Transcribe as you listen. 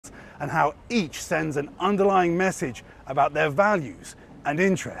and how each sends an underlying message about their values and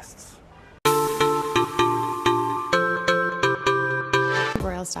interests.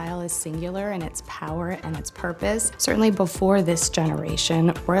 Royal style is singular in its power and its purpose. Certainly before this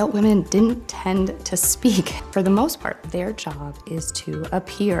generation, royal women didn't tend to speak. For the most part, their job is to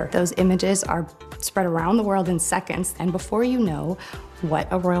appear. Those images are spread around the world in seconds, and before you know what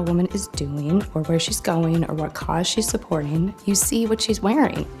a royal woman is doing, or where she's going, or what cause she's supporting, you see what she's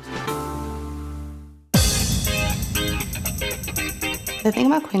wearing. The thing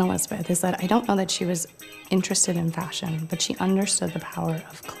about Queen Elizabeth is that I don't know that she was interested in fashion, but she understood the power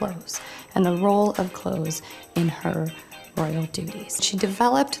of clothes and the role of clothes in her royal duties. She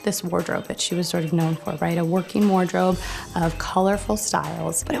developed this wardrobe that she was sort of known for, right? A working wardrobe of colorful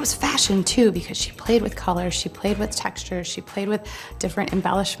styles, but it was fashion too, because she played with colors, she played with textures, she played with different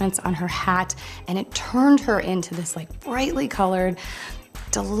embellishments on her hat, and it turned her into this like brightly colored,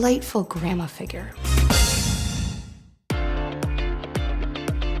 delightful grandma figure.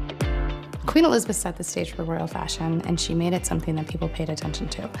 Queen Elizabeth set the stage for royal fashion, and she made it something that people paid attention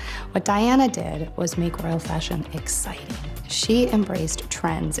to. What Diana did was make royal fashion exciting. She embraced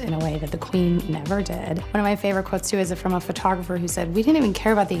trends in a way that the Queen never did. One of my favorite quotes too is from a photographer who said, "We didn't even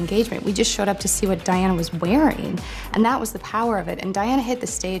care about the engagement. We just showed up to see what Diana was wearing." And that was the power of it. And Diana hit the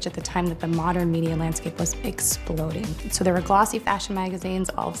stage at the time that the modern media landscape was exploding. So there were glossy fashion magazines.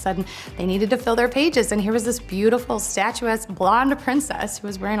 All of a sudden, they needed to fill their pages. And here was this beautiful, statuesque, blonde princess who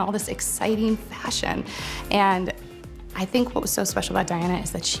was wearing all this exciting fashion. And I think what was so special about Diana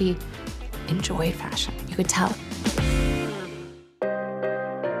is that she enjoyed fashion. You could tell.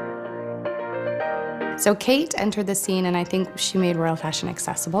 So Kate entered the scene, and I think she made royal fashion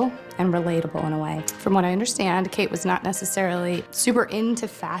accessible and relatable in a way. From what I understand, Kate was not necessarily super into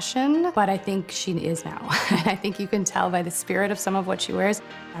fashion, but I think she is now. And I think you can tell by the spirit of some of what she wears.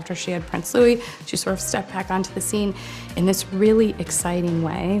 After she had Prince Louis, she sort of stepped back onto the scene in this really exciting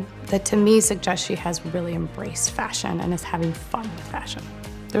way that to me suggests she has really embraced fashion and is having fun with fashion.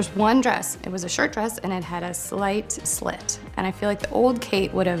 There's one dress, it was a shirt dress, and it had a slight slit. And I feel like the old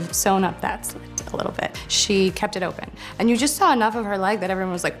Kate would have sewn up that slit a little bit. She kept it open. And you just saw enough of her leg that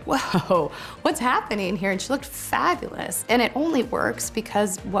everyone was like, whoa, what's happening here? And she looked fabulous. And it only works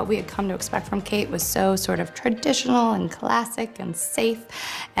because what we had come to expect from Kate was so sort of traditional and classic and safe.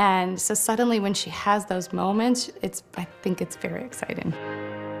 And so suddenly when she has those moments, I think it's very exciting.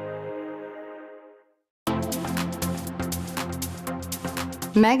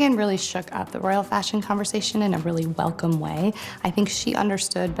 Meghan really shook up the royal fashion conversation in a really welcome way. I think she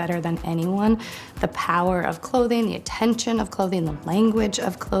understood better than anyone the power of clothing, the attention of clothing, the language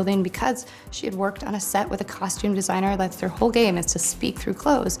of clothing, because she had worked on a set with a costume designer. That's their whole game, is to speak through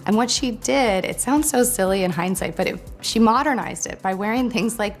clothes. And what she did, it sounds so silly in hindsight, but she modernized it by wearing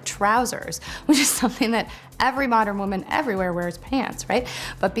things like trousers, which is something that every modern woman everywhere wears pants, right?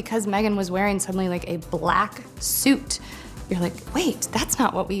 But because Meghan was wearing suddenly like a black suit, you're like, wait, that's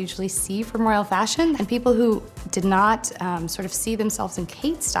not what we usually see from royal fashion. And people who did not sort of see themselves in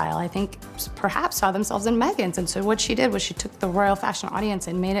Kate's style, I think perhaps saw themselves in Meghan's. And so what she did was she took the royal fashion audience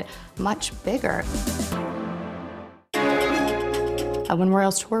and made it much bigger. When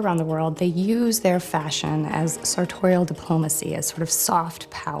royals tour around the world, they use their fashion as sartorial diplomacy, as sort of soft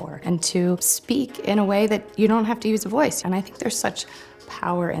power, and to speak in a way that you don't have to use a voice. And I think there's such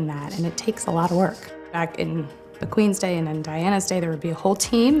power in that, and it takes a lot of work. Back in the Queen's Day and then Diana's Day, there would be a whole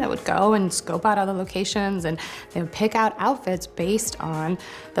team that would go and scope out other locations, and they would pick out outfits based on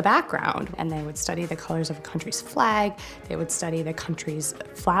the background. And they would study the colors of a country's flag. They would study the country's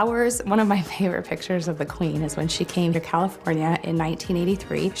flowers. One of my favorite pictures of the Queen is when she came to California in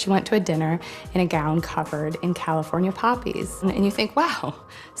 1983. She went to a dinner in a gown covered in California poppies. And you think, wow,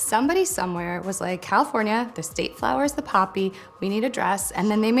 somebody somewhere was like, California, the state flower is the poppy, we need a dress.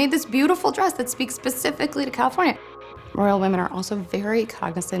 And then they made this beautiful dress that speaks specifically to California. Royal women are also very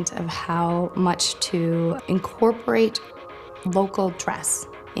cognizant of how much to incorporate local dress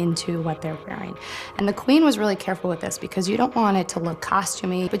into what they're wearing. And the Queen was really careful with this because you don't want it to look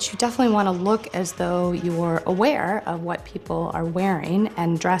costumey, but you definitely want to look as though you're aware of what people are wearing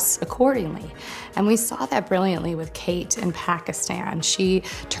and dress accordingly. And we saw that brilliantly with Kate in Pakistan. She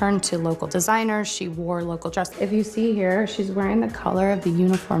turned to local designers, she wore local dress. If you see here, she's wearing the color of the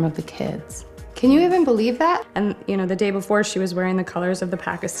uniform of the kids. Can you even believe that? And you know, the day before she was wearing the colors of the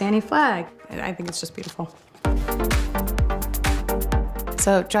Pakistani flag. I think it's just beautiful.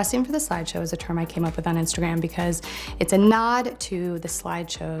 So dressing for the slideshow is a term I came up with on Instagram because it's a nod to the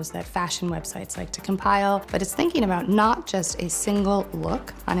slideshows that fashion websites like to compile, but it's thinking about not just a single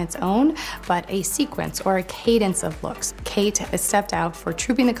look on its own, but a sequence or a cadence of looks. Kate has stepped out for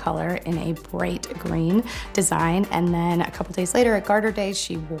Trooping the Color in a bright green design, and then a couple days later at Garter Day,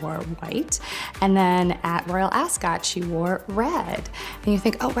 she wore white, and then at Royal Ascot, she wore red. And you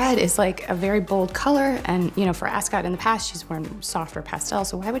think, oh, red is like a very bold color, and you know, for Ascot in the past, she's worn softer pastel,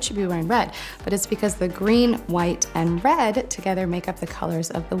 so why would she be wearing red? But it's because the green, white, and red together make up the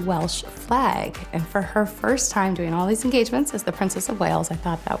colors of the Welsh flag. And for her first time doing all these engagements as the Princess of Wales, I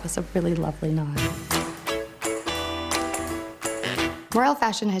thought that was a really lovely nod. Royal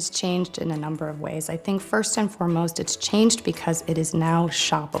fashion has changed in a number of ways. I think first and foremost, it's changed because it is now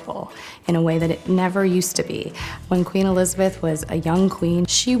shoppable in a way that it never used to be. When Queen Elizabeth was a young queen,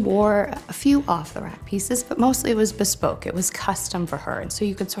 she wore a few off-the-rack pieces, but mostly it was bespoke. It was custom for her. And so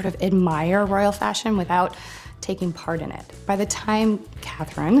you could sort of admire royal fashion without taking part in it. By the time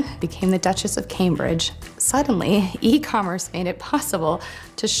Catherine became the Duchess of Cambridge, suddenly e-commerce made it possible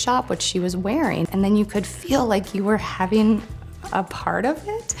to shop what she was wearing, and then you could feel like you were having a part of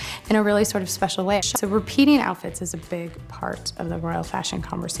it in a really sort of special way. So repeating outfits is a big part of the royal fashion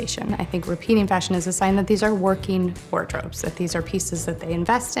conversation. I think repeating fashion is a sign that these are working wardrobes, that these are pieces that they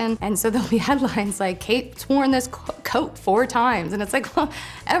invest in. And so there'll be headlines like, Kate's worn this coat 4 times. And it's like, well,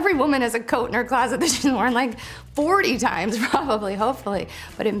 every woman has a coat in her closet that she's worn like 40 times probably, hopefully.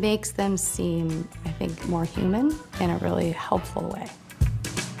 But it makes them seem, I think, more human in a really helpful way.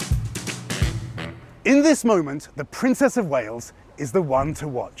 In this moment, the Princess of Wales is the one to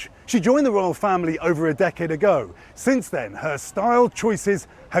watch. She joined the royal family over a decade ago. Since then, her style choices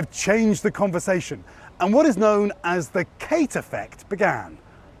have changed the conversation, and what is known as the Kate effect began.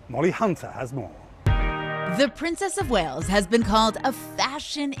 Molly Hunter has more. The Princess of Wales has been called a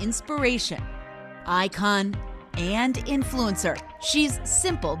fashion inspiration, icon, and influencer. She's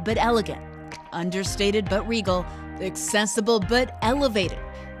simple but elegant, understated but regal, accessible but elevated.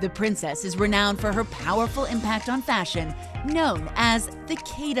 The princess is renowned for her powerful impact on fashion, known as the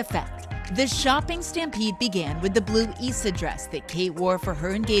Kate effect. The shopping stampede began with the blue Issa dress that Kate wore for her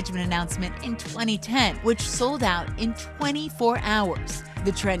engagement announcement in 2010, which sold out in 24 hours.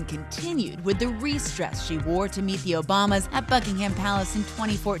 The trend continued with the Reese dress she wore to meet the Obamas at Buckingham Palace in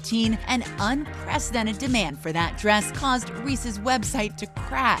 2014. An unprecedented demand for that dress caused Reese's website to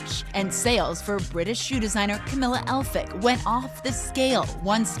crash, and sales for British shoe designer Camilla Elphick went off the scale,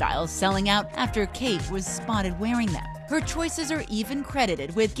 one style selling out after Kate was spotted wearing them. Her choices are even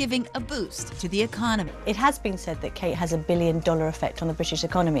credited with giving a boost to the economy. It has been said that Kate has $1 billion effect on the British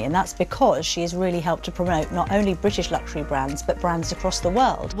economy, and that's because she has really helped to promote not only British luxury brands, but brands across the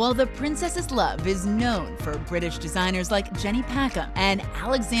world. While the princess's love is known for British designers like Jenny Packham and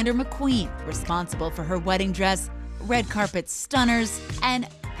Alexander McQueen, responsible for her wedding dress, red carpet stunners, and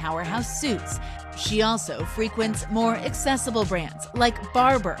powerhouse suits, she also frequents more accessible brands like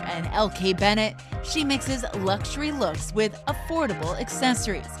Barbour and LK Bennett. She mixes luxury looks with affordable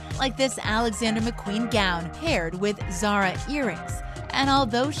accessories, like this Alexander McQueen gown paired with Zara earrings. And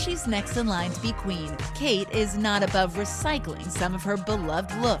although she's next in line to be queen, Kate is not above recycling some of her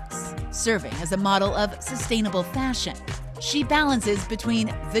beloved looks, serving as a model of sustainable fashion. She balances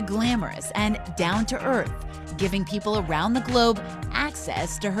between the glamorous and down-to-earth, giving people around the globe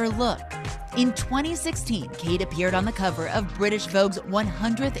access to her look. In 2016, Kate appeared on the cover of British Vogue's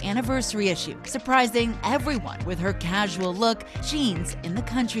 100th anniversary issue, surprising everyone with her casual look, jeans in the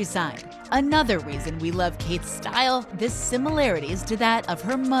countryside. Another reason we love Kate's style, the similarities to that of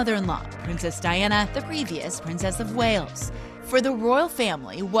her mother-in-law, Princess Diana, the previous Princess of Wales. For the royal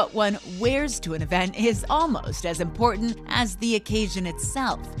family, what one wears to an event is almost as important as the occasion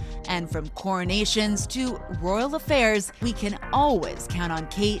itself. And from coronations to royal affairs, we can always count on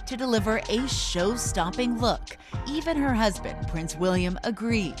Kate to deliver a show-stopping look. Even her husband, Prince William,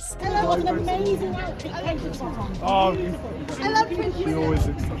 agrees. Hello, what an amazing outfit. I love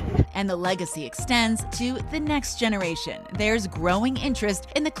Prince. And the legacy extends to the next generation. There's growing interest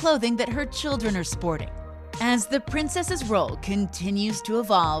in the clothing that her children are sporting. As the princess's role continues to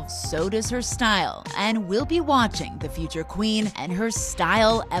evolve, so does her style, and we'll be watching the future queen and her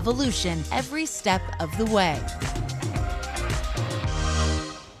style evolution every step of the way.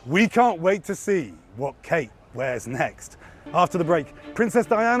 We can't wait to see what Kate wears next. After the break, Princess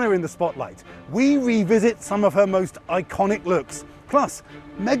Diana in the spotlight. We revisit some of her most iconic looks. Plus,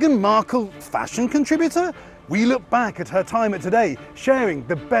 Meghan Markle, fashion contributor? We look back at her time at Today, sharing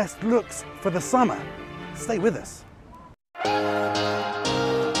the best looks for the summer. Stay with us.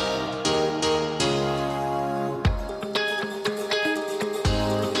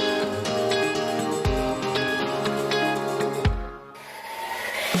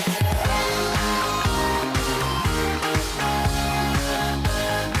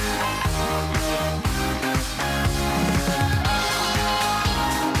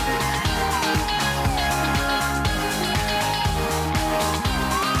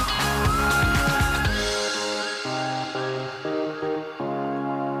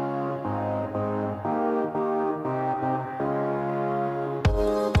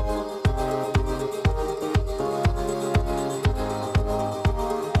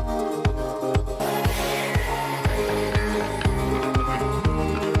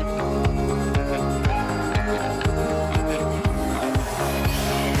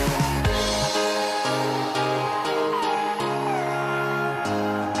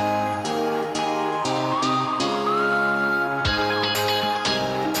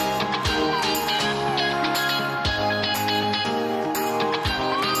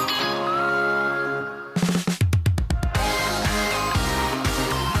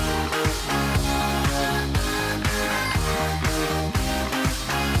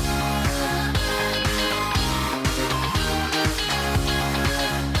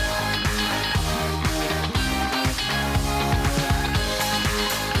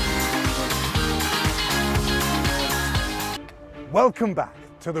 Welcome back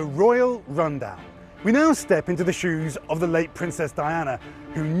to the Royal Rundown. We now step into the shoes of the late Princess Diana,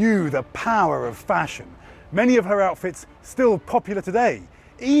 who knew the power of fashion. Many of her outfits still popular today.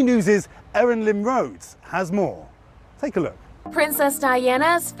 E! News' Erin Lim Rhodes has more. Take a look. Princess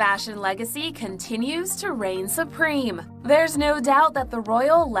Diana's fashion legacy continues to reign supreme. There's no doubt that the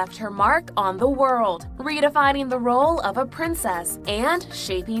royal left her mark on the world, redefining the role of a princess and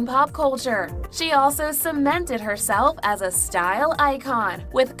shaping pop culture. She also cemented herself as a style icon,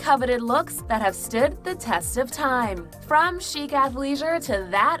 with coveted looks that have stood the test of time. From chic athleisure to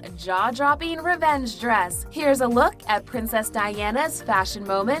that jaw-dropping revenge dress, here's a look at Princess Diana's fashion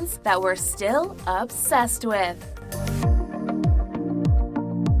moments that we're still obsessed with.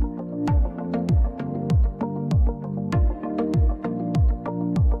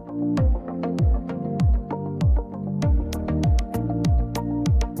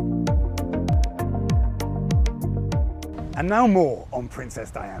 And now more on Princess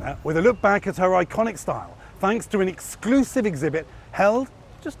Diana, with a look back at her iconic style, thanks to an exclusive exhibit held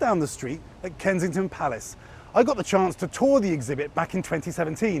just down the street at Kensington Palace. I got the chance to tour the exhibit back in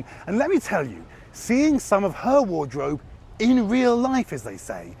 2017, and let me tell you, seeing some of her wardrobe in real life, as they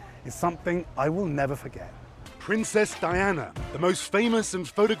say, is something I will never forget. Princess Diana, the most famous and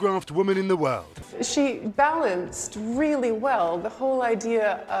photographed woman in the world. She balanced really well the whole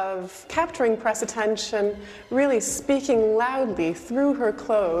idea of capturing press attention, really speaking loudly through her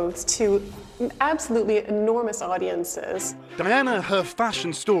clothes to absolutely enormous audiences. Diana, her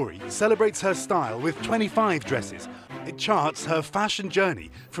fashion story, celebrates her style with 25 dresses. It charts her fashion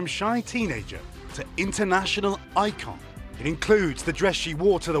journey from shy teenager to international icon. It includes the dress she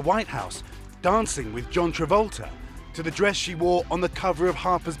wore to the White House, dancing with John Travolta, to the dress she wore on the cover of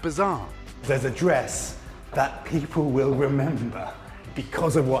Harper's Bazaar. There's a dress that people will remember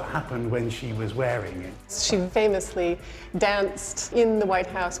because of what happened when she was wearing it. She famously danced in the White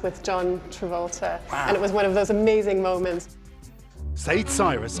House with John Travolta, Wow. and it was one of those amazing moments. Said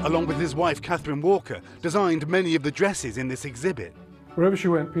Cyrus, along with his wife Catherine Walker, designed many of the dresses in this exhibit. Wherever she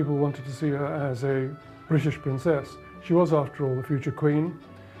went, people wanted to see her as a British princess. She was, after all, the future queen,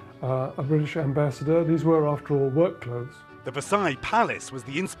 a British ambassador. These were, after all, work clothes. The Versailles Palace was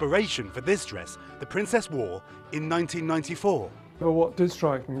the inspiration for this dress the princess wore in 1994. But what did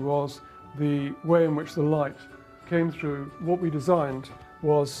strike me was the way in which the light came through. What we designed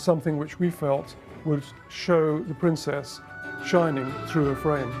was something which we felt would show the princess shining through a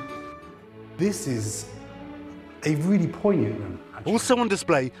frame. This is a really poignant room. Also on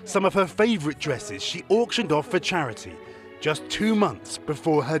display, some of her favourite dresses she auctioned off for charity just 2 months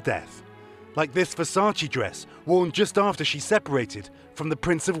before her death. Like this Versace dress worn just after she separated from the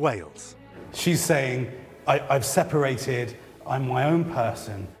Prince of Wales. She's saying, I've separated, I'm my own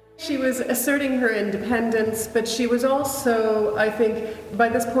person. She was asserting her independence, but she was also, I think, by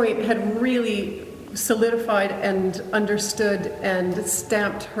this point had really solidified and understood and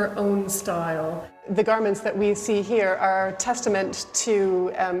stamped her own style. The garments that we see here are a testament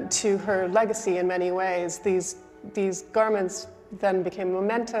to her legacy in many ways. These garments then became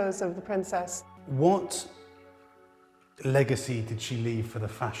mementos of the princess. What legacy did she leave for the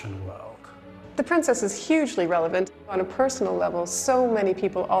fashion world? The princess is hugely relevant on a personal level. So many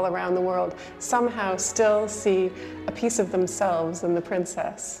people all around the world somehow still see a piece of themselves in the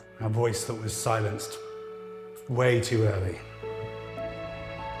princess. A voice that was silenced way too early.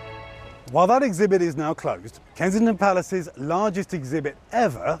 While that exhibit is now closed, Kensington Palace's largest exhibit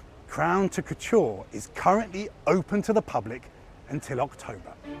ever, Crown to Couture, is currently open to the public until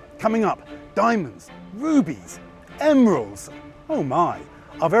October. Coming up, diamonds, rubies, emeralds. Oh my.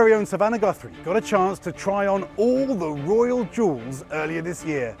 Our very own Savannah Guthrie got a chance to try on all the royal jewels earlier this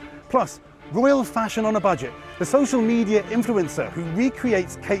year. Plus, royal fashion on a budget, the social media influencer who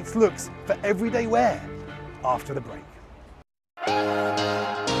recreates Kate's looks for everyday wear. After the break.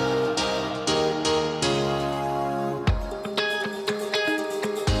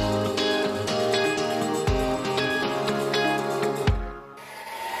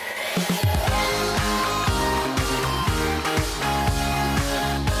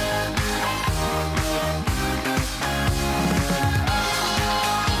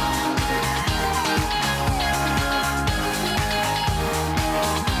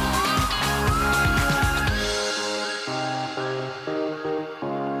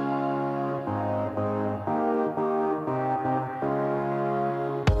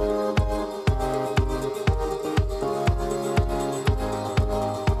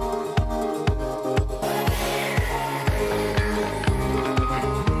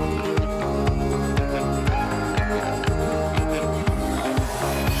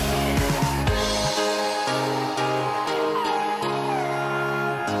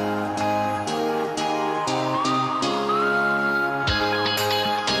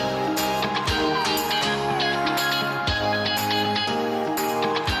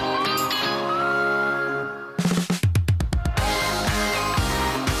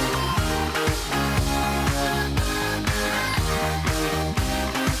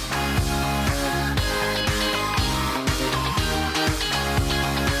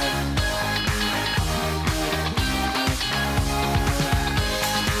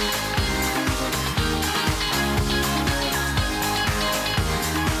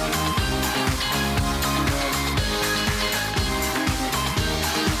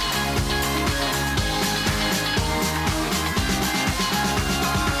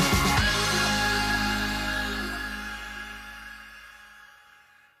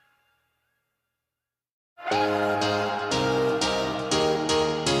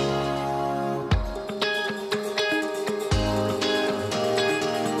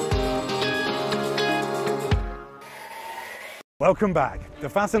 Welcome back. The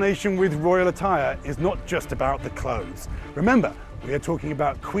fascination with royal attire is not just about the clothes. Remember, we are talking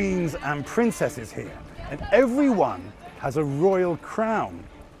about queens and princesses here, and everyone has a royal crown.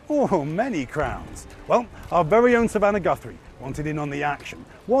 Oh, many crowns. Well, our very own Savannah Guthrie wanted in on the action.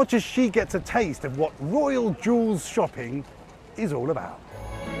 Watch as she gets a taste of what royal jewels shopping is all about.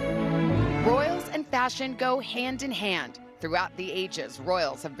 Royals and fashion go hand in hand. Throughout the ages,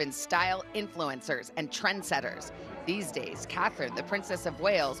 royals have been style influencers and trendsetters. These days, Catherine, the Princess of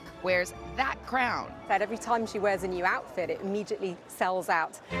Wales, wears that crown. That every time she wears a new outfit, it immediately sells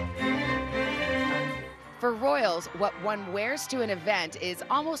out. For royals, what one wears to an event is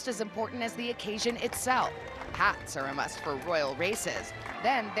almost as important as the occasion itself. Hats are a must for royal races.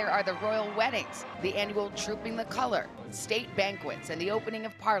 Then there are the royal weddings, the annual Trooping the Color, state banquets, and the opening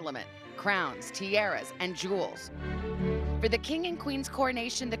of Parliament, crowns, tiaras, and jewels. For the King and Queen's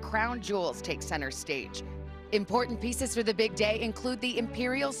coronation, the crown jewels take center stage. Important pieces for the big day include the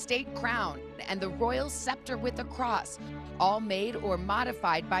Imperial State Crown and the Royal Scepter with a Cross, all made or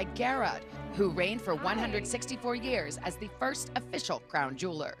modified by Garrod, who reigned for 164 years as the first official crown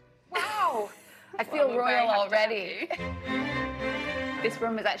jeweler. Wow! I feel royal already. This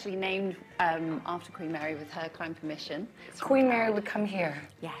room is actually named after Queen Mary with her kind permission. Queen Mary would come here?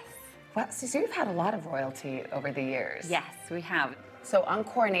 Yes. Well, so you've had a lot of royalty over the years. Yes, we have. So on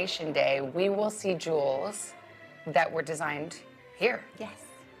Coronation Day, we will see jewels that were designed here. Yes.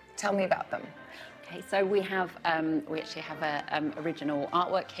 Tell me about them. Okay, so we actually have a original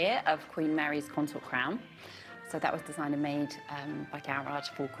artwork here of Queen Mary's consort crown. So that was designed and made by Garrod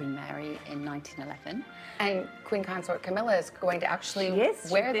for Queen Mary in 1911. And Queen Consort Camilla is going to actually wear this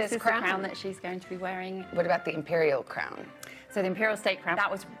crown. This is the crown that she's going to be wearing. What about the Imperial crown? So the Imperial State Crown, that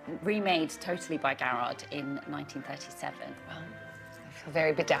was remade totally by Garrod in 1937. Well, I feel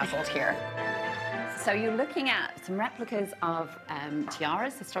very bedazzled here. So you're looking at some replicas of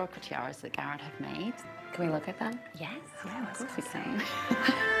tiaras, historical tiaras that Garrod have made. Can we look at them? Yes, yeah, of course we can.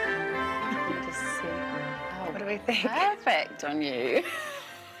 Just see. Oh, what do we think? Perfect on you.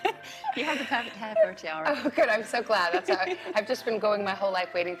 You have the perfect hair for a tiara. Oh, good. I'm so glad. That's how I've just been going my whole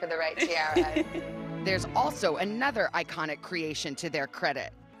life waiting for the right tiara. There's also another iconic creation to their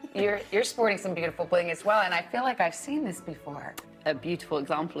credit. You're sporting some beautiful bling as well, and I feel like I've seen this before. A beautiful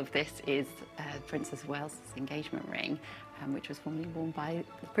example of this is Princess of Wales' engagement ring, which was formerly worn by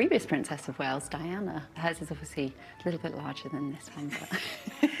the previous Princess of Wales, Diana. Hers is obviously a little bit larger than this one,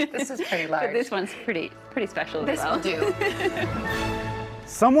 but this is pretty large. But this one's pretty special as well. This will do.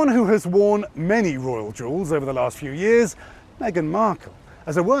 Someone who has worn many royal jewels over the last few years, Meghan Markle.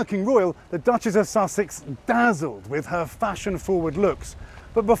 As a working royal, the Duchess of Sussex dazzled with her fashion-forward looks.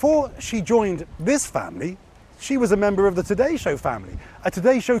 But before she joined this family, she was a member of the Today Show family, a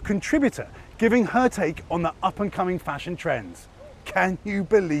Today Show contributor, giving her take on the up-and-coming fashion trends. Can you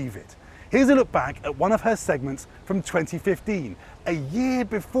believe it? Here's a look back at one of her segments from 2015, a year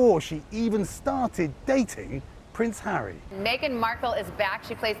before she even started dating Prince Harry. Meghan Markle is back.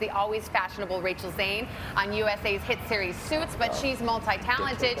 She plays the always fashionable Rachel Zane on USA's hit series Suits, but she's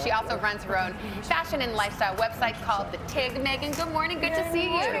multi-talented. She also runs her own fashion and lifestyle website called The Tig. Meghan, good morning. Good to see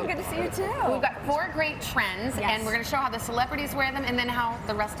you. Good morning. Good to see you too. We've got 4 great trends, and we're going to show how the celebrities wear them and then how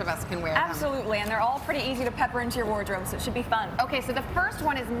the rest of us can wear them. Absolutely, and they're all pretty easy to pepper into your wardrobe, so it should be fun. Okay, so the first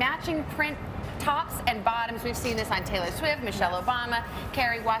one is matching print tops and bottoms. We've seen this on Taylor Swift, Michelle Obama,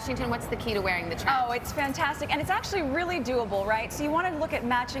 Kerry Washington. What's the key to wearing the trend? Oh, it's fantastic, and it's actually really doable, right? So you want to look at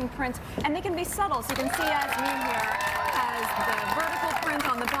matching prints, and they can be subtle. So you can see Yasmin here has the vertical print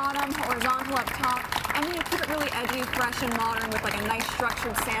on the bottom, horizontal up top, and then you keep it really edgy, fresh, and modern with like a nice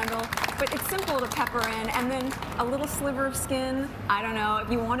structured sandal. But it's simple to pepper in, and then a little sliver of skin. I don't know,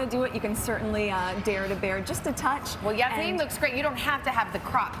 if you want to do it, you can certainly dare to bear just a touch. Well, Yasmin looks great. You don't have to have the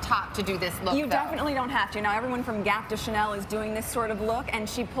crop top to do this look, You definitely don't have to. Now, everyone from Gap to Chanel is doing this sort of look, and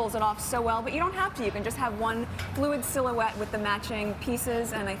she pulls it off so well, but you don't have to. You can just have one fluid silhouette with the matching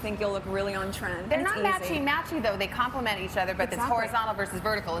pieces, and I think you'll look really on trend. They're not matchy-matchy, though. They complement each other, but it's horizontal versus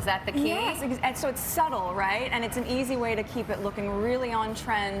vertical. Is that the key? Yes, and so it's subtle, right? And it's an easy way to keep it looking really on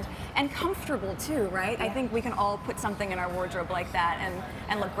trend and comfortable, too, right? Yeah. I think we can all put something in our wardrobe like that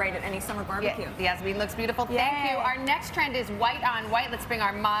and look great at any summer barbecue. Yeah, Yasmin looks beautiful. Thank you. Our next trend is white on white. Let's bring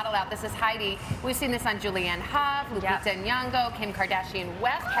our model out. This is Heidi. We've seen this on Julianne Hough, Lupita Nyong'o, Kim Kardashian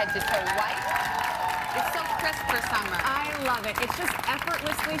West, head to toe white. It's so crisp just for summer. I love it. It's just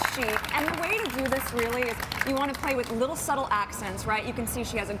effortlessly chic. And the way to do this really is you want to play with little subtle accents, right? You can see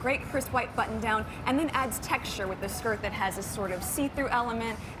she has a great crisp white button down and then adds texture with the skirt that has a sort of see-through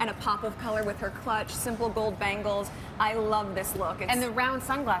element and a pop of color with her clutch, simple gold bangles. I love this look. And the round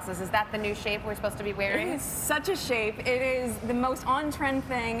sunglasses, is that the new shape we're supposed to be wearing? It is such a shape. It is the most on-trend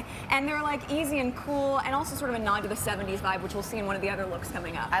thing, and they're like easy and cool, and also sort of a nod to the 70s vibe, which we'll see in one of the other looks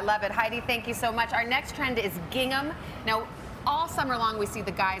coming up. I love it. Heidi, thank you so much. Our next trend is gingham. Now, all summer long, we see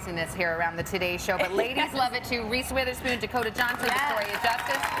the guys in this here around the Today Show, but ladies love it too. Reese Witherspoon, Dakota Johnson, Victoria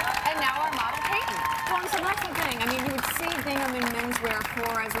Justice, and now our model, Peyton. Well, and so that's the thing. I mean, you would see gingham in menswear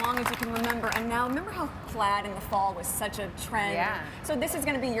for as long as you can remember, and now remember how plaid in the fall was such a trend? Yeah. So this is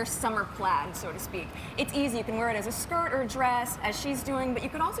going to be your summer plaid, so to speak. It's easy. You can wear it as a skirt or a dress, as she's doing, but you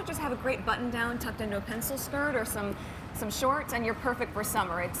could also just have a great button-down tucked into a pencil skirt or some shorts, and you're perfect for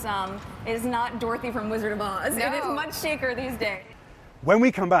summer. It is not Dorothy from Wizard of Oz. No. It is much chicer these days. When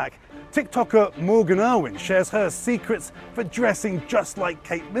we come back, TikToker Morgan Irwin shares her secrets for dressing just like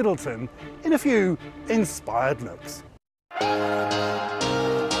Kate Middleton in a few inspired looks.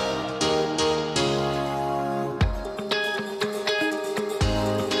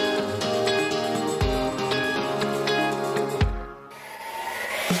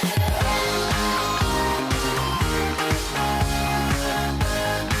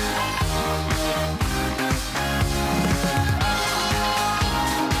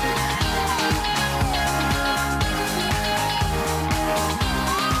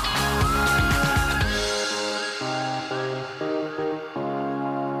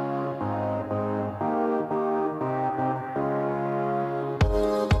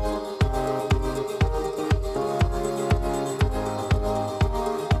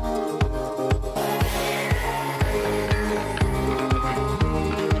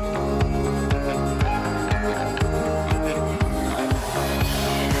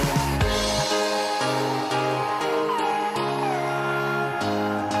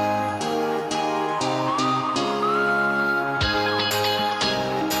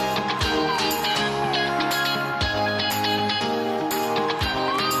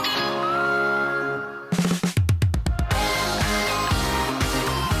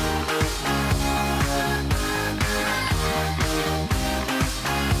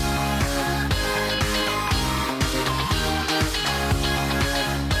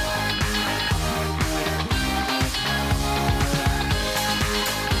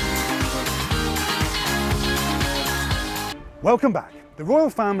 Welcome back. The royal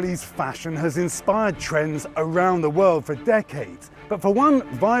family's fashion has inspired trends around the world for decades. But for one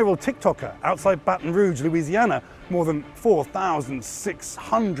viral TikToker outside Baton Rouge, Louisiana, more than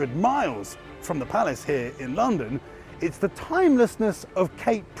 4,600 miles from the palace here in London, it's the timelessness of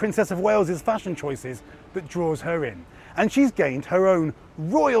Kate, Princess of Wales's fashion choices that draws her in. And she's gained her own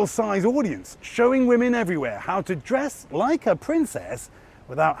royal-size audience, showing women everywhere how to dress like a princess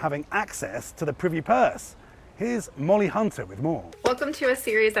without having access to the privy purse. Here's Molly Hunter with more. Welcome to a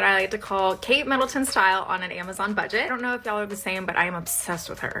series that I like to call Kate Middleton Style on an Amazon budget. I don't know if y'all are the same, but I am obsessed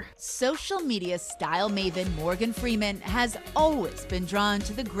with her. Social media style maven Morgan Freeman has always been drawn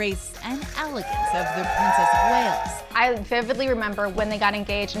to the grace and elegance of the Princess of Wales. I vividly remember when they got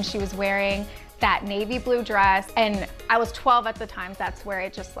engaged and she was wearing that navy blue dress, and I was 12 at the time. That's where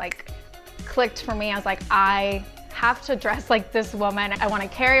it just like clicked for me. I was like, I have to dress like this woman. I want to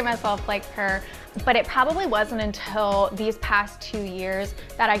carry myself like her. But it probably wasn't until these past 2 years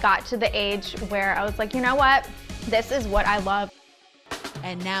that I got to the age where I was like, you know what? This is what I love.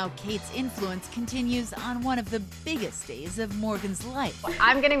 And now Kate's influence continues on one of the biggest days of Morgan's life.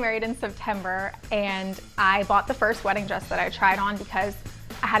 I'm getting married in September, and I bought the first wedding dress that I tried on because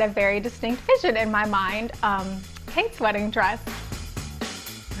I had a very distinct vision in my mind, Kate's wedding dress.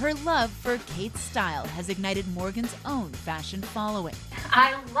 Her love for Kate's style has ignited Morgan's own fashion following.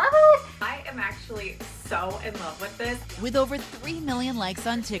 I love it! I am actually so in love with this. With over 3 million likes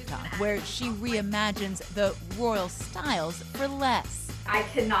on TikTok, where she reimagines the royal styles for less. I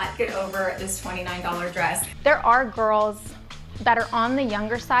cannot get over this $29 dress. There are girls that are on the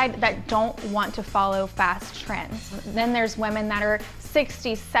younger side that don't want to follow fast trends. Then there's women that are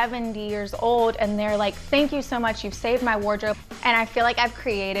 60, 70 years old, and they're like, thank you so much, you've saved my wardrobe. And I feel like I've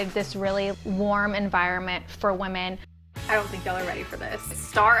created this really warm environment for women. I don't think y'all are ready for this.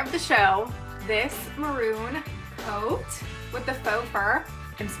 Star of the show, this maroon coat with the faux fur.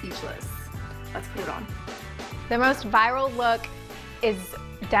 I'm speechless. Let's put it on. The most viral look is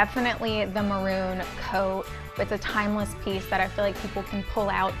definitely the maroon coat. It's a timeless piece that I feel like people can pull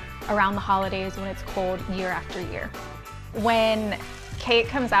out around the holidays when it's cold year after year. When Kate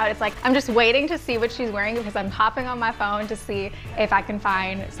comes out, it's like, I'm just waiting to see what she's wearing because I'm hopping on my phone to see if I can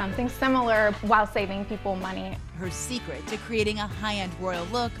find something similar while saving people money. Her secret to creating a high-end royal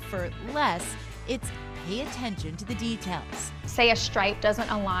look for less, it's pay attention to the details. Say a stripe doesn't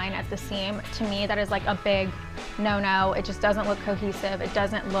align at the seam, to me that is like a big no-no. It just doesn't look cohesive. It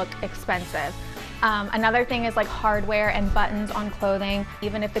doesn't look expensive. Another thing is like hardware and buttons on clothing.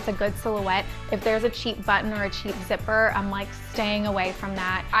 Even if it's a good silhouette, if there's a cheap button or a cheap zipper, I'm like staying away from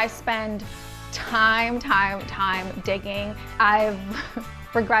that. I spend time digging. I've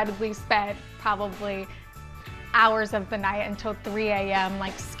regrettably spent probably hours of the night until 3 a.m.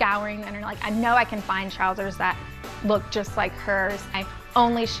 like scouring the internet. Like I know I can find trousers that look just like hers. I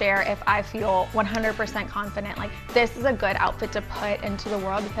only share if I feel 100% confident like this is a good outfit to put into the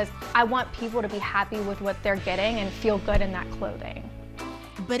world because I want people to be happy with what they're getting and feel good in that clothing.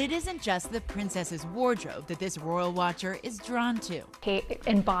 But it isn't just the princess's wardrobe that this royal watcher is drawn to. Kate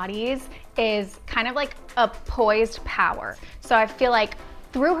embodies is kind of like a poised power. So I feel like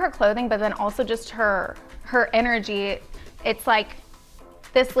through her clothing, but then also just her energy, it's like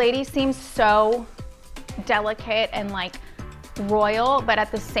this lady seems so delicate and like royal, but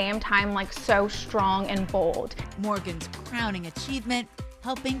at the same time like so strong and bold. Morgan's crowning achievement,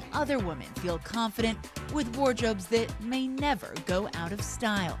 helping other women feel confident with wardrobes that may never go out of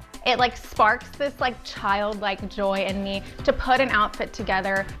style. It like sparks this like childlike joy in me to put an outfit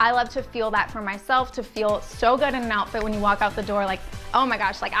together. I love to feel that for myself, to feel so good in an outfit when you walk out the door like, oh my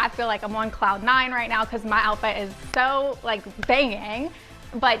gosh, like I feel like I'm on cloud 9 right now because my outfit is so like banging.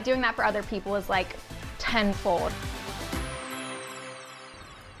 But doing that for other people is like tenfold.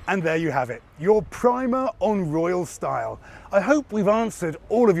 And there you have it, your primer on royal style. I hope we've answered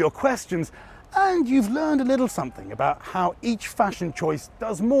all of your questions and you've learned a little something about how each fashion choice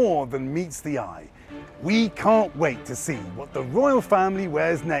does more than meets the eye. We can't wait to see what the royal family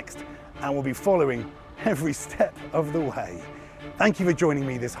wears next, and we'll be following every step of the way. Thank you for joining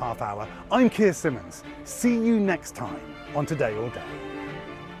me this half hour. I'm Keir Simmons. See you next time on Today All Day.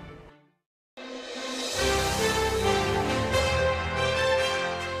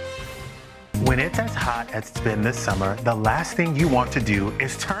 When it's as hot as it's been this summer, the last thing you want to do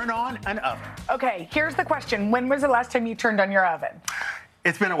is turn on an oven. Okay, here's the question. When was the last time you turned on your oven?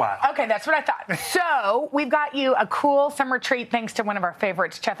 It's been a while. Okay, that's what I thought. So we've got you a cool summer treat thanks to one of our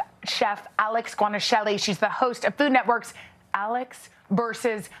favorites, Chef Alex Guarnaschelli. She's the host of Food Network's Alex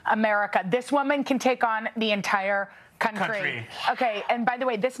versus America. This woman can take on the entire country. Okay, and by the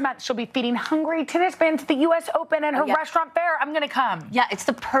way, this month she'll be feeding hungry tennis fans at the U.S. Open and her restaurant fair. I'm gonna come. Yeah, it's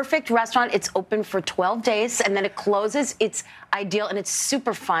the perfect restaurant. It's open for 12 days and then it closes. It's ideal and it's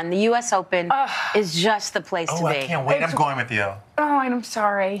super fun. The U.S. Open is just the place to be. Oh, I can't wait. I'm going with you. Oh, I'm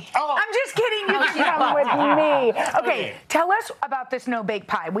sorry. Oh. I'm just kidding. You can come with me. Okay, tell us about this no-bake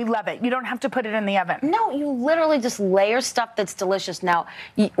pie. We love it. You don't have to put it in the oven. No, you literally just layer stuff that's delicious. Now,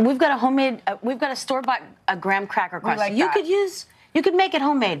 we've got a homemade, we've got a store-bought graham cracker crust. Like you could make it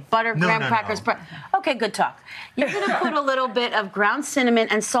homemade. Butter, graham crackers. Okay, good talk. You're gonna put a little bit of ground cinnamon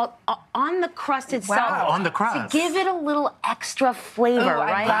and salt on the crust itself. Wow, on the crust. To give it a little extra flavor,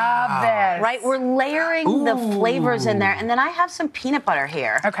 right? I love this. Right, we're layering the flavors in there. And then I have some peanut butter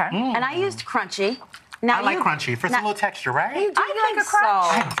here. Okay. And I used crunchy. Now I like crunchy for some little texture, right? You do I like a crunch.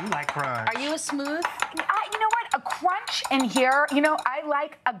 I do like crunch. Are you a smooth? You know what? A crunch in here. You know, I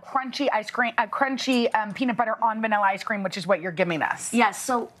like a crunchy ice cream, a crunchy peanut butter on vanilla ice cream, which is what you're giving us. Yes.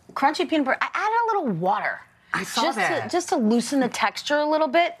 So crunchy peanut butter. I add a little water. I saw that. Just to loosen the texture a little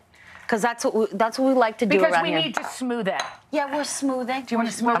bit, because that's what we like to do because around we here. need to smooth it. Yeah, we're smoothing. Do you want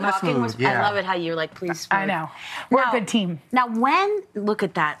to smooth? I'm gonna smooth. Yeah. I love it how you're like, please smooth. I know. We're a good team. Now, look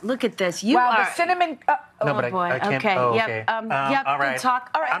at that. Look at this. You wow, are. The cinnamon. No, but boy. I can't. Okay. Oh, Yep. okay. Yep. All right. Good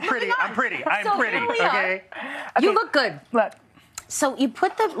talk. All right. I'm pretty. I'm pretty. I'm So pretty. here we are. Okay. You look good. Look. So you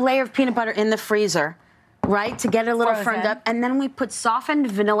put the layer of peanut butter in the freezer, right, to get it a little firmed up, and then we put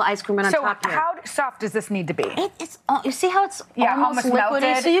softened vanilla ice cream on top here. So how soft does this need to be? You see how it's almost liquidy?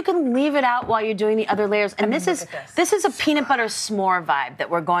 melted. So you can leave it out while you're doing the other layers. And this is a peanut butter s'more vibe that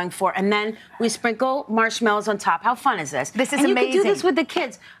we're going for. And then we sprinkle marshmallows on top. How fun is this? This is amazing. amazing. You can do this with the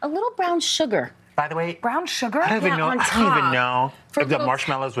kids. A little brown sugar. By the way, brown sugar? I don't even know For if the little-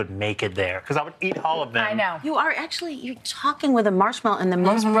 marshmallows would make it there, because I would eat all of them. I know. You're talking with a marshmallow in the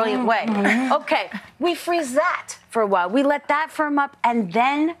most brilliant way. Okay, we freeze that for a while. We let that firm up, and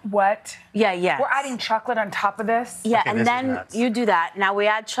then what? Yeah, yeah. We're adding chocolate on top of this. Yeah, and then you do that. Now we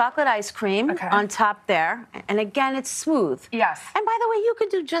add chocolate ice cream on top there, and again, it's smooth. Yes. And by the way, you could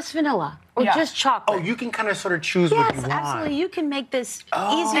do just vanilla or Yeah. just chocolate. Oh, you can kind of sort of choose what you want. Yes, absolutely. You can make this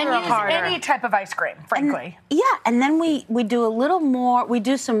Oh. easier or And use harder. any type of ice cream, frankly. And then we do a little more. We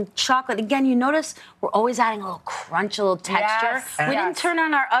do some chocolate. Again, you notice we're always adding a little crunch, a little texture. Yes. We didn't turn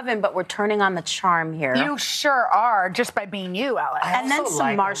on our oven, but we're turning on the charm here. You sure are, just by being you, Alex. And then Also some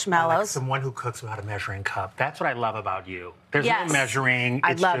like marshmallows. someone who cooks without a measuring cup. That's what I love about you. There's Yes. no measuring.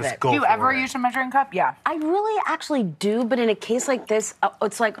 I It's love just it. go Do you for ever it. use a measuring cup? Yeah. I really actually do, but in a case like this,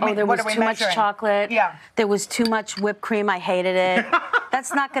 it's like, I mean, there what was are we too much measuring? chocolate. Yeah. There was too much whipped cream. I hated it.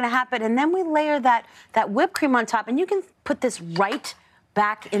 That's not going to happen. And then we layer that whipped cream on top, and you can put this right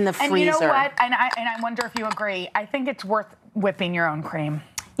back in the freezer. And you know what? And I wonder if you agree. I think it's worth whipping your own cream.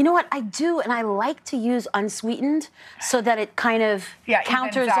 You know what? I do, and I like to use unsweetened so that it kind of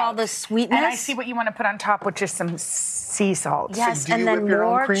counters evens all out. the sweetness. And I see what you want to put on top, which is some sea salt. Yes, and then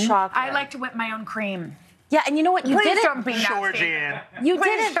more chocolate. I like to whip my own cream. Yeah, and you know what? You Please did it. don't be nasty. Georgian. You Please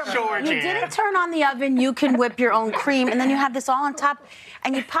didn't. don't be You didn't turn on the oven. You can whip your own cream, and then you have this all on top,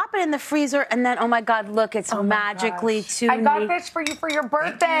 and you pop it in the freezer, and then oh my God, look, it's magically too. I got this for you for your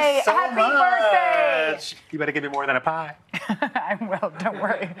birthday. So Happy much. birthday! You better give me more than a pie. I will, don't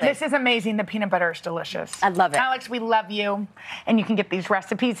worry. This is amazing. The peanut butter is delicious. I love it. Alex, we love you. And you can get these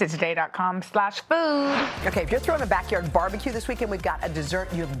recipes at today.com/food. Okay, if you're throwing a backyard barbecue this weekend, we've got a dessert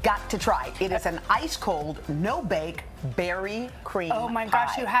you've got to try. It is an ice cold, no bake berry cream. Oh my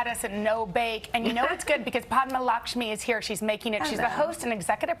gosh, pie. you had us at no bake. And you know it's good because Padma Lakshmi is here. She's making it. She's the Hello. host and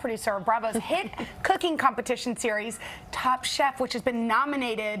executive producer of Bravo's hit cooking competition series, Top Chef, which has been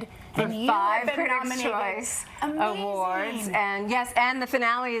nominated. For And you 5 have been Critics' nominated. Choice Amazing. Awards. And yes, and the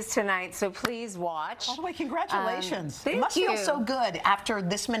finale is tonight, so please watch. By the way, congratulations. Thank it must you. feel so good after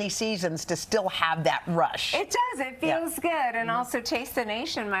this many seasons to still have that rush. It does. It feels good. And also Taste the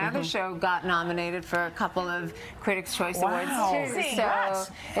Nation, my other show, got nominated for a couple of Critics' Choice Awards too. Congrats.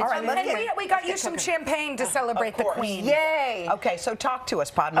 So All right, let's get- we got you some champagne to celebrate the queen. Yay! Okay, so talk to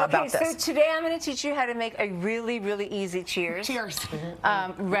us, Padma, Okay, about so this. today I'm going to teach you how to make a really, really easy cheers.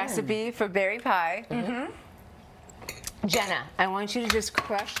 Recipe for berry pie. Jenna, I want you to just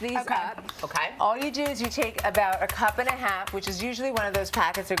crush these up. Okay. All you do is you take about 1.5 cups, which is usually one of those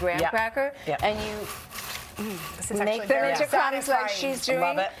packets of graham cracker, and you make them into crumbs like she's doing.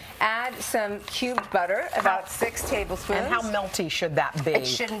 Love it. Add some cubed butter, about 6 tablespoons. And how melty should that be? It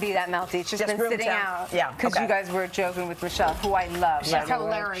shouldn't be that melty. It's just been room sitting temp. out. Yeah, Because okay. you guys were joking with Rochelle, who I love. She's by the way.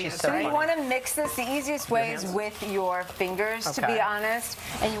 hilarious. So She's so you funny. want to mix this. The easiest way is with your fingers, to Okay. be honest.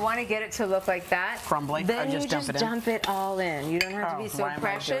 And you want to get it to look like that. Crumbly? Then Or you just dump it in? dump it all in. You don't have to be so why am I doing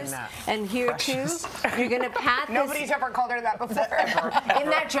precious. that? And here Precious. too, you're going to pat this. Nobody's ever called her that before. In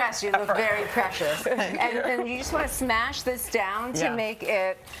that dress, you look very precious. And then you just want to smash this down to Yeah. make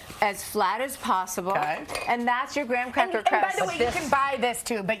it as flat as possible. And that's your graham cracker And by crust. the way, you can buy this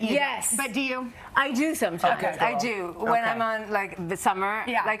too, but you Yes. But do you? I do sometimes. Okay. I do. When Okay. I'm on like the summer.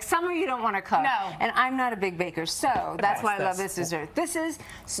 Yeah. Like summer you don't want to cook. No. And I'm not a big baker, so that's Okay. why I love this dessert. This is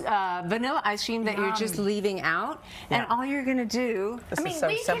vanilla ice cream that you're just leaving out. And all you're gonna do. This is so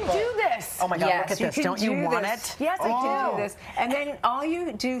simple. Oh my God, yes, look at you this. can Don't you do want this. it? Yes, I can Oh. do this. And then all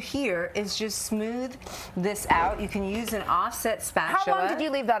you do here is just smooth this out. You can use an offset spatula. How long did you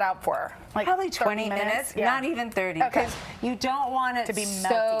leave that out for? Like Probably 30 20 minutes, Yeah. not even 30, Okay. because you don't want it To be so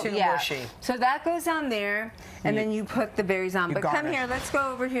melty. Too mushy. So that goes on there, and then you put the berries on. You But come garnish. here, let's go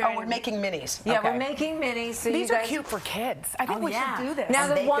over here. Oh, we're making minis. Yeah, Okay. we're making minis. So These you are guys... cute for kids. I think we yeah. should do this. Now,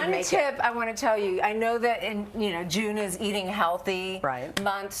 And the they can one make tip I want to tell you, I know that June is eating healthy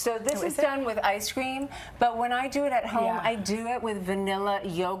month, so this is done with ice cream. But when I do it at home, I do it with vanilla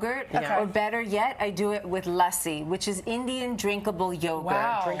yogurt, or better yet, I do it with lassi, which is Indian drinkable yogurt.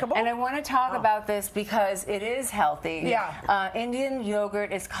 Wow. Drinkable? And I want to talk about this because it is healthy. Yeah. Indian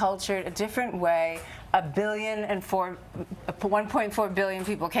yogurt is cultured a different way. 1.4 billion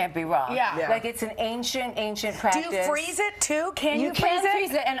people can't be wrong. Yeah. Like it's an ancient practice. Do you freeze it too? Can you can freeze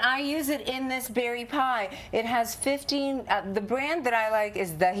freeze it, and I use it in this berry pie. It has 15. The brand that I like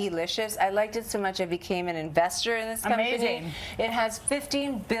is Dahilicious. I liked it so much I became an investor in this company. Amazing. It has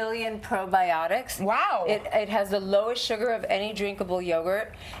 15 billion probiotics. Wow. It has the lowest sugar of any drinkable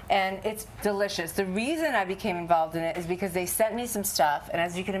yogurt, and it's delicious. The reason I became involved in it is because they sent me some stuff, and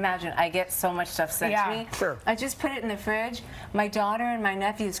as you can imagine, I get so much stuff sent me. Sure. I just put it in the fridge. My daughter and my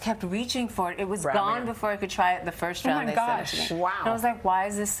nephews kept reaching for it. It was gone before I could try it the first round. Oh my gosh. They sent it to me. Wow. And I was like, why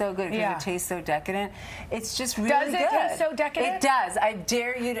is this so good? Because it tastes so decadent. It's just really good. Does it taste so decadent? It does. I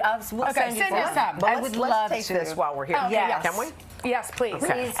dare you to. We'll send us some. I would love taste to. this while we're here. Yes. Can we? Yes, please.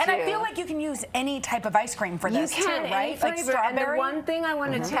 Please and I do. feel like you can use any type of ice cream for this you can, too, right? Any Like flavor. strawberry. And the one thing I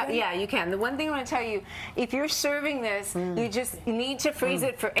want to tell, yeah, you can. The one thing I want to tell you, if you're serving this, you just need to freeze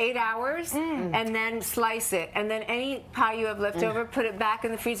it for 8 hours and then slice it. And then any pie you have left over, put it back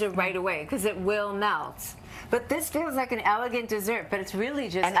in the freezer right away because it will melt. But this feels like an elegant dessert, but it's really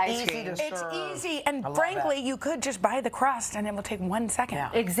just ice cream. It's easy, and frankly, you could just buy the crust, and it will take 1 second. Yeah.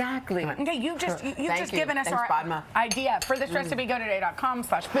 Exactly. Okay, you've just given us Thanks, our Padma. idea for this recipe. Go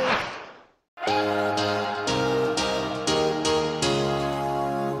today.com/food.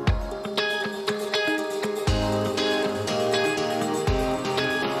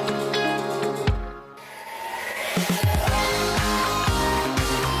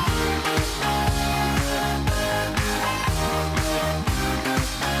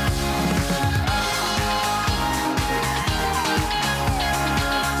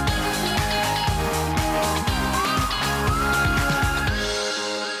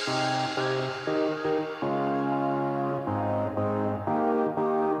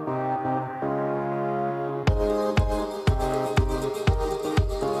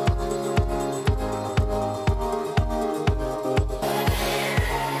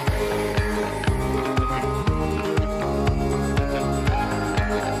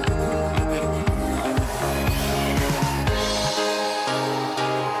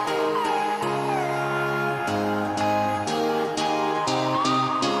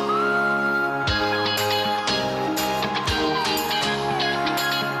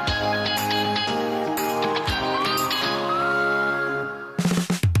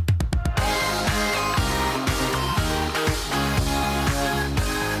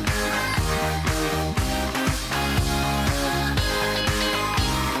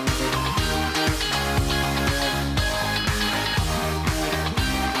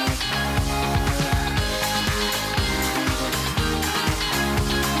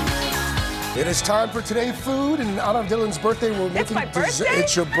 It is time for Today Food, and in honor of Dylan's birthday, we're making dessert.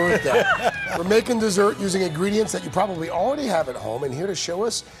 It's your birthday. We're making dessert using ingredients that you probably already have at home, and here to show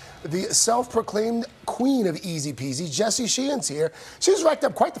us the self-proclaimed queen of easy peasy, Jessie Sheehan's here. She's racked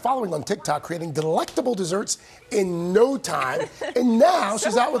up quite the following on TikTok, creating delectable desserts in no time, and now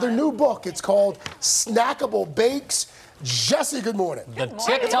she's out with her new book. It's called Snackable Bakes. Jessie, good morning. The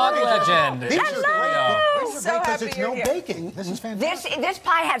TikTok legend. So because it's no baking. This is fantastic. This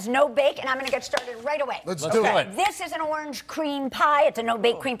pie has no bake, and I'm going to get started right away. Let's do it. This is an orange cream pie. It's a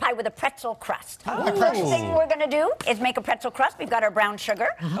no-bake cream pie with a pretzel crust. Oh. The first thing we're going to do is make a pretzel crust. We've got our brown sugar.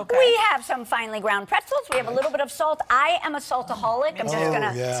 Okay. We have some finely ground pretzels. We have a little bit of salt. I am a saltaholic. I'm just going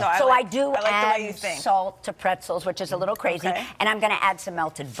to... So I do add salt to pretzels, which is a little crazy. And I'm going to add some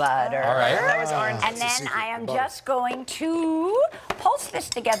melted butter. All right. That was orange. And then I am just going to pulse this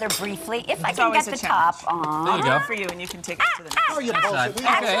together briefly. If I can get the top on. There you go. For you, and you can take it to the next one.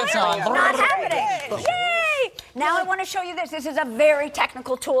 Okay, it's on. Not happening. Yay! Now I want to show you this. This is a very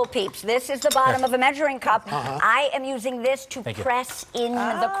technical tool, peeps. This is the bottom of a measuring cup. I am using this to press in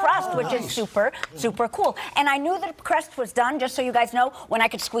the crust, which is super, super cool. And I knew the crust was done, just so you guys know, when I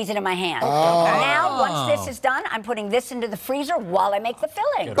could squeeze it in my hand. Now, once this is done, I'm putting this into the freezer while I make the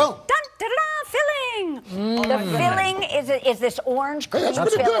filling. Boom. Dun, da, da, da, filling. The filling is this orange cream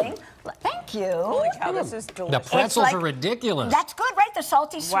filling. Thank you. Holy cow, this is delicious. The pretzels are ridiculous. That's good, right? The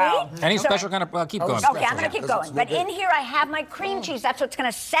salty sweet. Any special kind of keep going. Okay, I'm going to keep going. But in here, I have my cream cheese. That's what's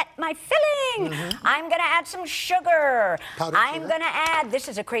going to set my filling. I'm going to add some sugar. I'm going to add, this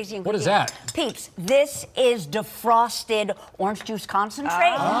is a crazy ingredient. What is that? Peeps, this is defrosted orange juice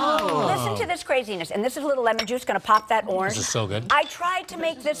concentrate. Listen to this craziness. And this is a little lemon juice, going to pop that orange. This is so good. I tried to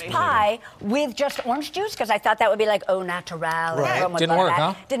make this pie with just orange juice because I thought that would be like au natural. Right. Didn't work,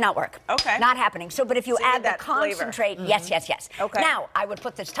 huh? Did not work. Okay. Not happening. So, but if you add the concentrate, yes. Okay. Now, I would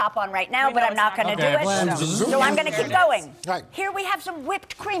put this top on right now, but I'm not going to do it. So I'm going to keep going. Right. Here we have some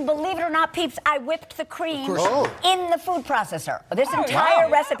whipped cream. Believe it or not, peeps, I whipped the cream course. in the food processor. This entire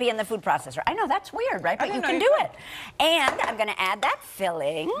recipe in the food processor. I know, that's weird, right? But you can do it. And I'm going to add that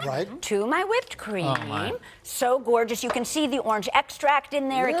filling to my whipped cream. So gorgeous. You can see the orange extract in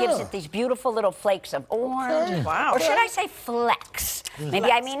there. It gives it these beautiful little flakes of orange. Wow. Or should I say flecks?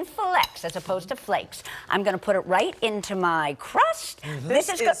 Maybe I mean flecks. flecks as opposed to flakes. I'm going to put it right into my crust. This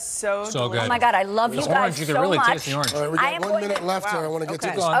is so good. Oh my God, I love you guys you so can really much. taste the orange. All right, we got 1 minute left here. I want to get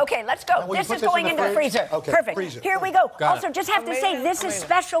to this. Okay, let's go. Will you This put is this going in into the the fridge? freezer. Okay, Perfect. freezer. Here we go. Got Also, it. just have to say, this is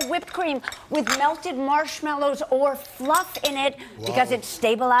special whipped cream with melted marshmallows or fluff in it because it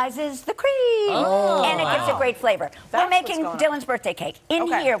stabilizes the cream. And it gives a great flavor. We're making Dylan's birthday cake. In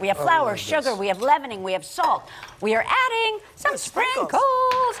here, we have flour, sugar, we have leavening, we have salt. We are adding some sprinkles.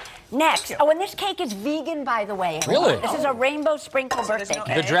 Next. Oh, and this cake is vegan, by the way. Really? This is a rainbow sprinkle birthday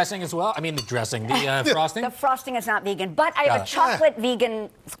cake. The dressing as well? I mean, the dressing, the frosting? The frosting is not vegan, but I have a chocolate vegan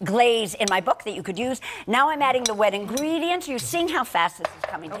glaze in my book that you could use. Now I'm adding the wet ingredients. You're seeing how fast this is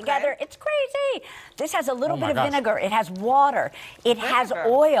coming together. It's crazy. This has a little bit of vinegar. It has water. It has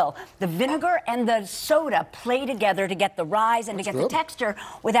oil. The vinegar and the soda play together to get the rise and to get the texture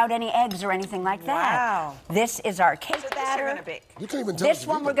without any eggs or anything like that. Wow. This is our cake batter. You can't even tell This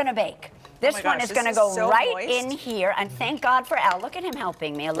one we're going to bake. This one is going to go right in here, and thank God for Al. Look at him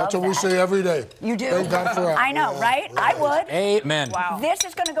helping me. I love That's what that. we say every day. You do? Thank God for Al. I know, right? I would. Amen. Wow. This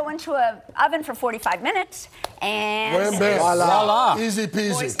is going to go into an oven for 45 minutes, and... Wham, bam. Voila. Easy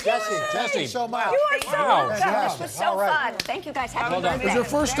peasy. Jesse. so much. You are so Wow. welcome. This was so fun. Thank you guys. Happy birthday. It was your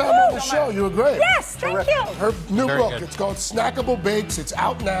first time on the show. You were great. Yes, thank you. Her new Very book, good. it's called Snackable Bakes. It's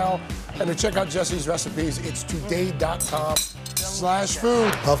out now. And to check out Jesse's recipes, it's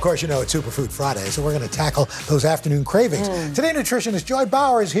today.com/food. Well, of course, you know it's Superfood Friday, so we're going to tackle those afternoon cravings. Today, nutritionist Joy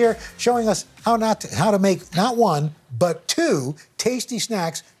Bauer is here showing us how to make not one, but 2 tasty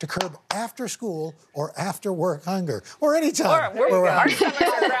snacks to curb after school or after work hunger, or anytime. Our stomachs are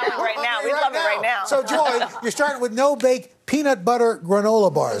growling right now. We love it right now. So, Joy, you're starting with no-bake peanut butter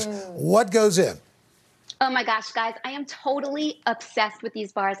granola bars. What goes in? Oh my gosh, guys, I am totally obsessed with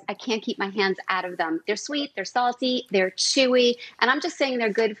these bars. I can't keep my hands out of them. They're sweet, they're salty, they're chewy, and I'm just saying they're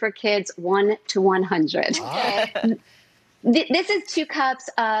good for kids 1 to 100. Okay. This is 2 cups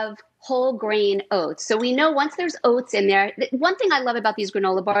of whole grain oats. So we know once there's oats in there, one thing I love about these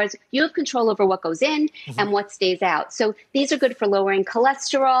granola bars, you have control over what goes in and what stays out. So these are good for lowering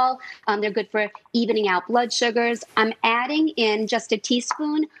cholesterol. They're good for evening out blood sugars. I'm adding in just a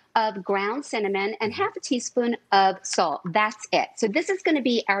teaspoon of ground cinnamon and half a teaspoon of salt. That's it. So this is going to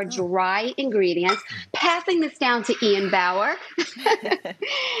be our dry ingredients. Passing this down to Ian Bauer.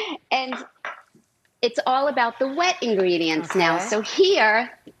 And it's all about the wet ingredients now. So here,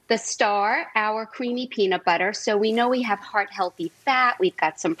 the star, our creamy peanut butter. So we know we have heart-healthy fat. We've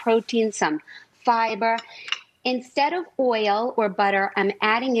got some protein, some fiber. Instead of oil or butter, I'm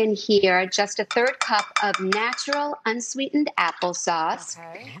adding in here just a 1/3 cup of natural unsweetened applesauce.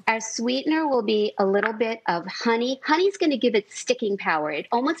 Our sweetener will be a little bit of honey. Honey's going to give it sticking power. It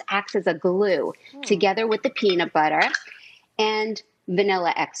almost acts as a glue together with the peanut butter and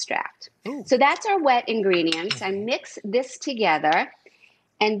vanilla extract. So that's our wet ingredients. I mix this together,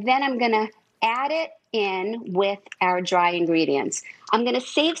 and then I'm going to add it in with our dry ingredients. I'm going to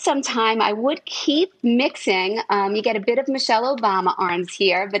save some time. I would keep mixing. You get a bit of Michelle Obama arms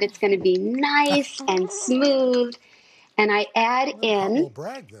here, but it's going to be nice and smooth. And I add in. Oh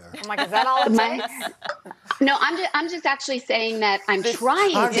my God, is that all it takes? No, I'm just actually saying that I'm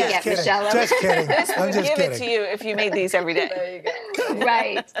trying to get Michelle Obama. Just kidding. This would give it to you if you made these every day. There you go.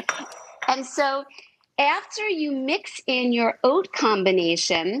 Right. And so after you mix in your oat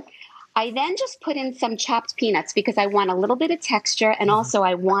combination, I then just put in some chopped peanuts because I want a little bit of texture, and also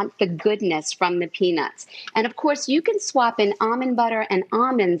I want the goodness from the peanuts. And of course, you can swap in almond butter and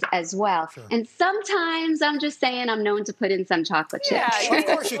almonds as well. And sometimes I'm just saying I'm known to put in some chocolate chips. Of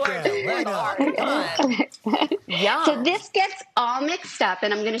course you can. Why not? Yum. So this gets all mixed up,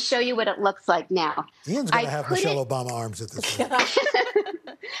 and I'm going to show you what it looks like now. Ian's going to have Michelle Obama arms at this point.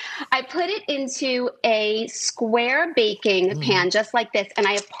 I put it into a square baking pan just like this, and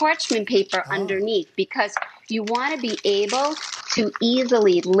I have parchment paper underneath because you want to be able to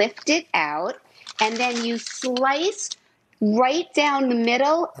easily lift it out, and then you slice right down the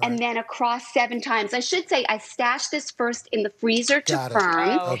middle and then across 7 times. I should say I stashed this first in the freezer to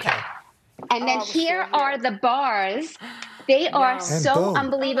firm. And then here are the bars. They are so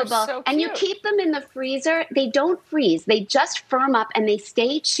unbelievable. So and you keep them in the freezer. They don't freeze. They just firm up and they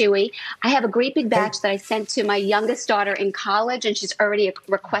stay chewy. I have a great big batch that I sent to my youngest daughter in college, and she's already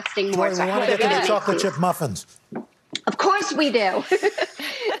requesting more. Joy, we want to get to the chocolate chip muffins. Of course we do.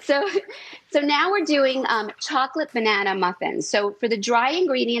 So now we're doing chocolate banana muffins. So for the dry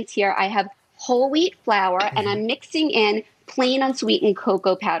ingredients here, I have whole wheat flour, and I'm mixing in plain unsweetened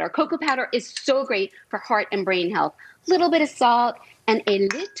cocoa powder. Cocoa powder is so great for heart and brain health. A little bit of salt and a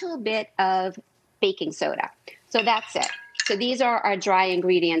little bit of baking soda. So that's it. So these are our dry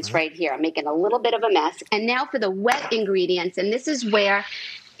ingredients right here. I'm making a little bit of a mess. And now for the wet ingredients, and this is where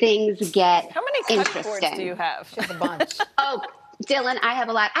things get How many cutting boards do you have? Just a bunch. Oh, Dylan, I have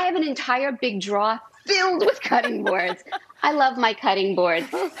a lot. I have an entire big drawer filled with cutting boards. I love my cutting boards.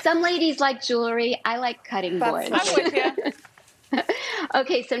 Some ladies like jewelry. I like cutting boards. I'm with you.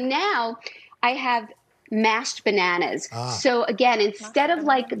 Okay, so now I have mashed bananas. So again, instead of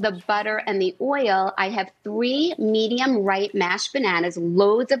like the butter and the oil, I have 3 medium ripe mashed bananas,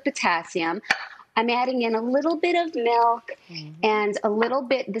 loads of potassium. I'm adding in a little bit of milk and a little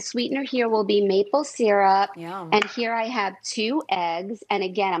bit, the sweetener here will be maple syrup. And here I have 2 eggs. And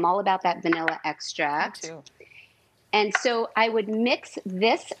again, I'm all about that vanilla extract. Me too. And so I would mix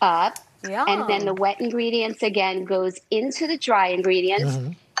this up. And then the wet ingredients again goes into the dry ingredients.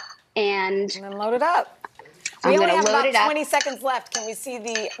 And then load it up. We only have about 20 seconds left. Can we see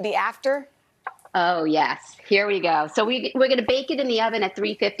the after? Oh, yes. Here we go. So we're going to bake it in the oven at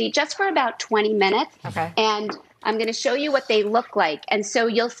 350 just for about 20 minutes. Okay. And I'm going to show you what they look like. And so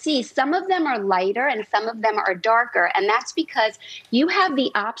you'll see some of them are lighter and some of them are darker. And that's because you have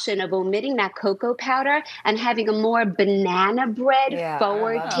the option of omitting that cocoa powder and having a more banana bread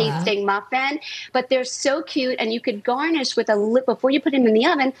forward tasting muffin. But they're so cute. And you could garnish with before you put them in the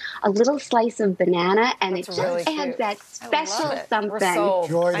oven, a little slice of banana. And it just adds that special something.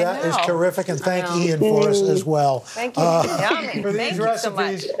 Joy, that is terrific. And thank Ian for us as well. Thank you. For these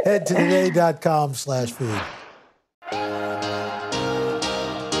recipes, head to today.com/food.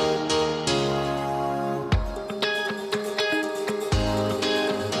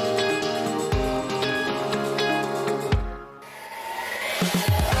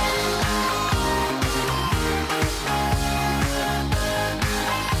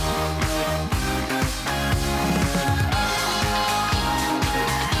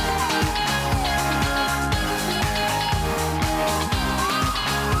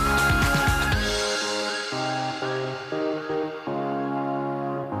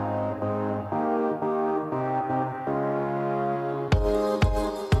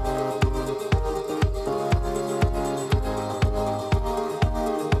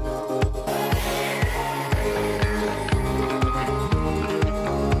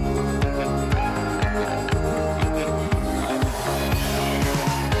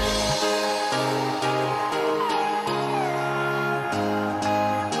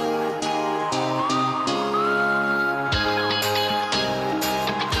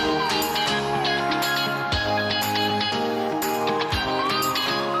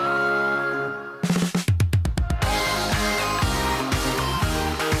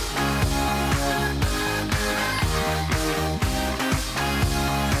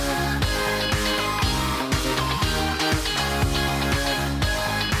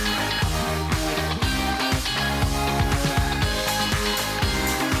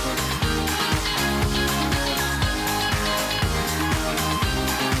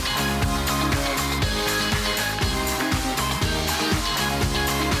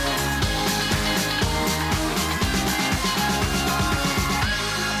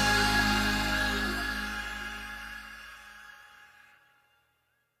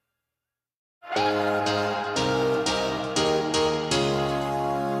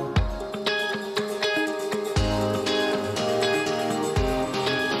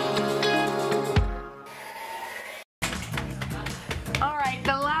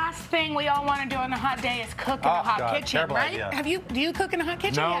 We all want to do on a hot day is cook in a hot kitchen, right? Idea. Do you cook in a hot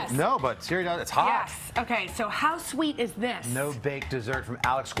kitchen? No, yes. no, but Siri does. It's hot. Yes. Okay, so how sweet is this? No bake dessert from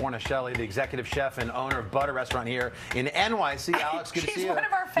Alex Guarnaschelli, the executive chef and owner of Butter Restaurant here in NYC. Alex, good to see you. She's one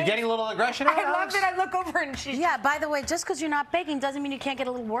of our favorites. You getting a little aggression out, I love that I look over and she's... Yeah, by the way, just because you're not baking doesn't mean you can't get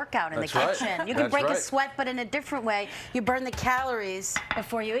a little workout in the kitchen. You can break a sweat, but in a different way. You burn the calories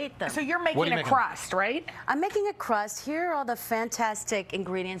before you eat them. So you're making a crust, right? I'm making a crust. Here are all the fantastic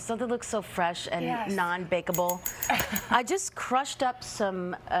ingredients. Don't they look so fresh and non-bakeable? I just crushed up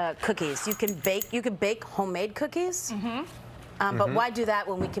some cookies. You can bake homemade cookies. But why do that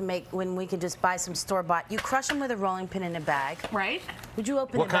when we can just buy some store-bought? You crush them with a rolling pin in a bag. Right. Would you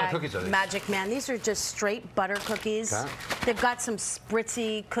open what the bag? What kind of cookies are these? Magic Man. These are just straight butter cookies. Okay. They've got some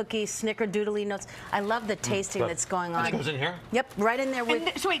spritzy cookies, snickerdoodly notes. I love the tasting that's going on. It goes in here? Yep, right in there.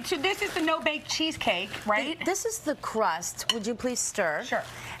 With so wait, so this is the no-bake cheesecake, right? This is the crust. Would you please stir? Sure.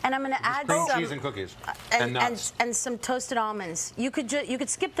 And I'm going to add cream some cheese and cookies and nuts and some toasted almonds. You could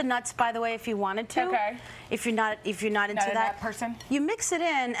skip the nuts, by the way, if you wanted to. Okay. If you're not into that person. You mix it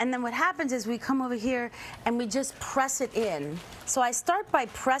in, and then what happens is we come over here and we just press it in. So I start by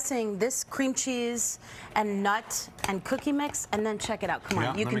pressing this cream cheese and nut and cookie mix, and then check it out. Come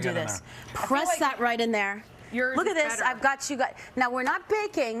on, you can do this. Press that right in there. Yours Look is at this. better. I've got you guys. Now, we're not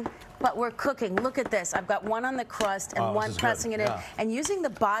baking, but we're cooking. Look at this. I've got one on the crust and one pressing it in. And using the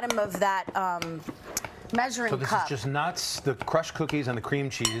bottom of that measuring so this cup. is just nuts, the crushed cookies, and the cream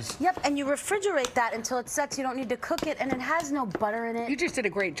cheese. Yep, and you refrigerate that until it sets. You don't need to cook it, and it has no butter in it. You just did a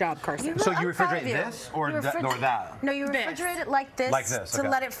great job, Carson. So you refrigerate this or that? No, you refrigerate it like this, to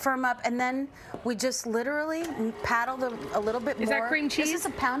let it firm up, and then we just literally paddle a little bit more. Is that cream cheese? This is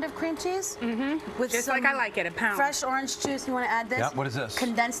a pound of cream cheese. Mm-hmm. With just some like I like it, a pound. Fresh orange juice. You want to add this? Yeah, what is this?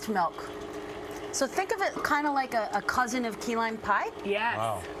 Condensed milk. So think of it kind of like a cousin of key lime pie. Yes.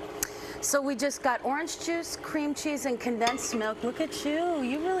 Wow. So we just got orange juice, cream cheese, and condensed milk. Look at you.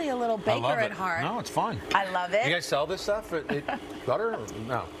 You're really a little baker at heart. No, it's fun. I love it. You guys sell this stuff? Butter?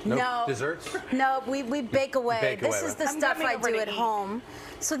 No. No. Desserts? No, we bake away. This is right? the stuff I do at home.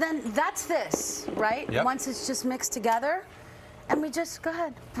 So then that's this, right? Yep. Once it's just mixed together. And we just, go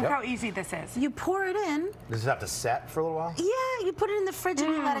ahead. Look how easy this is. You pour it in. Does this have to set for a little while? Yeah, you put it in the fridge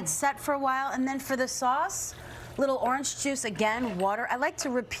and you let it set for a while. And then for the sauce, little orange juice, again, water. I like to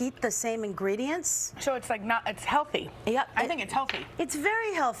repeat the same ingredients. So it's like it's healthy. Yep. I think it's healthy. It's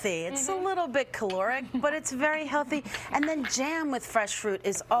very healthy. It's a little bit caloric, but it's very healthy. And then jam with fresh fruit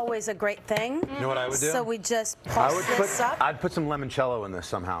is always a great thing. You know what I would do? So we just pulse this up. I'd put some limoncello in this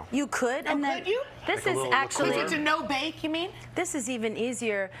somehow. You could. Oh, and then could you? This Like a is little actually. liqueur? Is it a no bake, you mean? This is even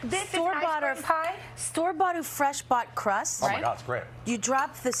easier. This is ice cream pie? Store-bought or fresh-bought crust. Oh my God, it's great. You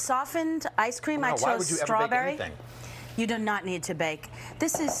drop the softened ice cream. I chose why would you strawberry. ever bake anything? You do not need to bake.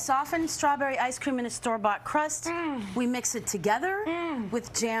 This is softened strawberry ice cream in a store-bought crust. We mix it together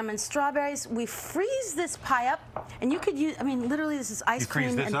with jam and strawberries. We freeze this pie up, and you could use, I mean, literally this is ice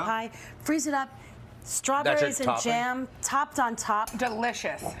cream and pie. Freeze it up. Strawberries and jam topped on top.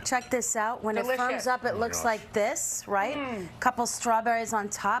 Delicious. Check this out. When it firms up, it looks like this, right? Couple strawberries on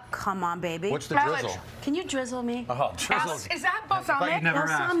top. Come on, baby. What's the drizzle? Can you drizzle me? Oh, drizzle. Is that balsamic?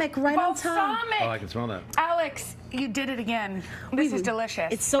 Balsamic right on top. Balsamic. Oh, I can smell that. Alex, you did it again. This is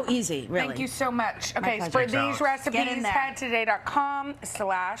delicious. It's so easy, really. Thank you so much. Okay, pleasure. for Thanks, these Alex. recipes, Get in there. head to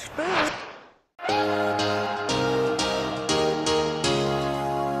today.com/food.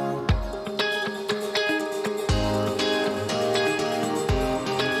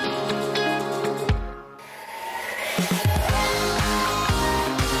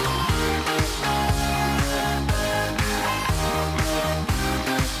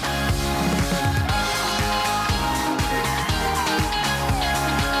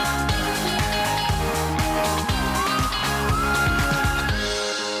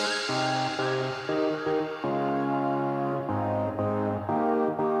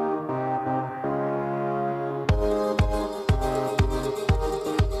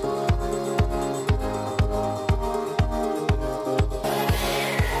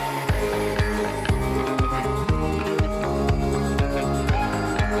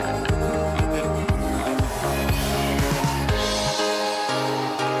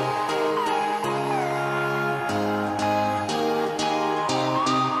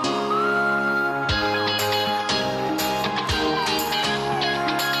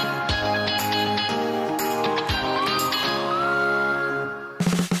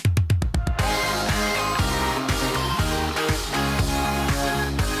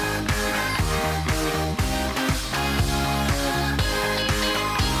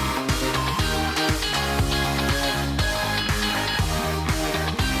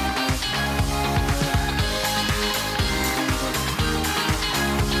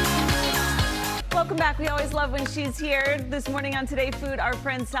 Welcome back. We always love when she's here. This morning on Today Food, our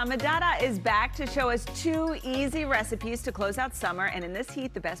friend Samadata is back to show us 2 easy recipes to close out summer. And in this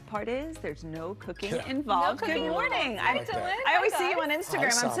heat, the best part is there's no cooking involved. No cooking Good morning. involved. I always see you on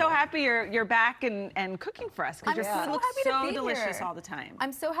Instagram. Hi, I'm so happy you're back and cooking for us because your I'm food so looks happy to so be delicious here. all the time.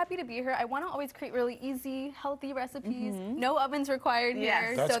 I'm so happy to be here. I want to always create really easy, healthy recipes. No ovens required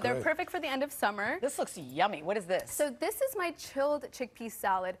here. That's so they're great. perfect for the end of summer. This looks yummy. What is this? So this is my chilled chickpea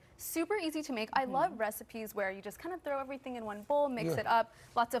salad. Super easy to make. I love recipes where you just kind of throw everything in one bowl, mix it up,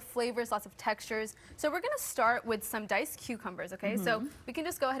 lots of flavors, lots of textures. So we're gonna start with some diced cucumbers, okay? So we can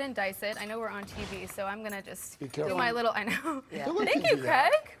just go ahead and dice it. I know we're on TV, so I'm gonna just do my little, I know. Yeah. Thank you,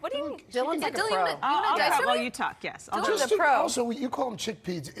 Craig. What do you, Dylan's like a Dylan, pro. you wanna dice it? While you talk, yes. I'll Dylan's Just a pro. Also, you call them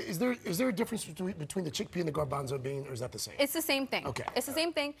chickpeas. Is there a difference between the chickpea and the garbanzo bean, or is that the same? It's the same thing. Okay. It's the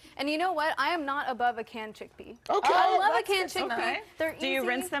same thing. And you know what? I am not above a canned chickpea. Okay. I love a That's canned good to know. chickpea. They're Do you easy.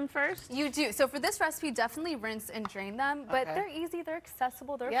 rinse them first? You do. So for this this recipe, definitely rinse and drain them, but they're easy, they're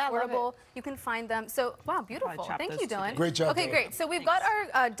accessible, they're affordable. You can find them. So, wow, beautiful. Thank you, Dylan. Great job. Okay, great. So we've got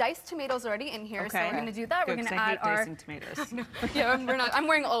our diced tomatoes already in here, so we're going to do that. Good, we're going to I add hate our dicing tomatoes. yeah, I'm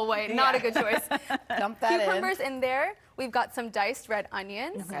wearing all white. Not a good choice. Dump that Cucumbers in there. We've got some diced red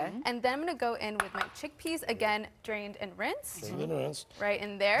onions. And then I'm going to go in with my chickpeas, again, drained and rinsed. Right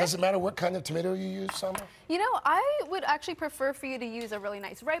in there. Does it matter what kind of tomato you use, Sama? You know, I would actually prefer for you to use a really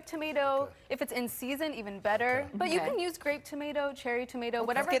nice ripe tomato. If it's in season, even better. But you can use grape tomato, cherry tomato,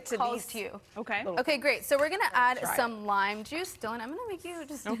 whatever calls to you. Okay, great. So we're going to add some lime juice. Dylan, I'm going to make you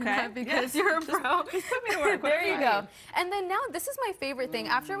just do that because you're a pro. Just put me to work. There you go. And then now, this is my favorite thing.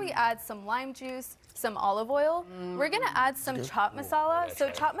 After we add some lime juice, some olive oil, we're going to add some chaat masala. So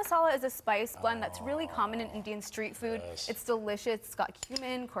chaat masala is a spice blend that's really common in Indian street food. It's delicious. It's got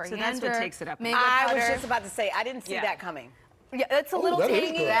cumin, coriander, so that's what takes it up. mango I powder. was just about to say, I didn't see that coming. Yeah, it's a little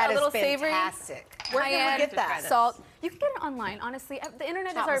tangy, a little savory. Fantastic. Where can we get that? Salt. You can get it online, honestly. The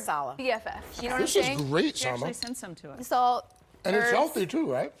internet is our BFF. You know what I'm saying? This is great, She Sama. actually sent some to us. Salt. And it's herbs. healthy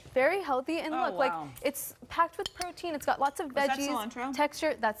too, right? Very healthy, and look, like it's packed with protein. It's got lots of veggies,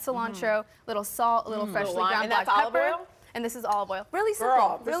 texture. That's cilantro, little salt, a little freshly ground black pepper. And this is olive oil. Really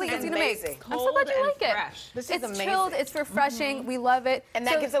simple, really easy to make. I'm so glad you like it. This is it's amazing. chilled, it's refreshing. We love it. And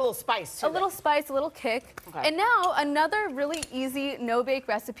that gives it a little spice to it. A little spice, a little kick. And now another really easy no-bake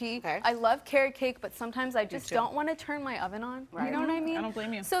recipe. I love carrot cake, but sometimes I just don't want to turn my oven on. You know what I mean? I don't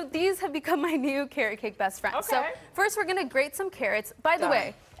blame you. So these have become my new carrot cake best friends. So first we're gonna grate some carrots. By the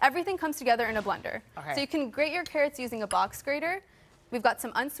way, everything comes together in a blender. So you can grate your carrots using a box grater. We've got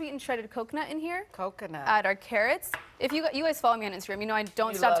some unsweetened shredded coconut in here. Add our carrots. If you guys follow me on Instagram, you know I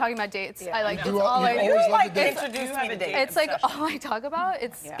don't stop talking about dates. I like it's all I introduce me to dates. It's like all I talk about.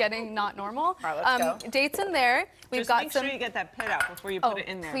 It's getting not normal. All right, let's go. Dates in there. We've Just got make some. sure you get that pit out before you put it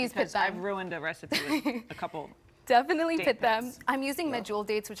in there. Please because pit them. I've ruined a recipe with a couple. Definitely date pit them. pits. I'm using medjool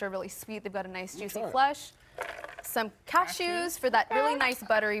dates, which are really sweet. They've got a nice juicy flesh. Some cashews for that really nice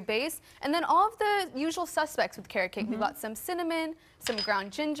buttery base. And then all of the usual suspects with carrot cake. We've got some cinnamon, some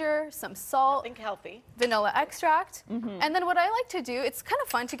ground ginger, some salt. Think healthy. Vanilla extract. And then what I like to do, it's kind of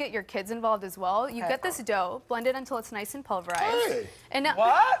fun to get your kids involved as well. You get this dough, blend it until it's nice and pulverized. Hey. And now,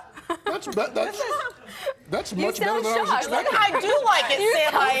 What? That's much better than I was expecting. I do like it, You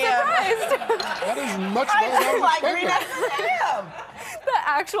Sam. I am. That is much better than I was like green expecting. M&M. the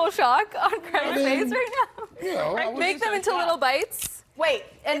actual shock on Craig's face right now. You know, I was Make them into little bites. Wait,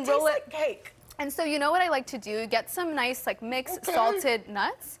 and it roll tastes it. like cake. And so you know what I like to do? Get some nice like mixed salted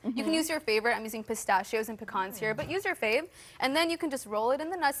nuts. You can use your favorite. I'm using pistachios and pecans here, but use your fave. And then you can just roll it in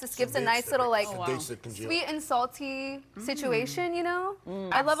the nuts. This gives a nice little like sweet and salty situation, you know?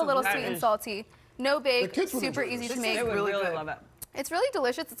 I love a little sweet and salty. No bake, super easy to make. I would really love it. It's really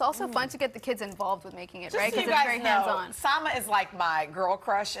delicious. It's also fun to get the kids involved with making it, Just right? so Because you it's guys very know, hands-on. Sama is like my girl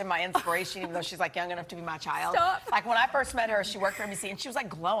crush and my inspiration, even though she's like young enough to be my child. Stop. Like when I first met her, she worked for NBC and she was like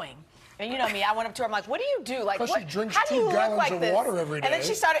glowing. And you know me, I went up to her, I'm like, what do you do? Like, Plus what, she drinks how do you 2 look gallons like of this? water every And then day.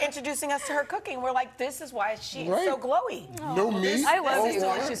 she started introducing us to her cooking. We're like, this is why she's so glowy. No meat. I love no it.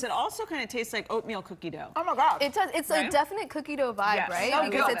 water. Delicious. It also kind of tastes like oatmeal cookie dough. Oh my God. It does. It's a definite cookie dough vibe, Yes. right? So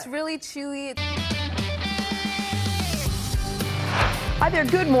Because good. it's really chewy. Hi there,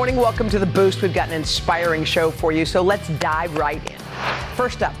 good morning. Welcome to The Boost. We've got an inspiring show for you, so let's dive right in.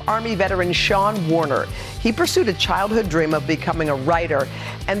 First up, Army veteran Sean Warner. He pursued a childhood dream of becoming a writer,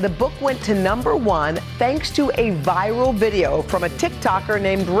 and the book went to #1 thanks to a viral video from a TikToker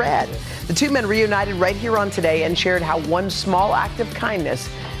named Red. The two men reunited right here on Today and shared how one small act of kindness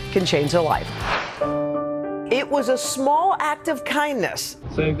can change a life. It was a small act of kindness.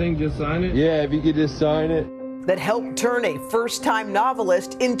 Same thing, just sign it? Yeah, if you could just sign it. That helped turn a first-time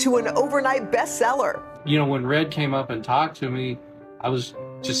novelist into an overnight bestseller. You know, when Red came up and talked to me, I was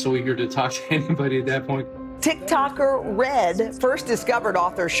just so eager to talk to anybody at that point. TikToker Red first discovered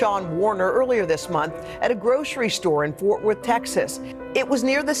author Sean Warner earlier this month at a grocery store in Fort Worth, Texas. It was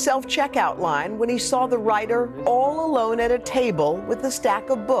near the self-checkout line when he saw the writer all alone at a table with a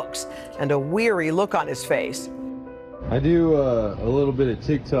stack of books and a weary look on his face. I do a little bit of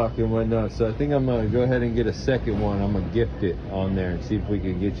TikTok and whatnot, so I think I'm going to go ahead and get a second one. I'm going to gift it on there and see if we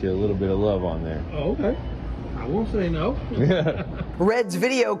can get you a little bit of love on there. Oh, okay. I won't say no. Red's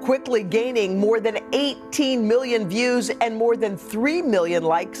video quickly gaining more than 18 million views and more than 3 million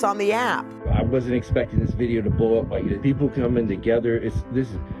likes on the app. I wasn't expecting this video to blow up like this. People coming together,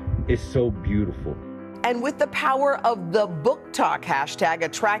 it's so beautiful. And with the power of the Book Talk hashtag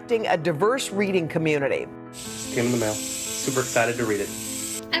attracting a diverse reading community. Came in the mail. Super excited to read it.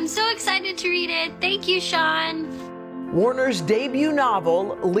 I'm so excited to read it. Thank you, Sean. Warner's debut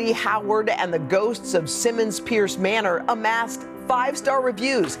novel, Lee Howard and the Ghosts of Simmons Pierce Manor, amassed 5-star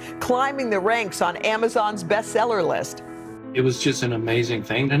reviews, climbing the ranks on Amazon's bestseller list. It was just an amazing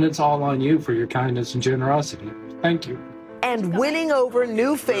thing, and it's all on you for your kindness and generosity. Thank you. And winning over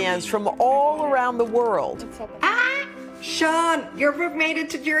new fans from all around the world. Sean, your book made it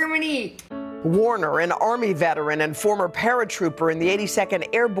to Germany. Warner, an Army veteran and former paratrooper in the 82nd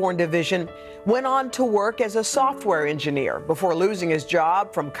Airborne Division, went on to work as a software engineer before losing his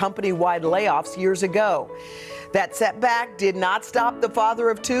job from company-wide layoffs years ago. That setback did not stop the father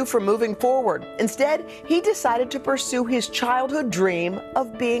of 2 from moving forward. Instead, he decided to pursue his childhood dream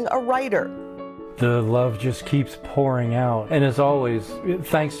of being a writer. The love just keeps pouring out. And as always,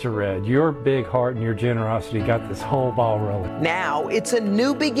 thanks to Red, your big heart and your generosity got this whole ball rolling. Now it's a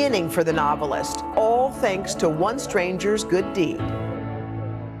new beginning for the novelist, all thanks to one stranger's good deed.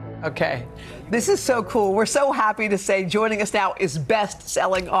 Okay, this is so cool. We're so happy to say joining us now is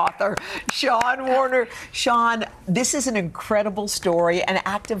best-selling author Sean Warner. Sean, this is an incredible story, an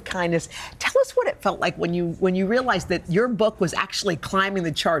act of kindness. Tell us what it felt like when you realized that your book was actually climbing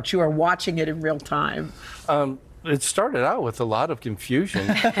the charts. You are watching it in real time. It started out with a lot of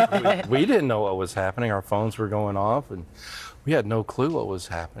confusion. we didn't know what was happening. Our phones were going off, and we had no clue what was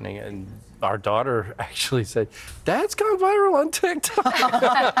happening. And our daughter actually said, "Dad's gone viral on TikTok."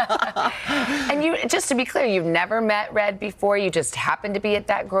 And you, just to be clear, you've never met Red before. You just happened to be at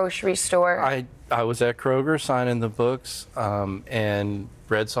that grocery store. I was at Kroger signing the books, and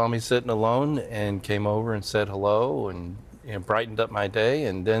Red saw me sitting alone and came over and said hello, and brightened up my day,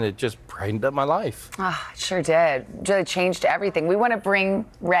 and then it just brightened up my life. It sure did. Really changed everything. We want to bring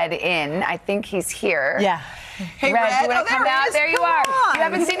Red in. I think he's here. Yeah. Hey, Red, do you want to come out? There you are. You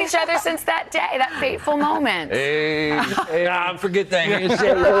haven't seen each other since that day, that fateful moment. Hey, forget that.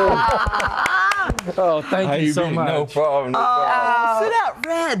 Oh, thank you so much. No problem. Sit out,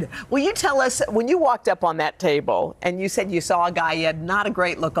 Red. Will you tell us, when you walked up on that table and you said you saw a guy, he had not a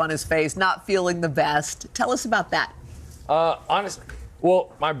great look on his face, not feeling the best. Tell us about that. Honestly,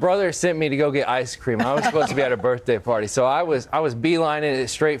 well, my brother sent me to go get ice cream. I was supposed to be at a birthday party, so I was beelining it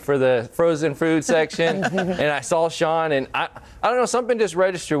straight for the frozen food section, and I saw Sean, and I don't know, something just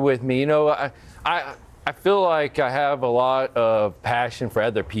registered with me. You know, I feel like I have a lot of passion for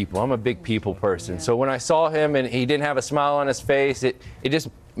other people. I'm a big people person, so when I saw him and he didn't have a smile on his face, it just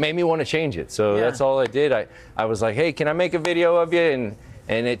made me want to change it. So that's all I did. I was like, hey, can I make a video of you?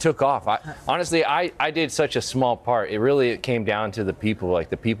 And it took off. Honestly, I did such a small part. It came down to the people. Like,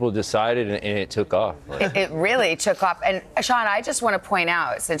 the people decided, and it took off. It really took off. And Sean, I just want to point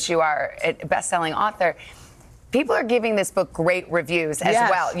out, since you are a best-selling author, people are giving this book great reviews as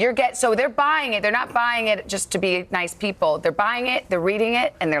well. So they're buying it. They're not buying it just to be nice people. They're buying it, they're reading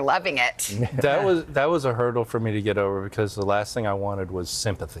it, and they're loving it. That was a hurdle for me to get over, because the last thing I wanted was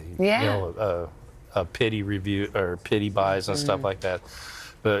sympathy. Yeah. You know, a pity review or pity buys and stuff like that.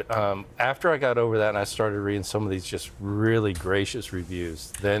 But after I got over that and I started reading some of these just really gracious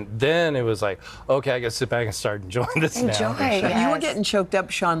reviews, then it was like, okay, I got to sit back and start enjoying this now. You were getting choked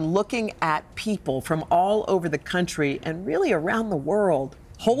up, Sean, looking at people from all over the country and really around the world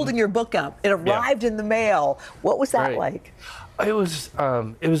holding your book up. It arrived in the mail. What was that like? It was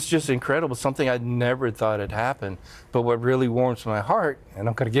just incredible, something I never thought had happened. But what really warms my heart, and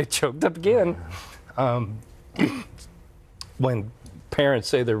I'm going to get choked up again, when parents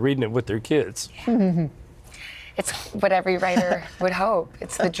say they're reading it with their kids. It's what every writer would hope.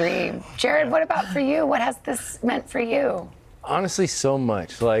 It's the dream. Jared, what about for you? What has this meant for you? Honestly, so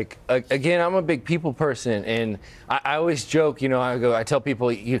much. Like, again, I'm a big people person, and I always joke, you know, I tell people,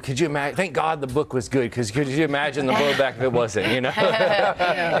 could you imagine, thank God the book was good, because could you imagine the blowback if it wasn't, you know?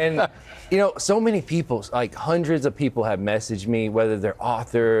 And, you know, so many people, like hundreds of people have messaged me, whether they're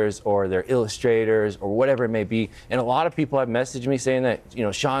authors or they're illustrators or whatever it may be. And a lot of people have messaged me saying that, you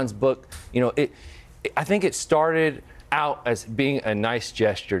know, Sean's book, you know, I think it started out as being a nice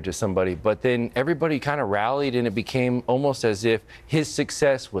gesture to somebody, but then everybody kind of rallied, and it became almost as if his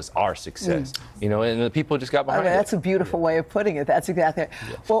success was our success, you know, and the people just got behind it. That's a beautiful way of putting it. That's exactly it.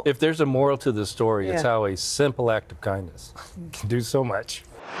 Well, if there's a moral to the story, it's how a simple act of kindness can do so much.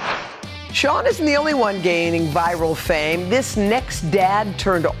 Sean isn't the only one gaining viral fame. This next dad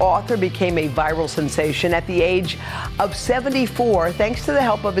turned author became a viral sensation at the age of 74, thanks to the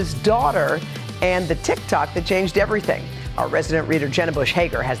help of his daughter and the TikTok that changed everything. Our resident reader, Jenna Bush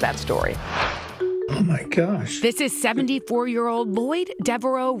Hager, has that story. Oh my gosh. This is 74-year-old Lloyd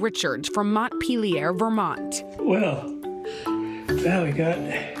Devereaux Richards from Montpelier, Vermont. Well, now we got,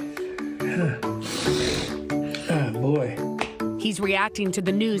 oh boy. He's reacting to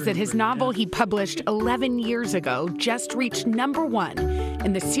the news that his novel he published 11 years ago just reached #1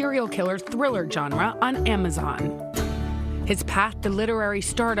 in the serial killer thriller genre on Amazon. His path to literary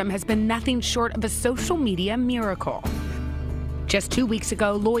stardom has been nothing short of a social media miracle. Just 2 weeks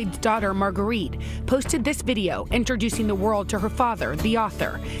ago, Lloyd's daughter, Marguerite, posted this video introducing the world to her father, the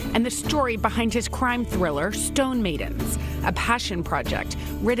author, and the story behind his crime thriller, Stone Maidens, a passion project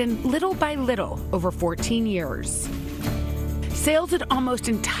written little by little over 14 years. Sales had almost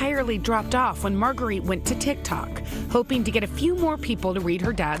entirely dropped off when Marguerite went to TikTok, hoping to get a few more people to read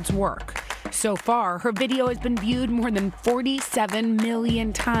her dad's work. So far, her video has been viewed more than 47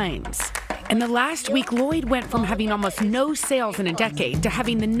 million times. In the last week, Lloyd went from having almost no sales in a decade to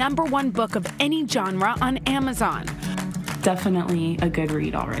having the #1 book of any genre on Amazon. Definitely a good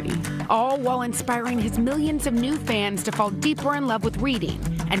read already. All while inspiring his millions of new fans to fall deeper in love with reading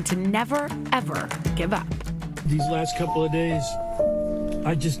and to never, ever give up. These last couple of days,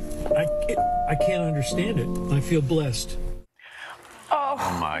 I can't understand it. I feel blessed. Oh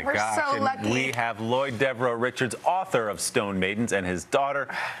my gosh. So and lucky. we have Lloyd Devereaux Richards, author of Stone Maidens, and his daughter,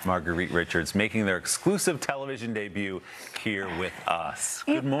 Marguerite Richards, making their exclusive television debut here with us.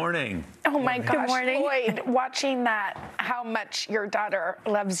 Good morning. Oh my gosh, Good morning. Lloyd, watching that, how much your daughter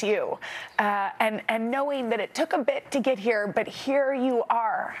loves you, and knowing that it took a bit to get here, but here you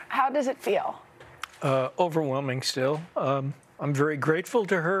are. How does it feel? Overwhelming still. I'm very grateful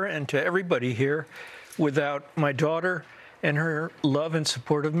to her and to everybody here. Without my daughter and her love and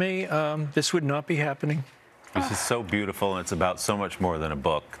support of me, this would not be happening. This is so beautiful, and it's about so much more than a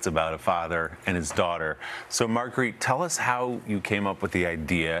book. It's about a father and his daughter. So, Marguerite, tell us how you came up with the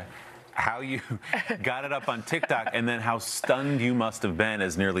idea, how you got it up on TikTok, and then how stunned you must have been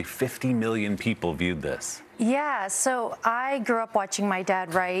as nearly 50 million people viewed this. Yeah, so I grew up watching my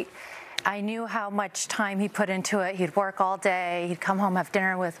dad write. I knew how much time he put into it. He'd work all day. He'd come home, have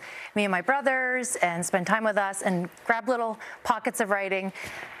dinner with me and my brothers, and spend time with us, and grab little pockets of writing.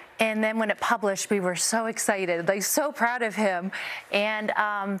 And then when it published, we were so excited, like so proud of him. And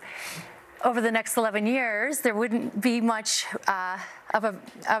over the next 11 years, there wouldn't be much of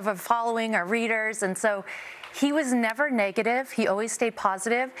a following or readers. And so he was never negative. He always stayed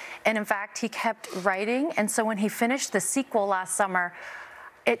positive. And in fact, he kept writing. And so when he finished the sequel last summer,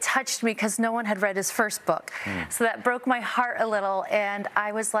 it touched me because no one had read his first book. So that broke my heart a little. And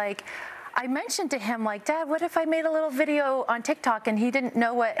I was like, I mentioned to him, like, Dad, what if I made a little video on TikTok? And he didn't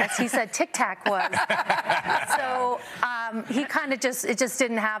know what, as he said, Tic Tac was. So he kind of it just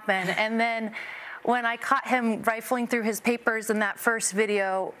didn't happen. And then when I caught him rifling through his papers in that first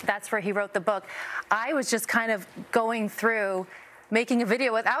video, that's where he wrote the book. I was just kind of going through making a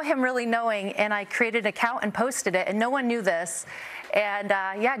video without him really knowing, and I created an account and posted it, and no one knew this. And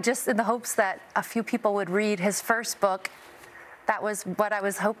yeah, just in the hopes that a few people would read his first book. That was what I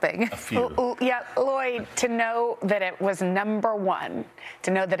was hoping. A few. Yeah, Lloyd, to know that it was #1,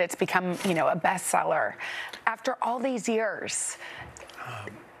 to know that it's become, you know, a bestseller after all these years.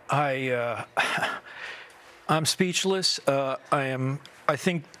 I'm speechless. I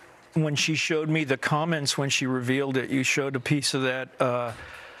think when she showed me the comments when she revealed it, you showed a piece of that.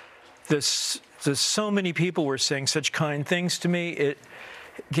 There's so many people were saying such kind things to me. It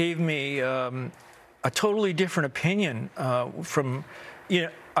gave me a totally different opinion from, you know,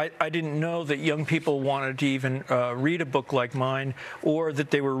 I didn't know that young people wanted to even read a book like mine, or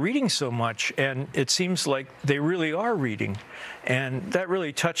that they were reading so much. And it seems like they really are reading. And that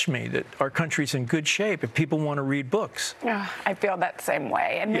really touched me, that our country's in good shape if people want to read books. I feel that same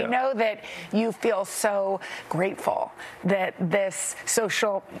way. And we know that you feel so grateful that this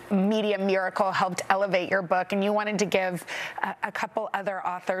social media miracle helped elevate your book. And you wanted to give a couple other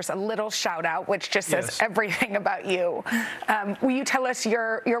authors a little shout out, which just says everything about you. Will you tell us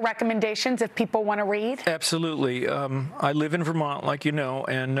your recommendations if people want to read? Absolutely. I live in Vermont, like you know,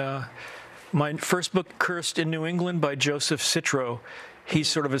 and my first book, Cursed in New England, by Joseph Citro. He's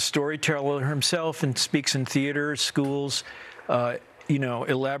sort of a storyteller himself and speaks in theaters, schools, you know,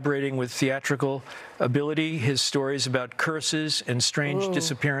 elaborating with theatrical ability. His stories about curses and strange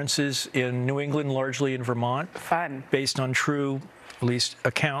disappearances in New England, largely in Vermont. Fun. Based on true, at least,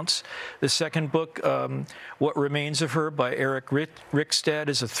 accounts. The second book, What Remains of Her, by Eric Rickstad,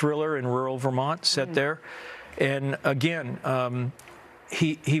 is a thriller in rural Vermont set there. And again,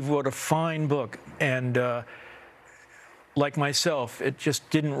 he wrote a fine book, and like myself, it just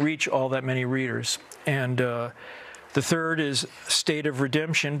didn't reach all that many readers. And the third is State of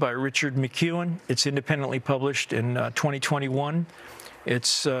Redemption by Richard McEwen. It's independently published in 2021.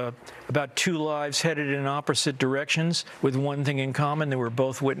 It's about two lives headed in opposite directions with one thing in common. They were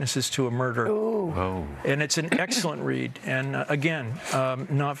both witnesses to a murder. Ooh. Oh. And it's an excellent read. And again,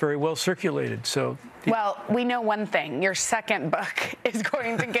 not very well circulated. So. Well, we know one thing. Your second book is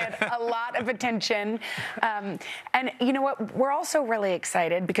going to get a lot of attention. And you know what? We're also really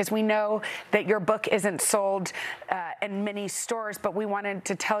excited because we know that your book isn't sold in many stores, but we wanted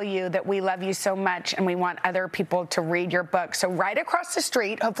to tell you that we love you so much and we want other people to read your book. So right across the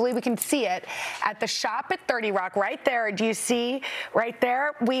street, hopefully we can see it, at the shop at 30 Rock, right there. Do you see right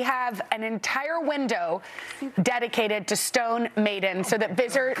there? We have an entire window dedicated to Stone Maiden so that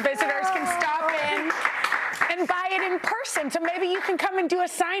visitors can stop in and buy it in person. So maybe you can come and do a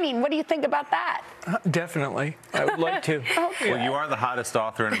signing. What do you think about that? Definitely. I would like to. Okay. Well, you are the hottest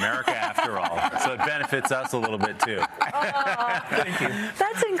author in America after all, so it benefits us a little bit too. Thank you.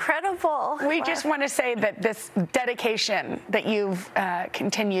 That's incredible. We just want to say that this dedication that you've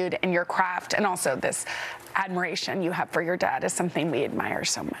continued in your craft and also this admiration you have for your dad is something we admire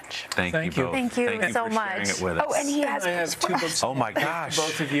so much. Thank you both. Thank you so for much. sharing it with us. Oh, and he has I have two books. Oh my gosh.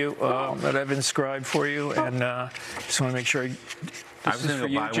 Both of you that I've inscribed for you, and just want to make sure. I was going to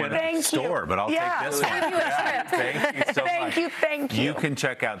buy one at the store, but I'll take this one. Thank you so much. Thank you. You can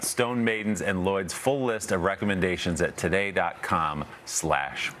check out Stone Maiden's and Lloyd's full list of recommendations at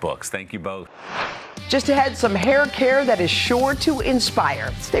today.com/books. Thank you both. Just ahead, some hair care that is sure to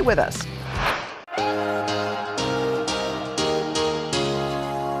inspire. Stay with us.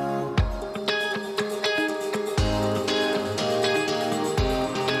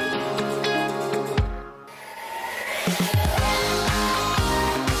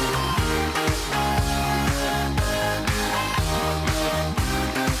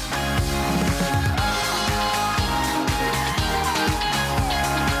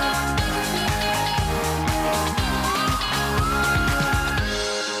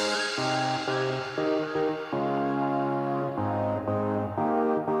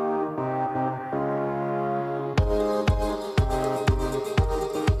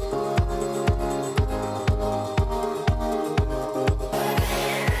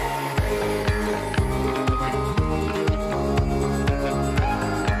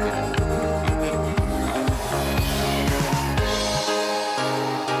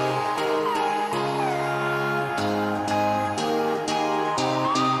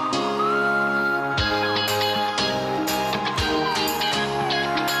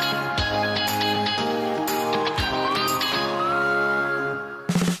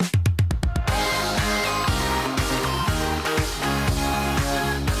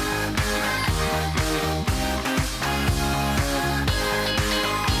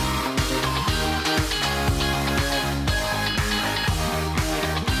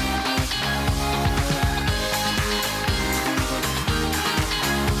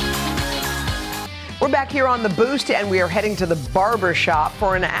 We're back here on The Boost, and we are heading to the barber shop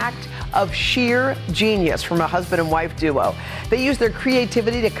for an act of sheer genius from a husband and wife duo. They use their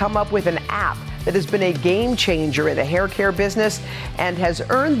creativity to come up with an app that has been a game changer in the hair care business and has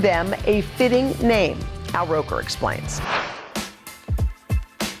earned them a fitting name. Al Roker explains.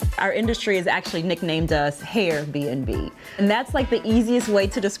 Our industry has actually nicknamed us Hair B&B. And that's like the easiest way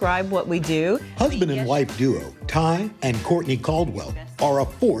to describe what we do. Husband and wife duo, Ty and Courtney Caldwell, are a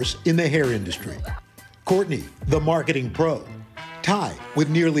force in the hair industry. Courtney, the marketing pro. Ty, with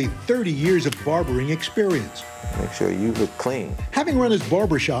nearly 30 years of barbering experience. Make sure you look clean. Having run his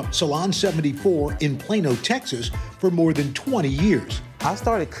barbershop, Salon 74, in Plano, Texas, for more than 20 years. I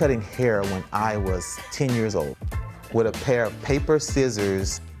started cutting hair when I was 10 years old with a pair of paper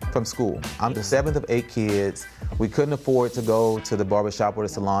scissors from school. I'm the 7th of 8 kids. We couldn't afford to go to the barbershop or the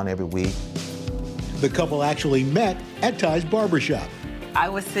salon every week. The couple actually met at Ty's barbershop. I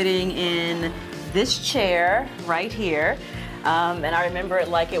was sitting in this chair right here, and I remember it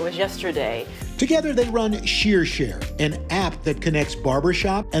like it was yesterday. Together they run ShearShare, an app that connects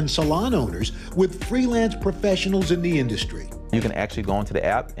barbershop and salon owners with freelance professionals in the industry. You can actually go into the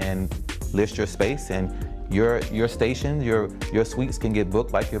app and list your space, and your station, your suites can get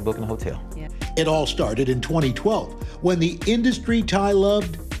booked like you're booking a hotel. Yeah. It all started in 2012 when the industry Ty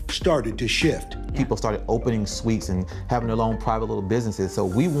loved started to shift. People started opening suites and having their own private little businesses, so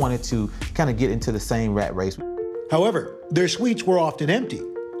we wanted to kind of get into the same rat race. However, their suites were often empty,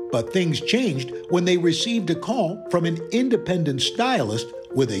 but things changed when they received a call from an independent stylist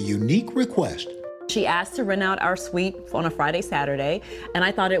with a unique request. She asked to rent out our suite on a Friday, Saturday, and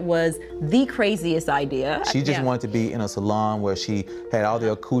I thought it was the craziest idea. She just wanted to be in a salon where she had all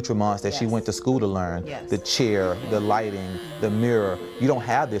the accoutrements that she went to school to learn. The chair, the lighting, the mirror. You don't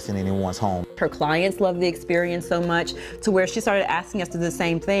have this in anyone's home. Her clients love the experience so much to where she started asking us to do the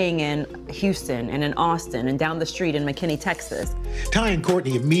same thing in Houston and in Austin and down the street in McKinney, Texas. Ty and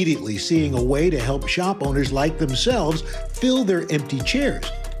Courtney immediately seeing a way to help shop owners like themselves fill their empty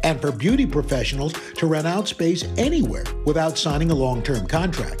chairs, and for beauty professionals to rent out space anywhere without signing a long-term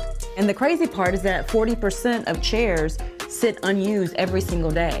contract. And the crazy part is that 40% of chairs sit unused every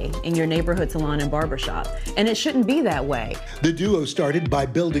single day in your neighborhood salon and barbershop. And it shouldn't be that way. The duo started by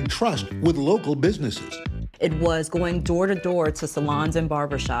building trust with local businesses. It was going door to door to salons and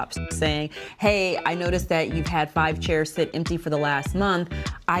barbershops saying, hey, I noticed that you've had 5 chairs sit empty for the last month.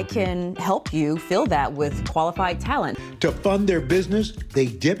 I can help you fill that with qualified talent. To fund their business, they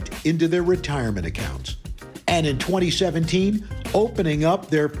dipped into their retirement accounts. And in 2017, opening up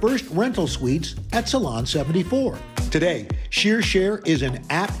their first rental suites at Salon 74. Today, ShearShare is an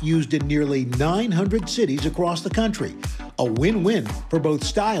app used in nearly 900 cities across the country. A win-win for both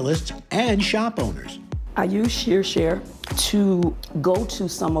stylists and shop owners. I use ShearShare to go to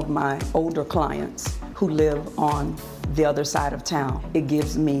some of my older clients who live on the other side of town. It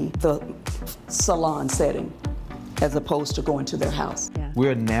gives me the salon setting as opposed to going to their house. Yeah.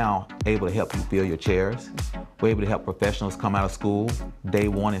 We're now able to help you fill your chairs. We're able to help professionals come out of school day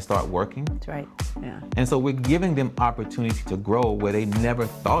one and start working. That's right, yeah. And so we're giving them opportunity to grow where they never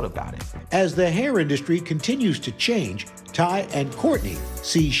thought about it. As the hair industry continues to change, Ty and Courtney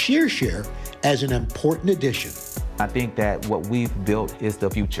see ShearShare as an important addition. I think that what we've built is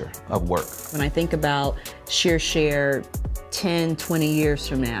the future of work. When I think about ShearShare 10, 20 years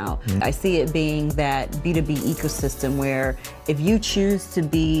from now, I see it being that B2B ecosystem where if you choose to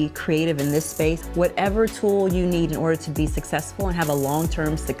be creative in this space, whatever tool you need in order to be successful and have a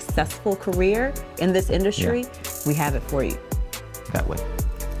long-term successful career in this industry, we have it for you. That way.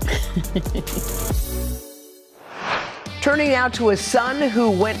 Turning now to a son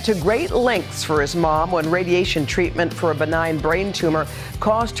who went to great lengths for his mom when radiation treatment for a benign brain tumor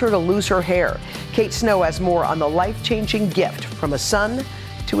caused her to lose her hair. Kate Snow has more on the life-changing gift from a son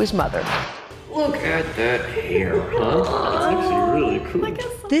to his mother. Look at that hair, huh? That's actually really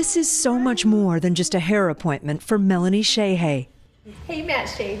cool. This is so much more than just a hair appointment for Melanie Sheahay. Hey, Matt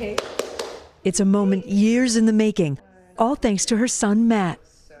Sheahay. It's a moment years in the making, all thanks to her son, Matt.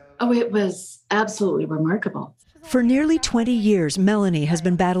 Oh, it was absolutely remarkable. For nearly 20 years, Melanie has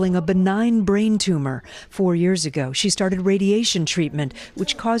been battling a benign brain tumor. 4 years ago, she started radiation treatment,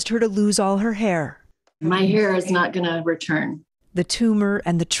 which caused her to lose all her hair. My hair is not going to return. The tumor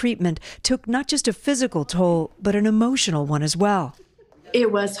and the treatment took not just a physical toll, but an emotional one as well.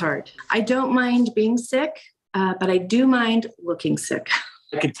 It was hard. I don't mind being sick, but I do mind looking sick.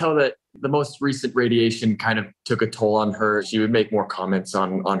 I could tell that the most recent radiation kind of took a toll on her. She would make more comments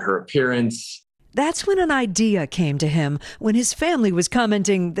on her appearance. That's when an idea came to him when his family was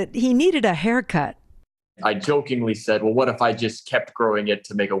commenting that he needed a haircut. I jokingly said, well, what if I just kept growing it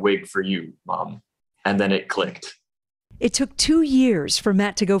to make a wig for you, Mom? And then it clicked. It took 2 years for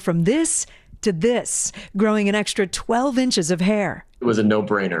Matt to go from this to this, growing an extra 12 inches of hair. It was a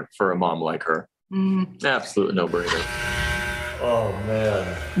no-brainer for a mom like her. Absolute no-brainer. Oh,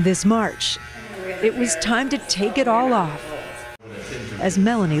 man. This March, it was time to take it all off as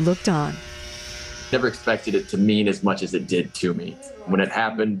Melanie looked on. Never expected it to mean as much as it did to me. When it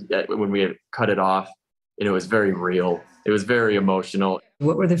happened, when we had cut it off, it was very real. It was very emotional.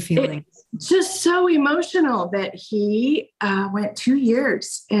 What were the feelings? Just so emotional that he went 2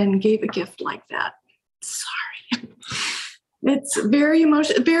 years and gave a gift like that. Sorry. It's very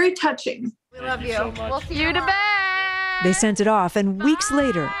emotional, very touching. We love you. We'll see you to bed. They sent it off, and weeks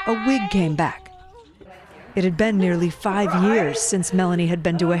later, a wig came back. It had been nearly 5 years since Melanie had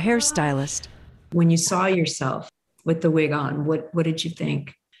been to a hairstylist. When you saw yourself with the wig on, what did you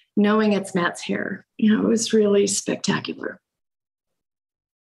think? Knowing it's Matt's hair, it was really spectacular.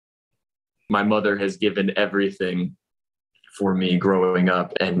 My mother has given everything for me growing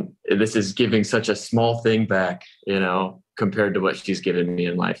up, and this is giving such a small thing back, compared to what she's given me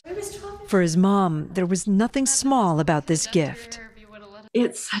in life. For his mom, there was nothing small about this gift.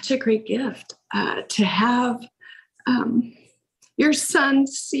 It's such a great gift to have your son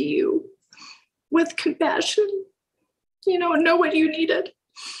see you with compassion, know what you needed.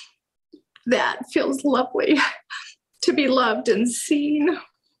 That feels lovely to be loved and seen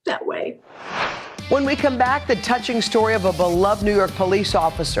that way. When we come back, the touching story of a beloved New York police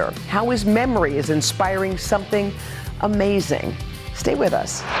officer, how his memory is inspiring something amazing. Stay with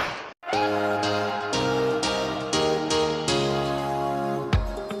us.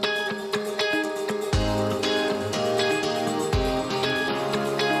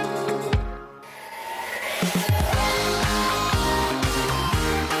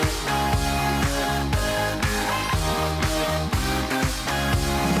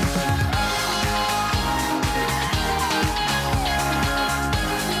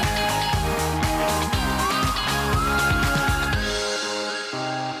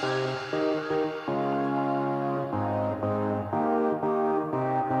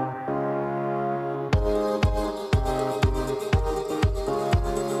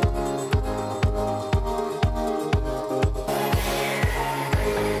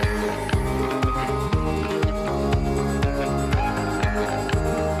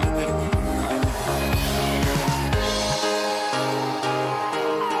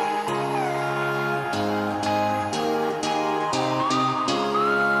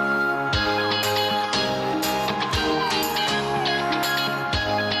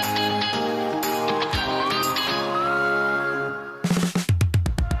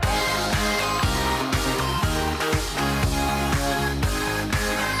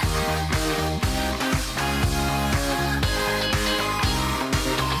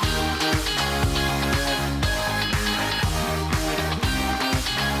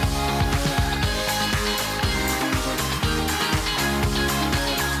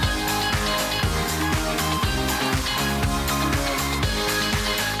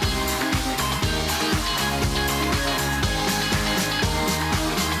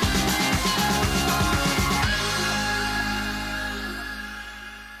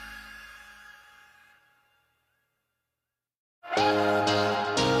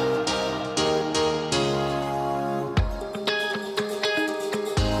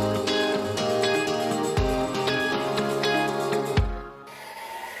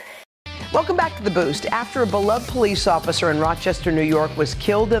 Welcome back to The Boost. After a beloved police officer in Rochester, New York was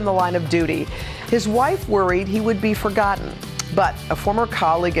killed in the line of duty, his wife worried he would be forgotten. But a former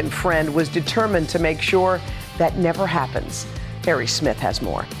colleague and friend was determined to make sure that never happens. Harry Smith has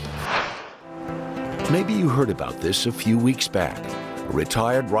more. Maybe you heard about this a few weeks back. A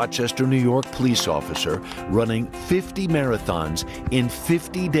retired Rochester, New York police officer running 50 marathons in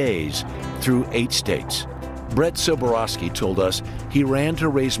 50 days through 8 states. Brett Soborowski told us he ran to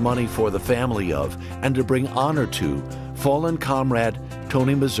raise money for the family of and to bring honor to fallen comrade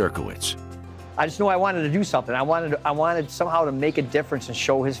Tony Mazurkiewicz. I just knew I wanted to do something. I wanted somehow to make a difference and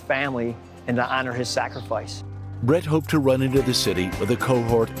show his family and to honor his sacrifice. Brett hoped to run into the city with a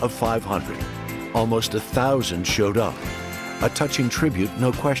cohort of 500. Almost 1,000 showed up. A touching tribute,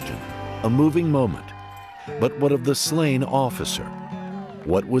 no question. A moving moment. But what of the slain officer?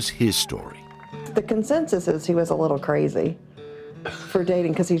 What was his story? The consensus is he was a little crazy for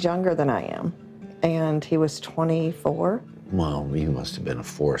dating because he's younger than I am. And he was 24. Well, he must have been a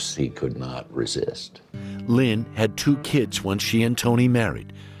force he could not resist. Lynn had 2 kids when she and Tony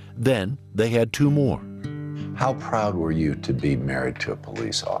married. Then they had 2 more. How proud were you to be married to a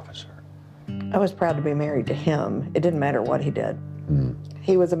police officer? I was proud to be married to him. It didn't matter what he did.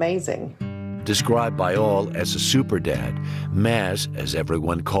 He was amazing. Described by all as a super dad, Maz, as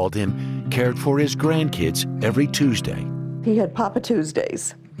everyone called him, cared for his grandkids every Tuesday. He had Papa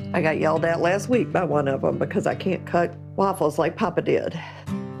Tuesdays. I got yelled at last week by one of them because I can't cut waffles like Papa did.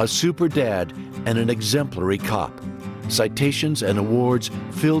 A super dad and an exemplary cop. Citations and awards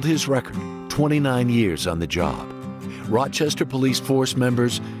filled his record, 29 years on the job. Rochester Police Force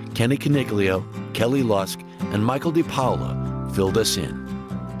members Kenny Caniglio, Kelly Lusk, and Michael DiPaola filled us in.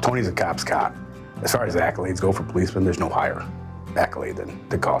 Tony's a cop's cop. As far as accolades go for policemen, there's no higher accolade than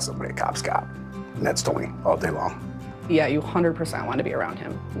to call somebody a cop's cop. And that's Tony all day long. Yeah, you 100% want to be around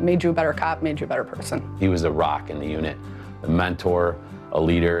him. Made you a better cop, made you a better person. He was a rock in the unit, a mentor, a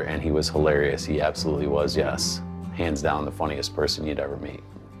leader, and he was hilarious. He absolutely was, yes. Hands down the funniest person you'd ever meet.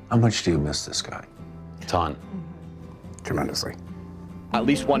 How much do you miss this guy? A ton. Tremendously. At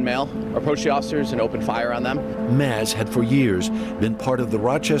least one male approached the officers and opened fire on them. Maz had for years been part of the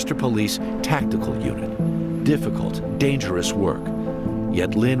Rochester Police Tactical Unit. Difficult, dangerous work.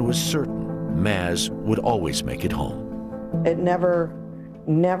 Yet Lynn was certain Maz would always make it home. It never,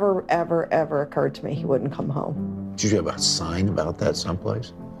 ever, ever occurred to me he wouldn't come home. Did you have a sign about that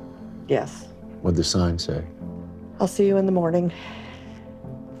someplace? Yes. What'd the sign say? I'll see you in the morning.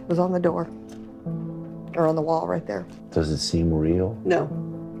 It was on the door, or on the wall right there. Does it seem real? No,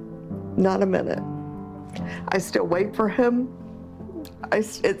 not a minute. I still wait for him.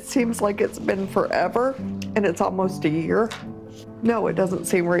 It seems like it's been forever, and it's almost a year. No, it doesn't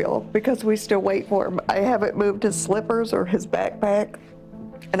seem real because we still wait for him. I haven't moved his slippers or his backpack,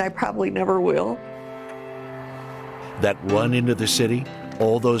 and I probably never will. That run into the city,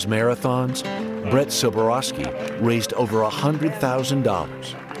 all those marathons, Brett Soborowski raised over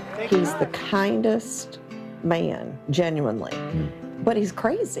 $100,000. He's the kindest man, genuinely, but he's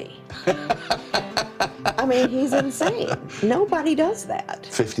crazy. I mean, he's insane. Nobody does that.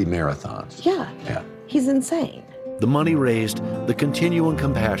 50 marathons. Yeah. He's insane. The money raised, the continuing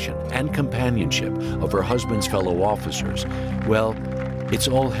compassion and companionship of her husband's fellow officers, well, it's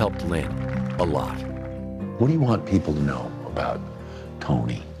all helped Lynn a lot. What do you want people to know about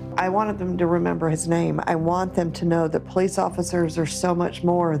Tony? I wanted them to remember his name. I want them to know that police officers are so much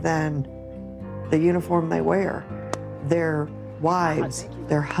more than the uniform they wear. Their wives,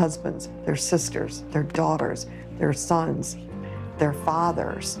 their husbands, their sisters, their daughters, their sons, their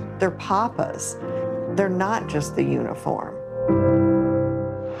fathers, their papas. They're not just the uniform.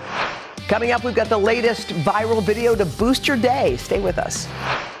 Coming up, we've got the latest viral video to boost your day. Stay with us.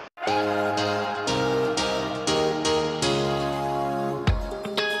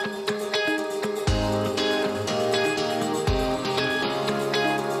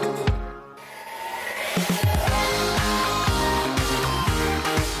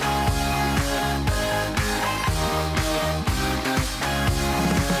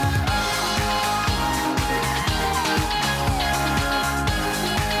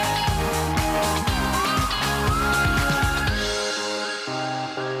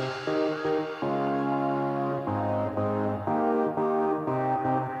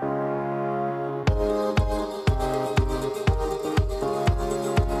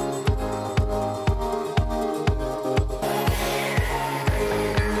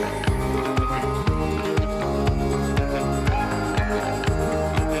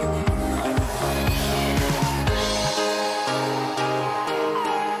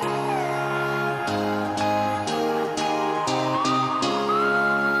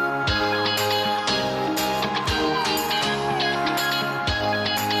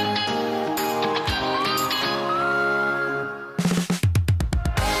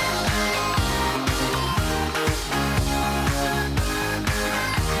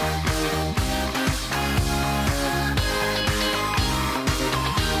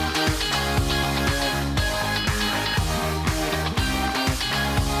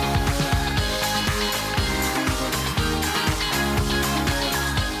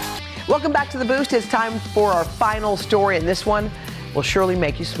 Welcome back to The Boost. It's time for our final story, and this one will surely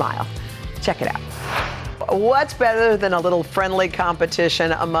make you smile. Check it out. What's better than a little friendly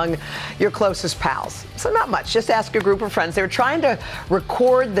competition among your closest pals? So not much. Just ask a group of friends. They were trying to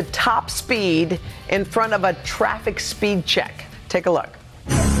record the top speed in front of a traffic speed check. Take a look.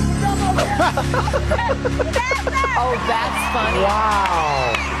 Oh, that's funny.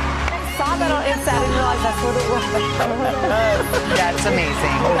 Wow. I saw that on Insta. I didn't realize that's what it was. That's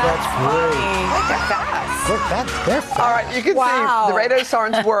amazing. Oh, that's funny. Look at that. Look, they're fast. All right, you can see the radar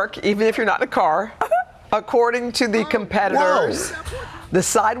sirens work even if you're not in a car. According to the competitors, the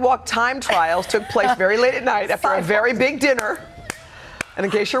sidewalk time trials took place very late at night after a very big dinner. And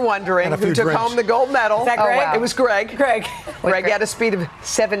in case you're wondering who took home the gold medal, is that Greg? It was Greg. Greg had a speed of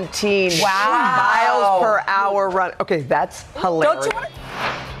 17 miles per hour run. Okay, that's hilarious.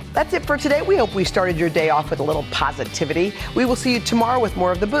 That's it for today. We hope we started your day off with a little positivity. We will see you tomorrow with more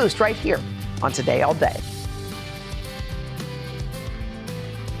of The Boost right here on Today All Day.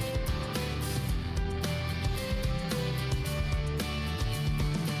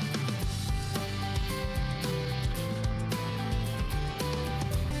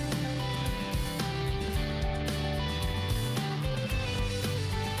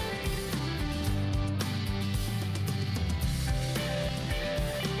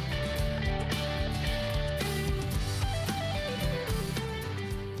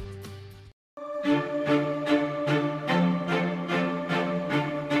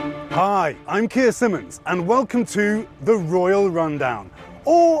 Hi, I'm Keir Simmons, and welcome to the Royal Rundown.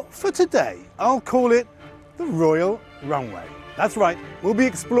 Or, for today, I'll call it the Royal Runway. That's right, we'll be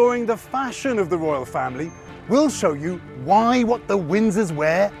exploring the fashion of the royal family. We'll show you why what the Windsors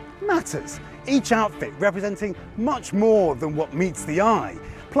wear matters. Each outfit representing much more than what meets the eye.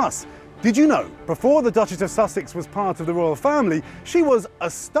 Plus, did you know, before the Duchess of Sussex was part of the royal family, she was a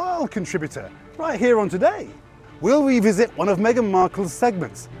style contributor right here on Today. We'll revisit one of Meghan Markle's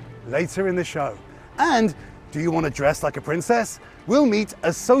segments later in the show. And do you want to dress like a princess? We'll meet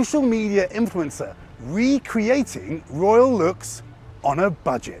a social media influencer recreating royal looks on a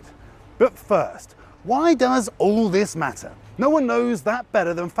budget. But first, why does all this matter? No one knows that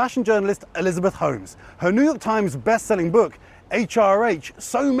better than fashion journalist Elizabeth Holmes. Her New York Times best-selling book, HRH,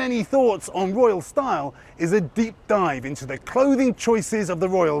 So Many Thoughts on Royal Style, is a deep dive into the clothing choices of the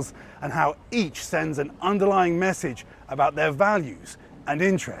royals and how each sends an underlying message about their values and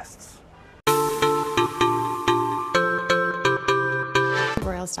interests.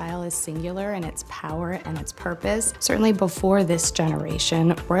 Royal style is singular in its power and its purpose. Certainly before this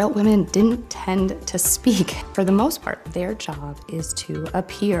generation, royal women didn't tend to speak. For the most part, their job is to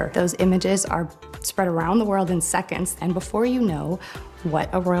appear. Those images are spread around the world in seconds, and before you know what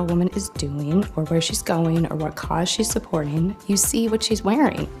a royal woman is doing, or where she's going, or what cause she's supporting, you see what she's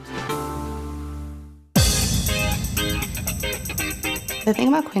wearing. The thing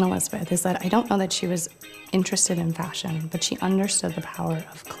about Queen Elizabeth is that I don't know that she was interested in fashion, but she understood the power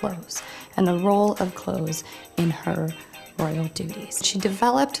of clothes and the role of clothes in her royal duties. She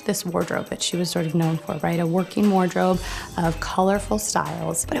developed this wardrobe that she was sort of known for, right? A working wardrobe of colorful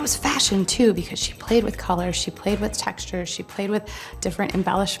styles, but it was fashion too because she played with colors, she played with textures, she played with different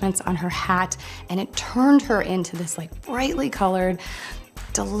embellishments on her hat, and it turned her into this like brightly colored,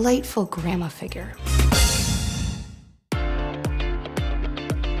 delightful grandma figure.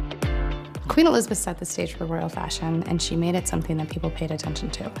 Queen Elizabeth set the stage for royal fashion, and she made it something that people paid attention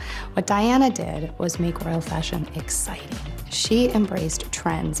to. What Diana did was make royal fashion exciting. She embraced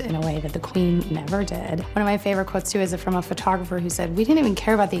trends in a way that the Queen never did. One of my favorite quotes too is from a photographer who said, "We didn't even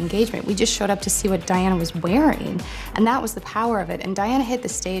care about the engagement. We just showed up to see what Diana was wearing." And that was the power of it. And Diana hit the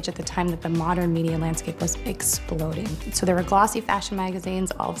stage at the time that the modern media landscape was exploding. So there were glossy fashion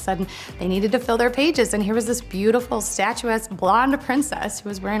magazines. All of a sudden, they needed to fill their pages. And here was this beautiful, statuesque, blonde princess who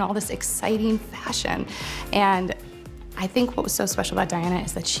was wearing all this exciting fashion. And I think what was so special about Diana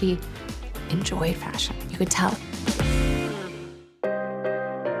is that she enjoyed fashion. You could tell.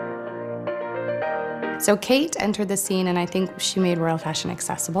 So Kate entered the scene, and I think she made royal fashion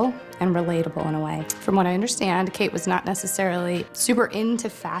accessible and relatable in a way. From what I understand, Kate was not necessarily super into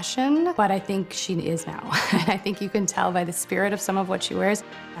fashion, but I think she is now. And I think you can tell by the spirit of some of what she wears.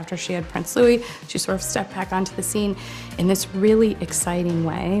 After she had Prince Louis, she sort of stepped back onto the scene in this really exciting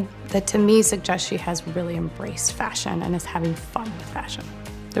way that to me suggests she has really embraced fashion and is having fun with fashion.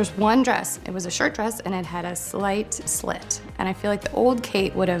 There's one dress, it was a shirt dress, and it had a slight slit. And I feel like the old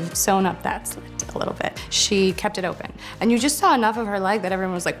Kate would have sewn up that slit a little bit. She kept it open. And you just saw enough of her leg that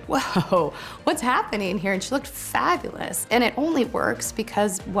everyone was like, whoa, what's happening here? And she looked fabulous. And it only works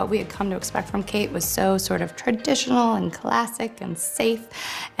because what we had come to expect from Kate was so sort of traditional and classic and safe.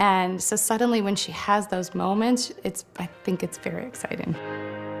 And so suddenly when she has those moments, I think it's very exciting.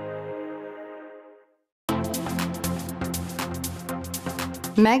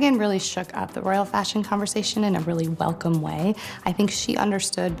 Meghan really shook up the royal fashion conversation in a really welcome way. I think she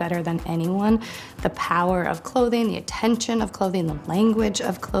understood better than anyone the power of clothing, the attention of clothing, the language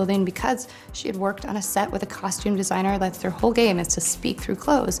of clothing, because she had worked on a set with a costume designer. That's their whole game, is to speak through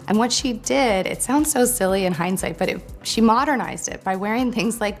clothes. And what she did, it sounds so silly in hindsight, but she modernized it by wearing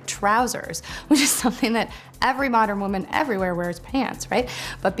things like trousers, which is something that every modern woman everywhere wears pants, right?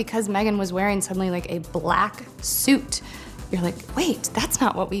 But because Meghan was wearing suddenly like a black suit, you're like, wait, that's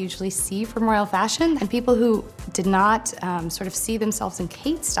not what we usually see from royal fashion. And people who did not sort of see themselves in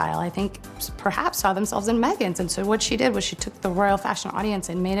Kate's style, I think perhaps saw themselves in Meghan's. And so what she did was she took the royal fashion audience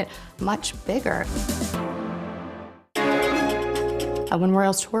and made it much bigger. When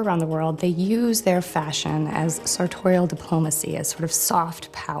royals tour around the world, they use their fashion as sartorial diplomacy, as sort of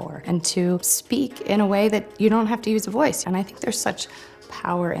soft power, and to speak in a way that you don't have to use a voice. And I think there's such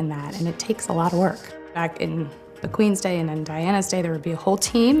power in that, and it takes a lot of work. Back in the Queen's Day and in Diana's Day, there would be a whole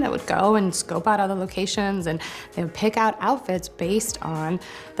team that would go and scope out other locations, and they would pick out outfits based on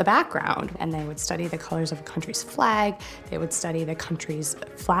the background. And they would study the colors of a country's flag. They would study the country's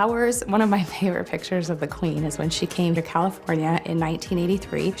flowers. One of my favorite pictures of the Queen is when she came to California in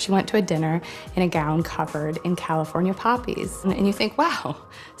 1983. She went to a dinner in a gown covered in California poppies. And you think, wow,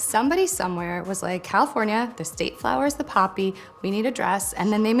 somebody somewhere was like, California, the state flower is the poppy, we need a dress.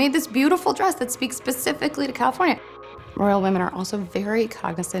 And then they made this beautiful dress that speaks specifically to California. Royal women are also very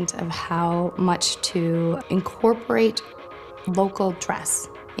cognizant of how much to incorporate local dress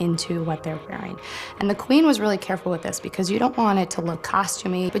into what they're wearing. And the Queen was really careful with this because you don't want it to look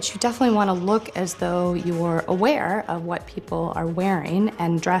costumey, but you definitely want to look as though you're aware of what people are wearing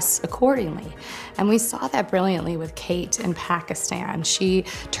and dress accordingly. And we saw that brilliantly with Kate in Pakistan. She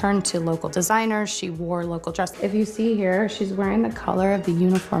turned to local designers, she wore local dress. If you see here, she's wearing the color of the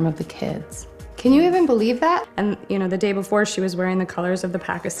uniform of the kids. Can you even believe that? And you know, the day before she was wearing the colors of the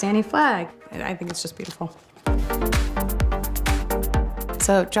Pakistani flag. I think it's just beautiful.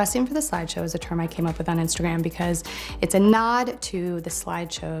 So dressing for the slideshow is a term I came up with on Instagram because it's a nod to the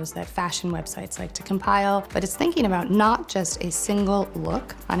slideshows that fashion websites like to compile, but it's thinking about not just a single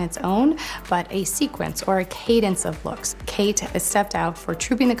look on its own, but a sequence or a cadence of looks. Kate has stepped out for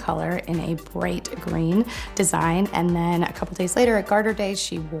Trooping the Color in a bright green design, and then a couple days later at Garter Day,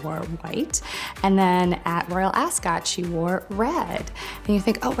 she wore white, and then at Royal Ascot, she wore red. And you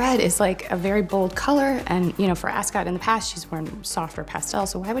think, oh, red is like a very bold color, and you know, for Ascot in the past, she's worn softer pastel,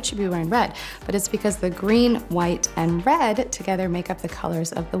 so why would she be wearing red? But it's because the green, white, and red together make up the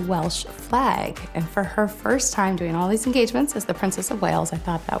colors of the Welsh flag. And for her first time doing all these engagements as the Princess of Wales, I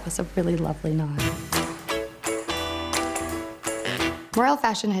thought that was a really lovely nod. Royal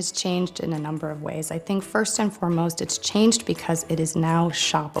fashion has changed in a number of ways. I think first and foremost, it's changed because it is now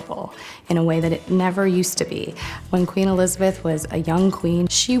shoppable in a way that it never used to be. When Queen Elizabeth was a young queen,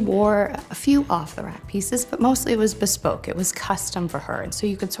 she wore a few off-the-rack pieces, but mostly it was bespoke. It was custom for her. And so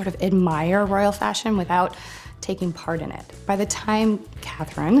you could sort of admire royal fashion without taking part in it. By the time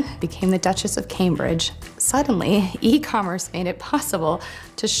Catherine became the Duchess of Cambridge, suddenly e-commerce made it possible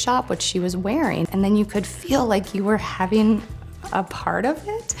to shop what she was wearing. And then you could feel like you were having a part of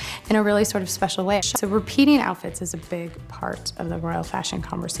it in a really sort of special way. So repeating outfits is a big part of the royal fashion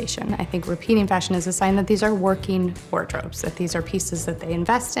conversation. I think repeating fashion is a sign that these are working wardrobes, that these are pieces that they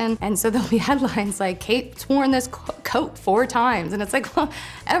invest in. And so there'll be headlines like, Kate's worn this coat 4 times. And it's like, well,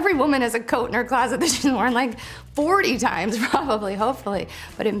 every woman has a coat in her closet that she's worn like 40 times probably, hopefully.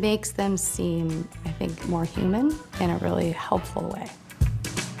 But it makes them seem, I think, more human in a really helpful way.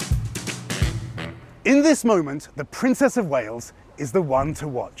 In this moment, the Princess of Wales is the one to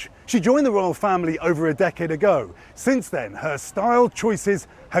watch. She joined the royal family over a decade ago. Since then, her style choices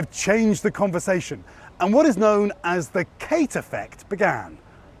have changed the conversation, and what is known as the Kate effect began.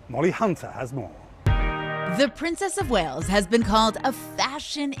 Molly Hunter has more. The Princess of Wales has been called a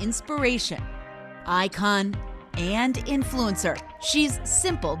fashion inspiration, icon, and influencer. She's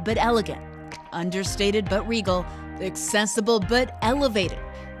simple but elegant, understated but regal, accessible but elevated.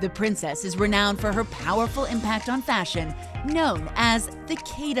 The princess is renowned for her powerful impact on fashion known as the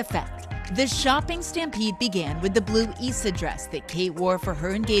Kate effect. The shopping stampede began with the blue Issa dress that Kate wore for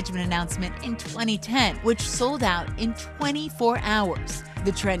her engagement announcement in 2010, which sold out in 24 hours.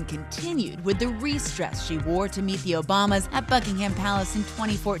 The trend continued with the Reese dress she wore to meet the Obamas at Buckingham Palace in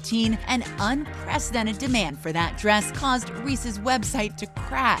 2014. An unprecedented demand for that dress caused Reese's website to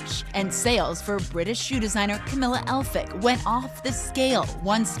crash, and sales for British shoe designer Camilla Elphick went off the scale,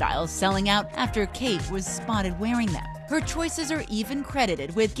 one style selling out after Kate was spotted wearing them. Her choices are even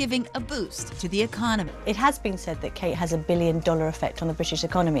credited with giving a boost to the economy. It has been said that Kate has $1 billion effect on the British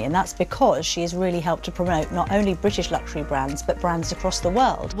economy, and that's because she has really helped to promote not only British luxury brands, but brands across the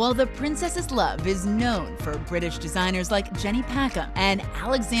world. While the princess's love is known for British designers like Jenny Packham and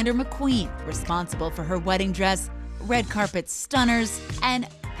Alexander McQueen, responsible for her wedding dress, red carpet stunners, and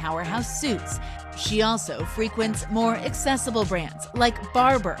powerhouse suits, she also frequents more accessible brands like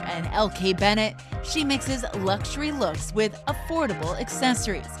Barbour and LK Bennett. She mixes luxury looks with affordable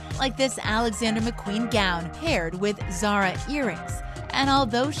accessories, like this Alexander McQueen gown paired with Zara earrings. And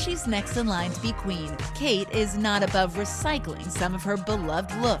although she's next in line to be queen, Kate is not above recycling some of her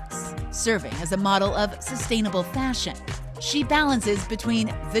beloved looks, serving as a model of sustainable fashion. She balances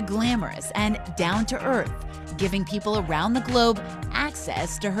between the glamorous and down-to-earth, giving people around the globe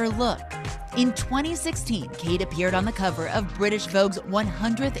access to her look. In 2016, Kate appeared on the cover of British Vogue's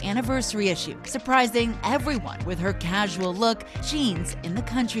 100th anniversary issue, surprising everyone with her casual look, jeans in the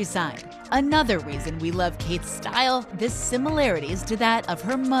countryside. Another reason we love Kate's style, the similarities to that of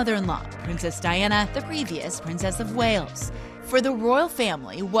her mother-in-law, Princess Diana, the previous Princess of Wales. For the royal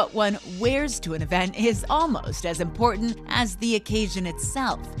family, what one wears to an event is almost as important as the occasion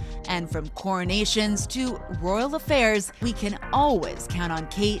itself. And from coronations to royal affairs, we can always count on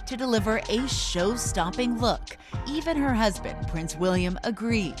Kate to deliver a show-stopping look. Even her husband, Prince William,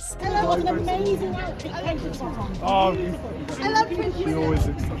 agrees. Hello, what an amazing outfit. Thank you so much. I love Prince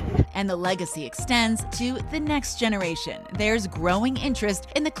William. And the legacy extends to the next generation. There's growing interest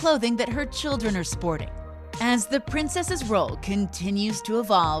in the clothing that her children are sporting. As the princess's role continues to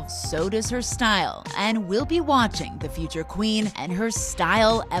evolve, so does her style, and we'll be watching the future queen and her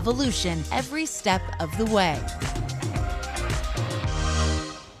style evolution every step of the way.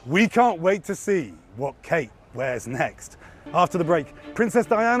 We can't wait to see what Kate wears next. After the break, Princess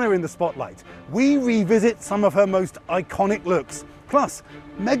Diana in the spotlight. We revisit some of her most iconic looks. Plus,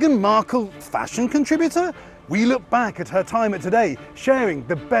 Meghan Markle, fashion contributor? We look back at her time at Today, sharing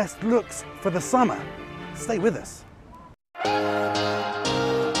the best looks for the summer. Stay with us.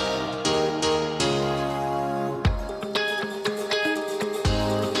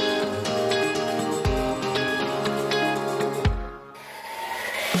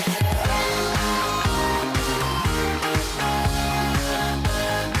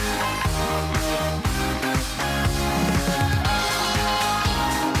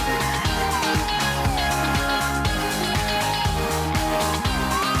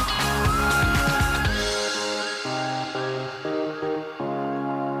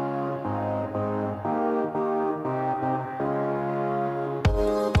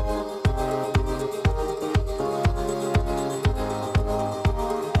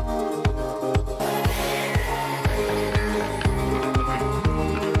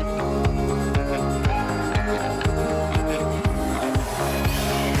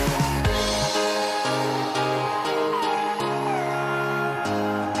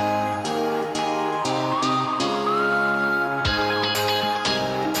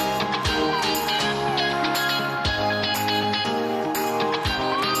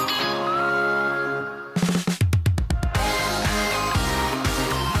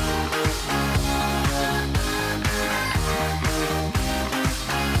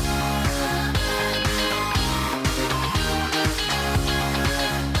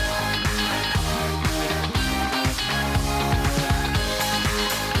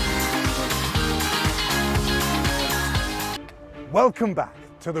 Welcome back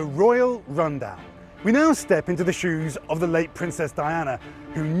to the Royal Rundown. We now step into the shoes of the late Princess Diana,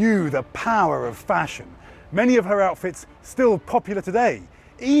 who knew the power of fashion. Many of her outfits still popular today.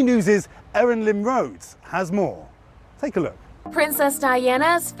 E!News' Erin Lim Rhodes has more. Take a look. Princess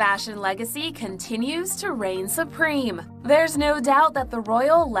Diana's fashion legacy continues to reign supreme. There's no doubt that the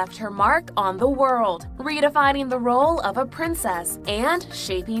royal left her mark on the world, redefining the role of a princess and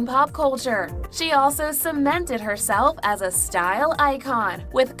shaping pop culture. She also cemented herself as a style icon,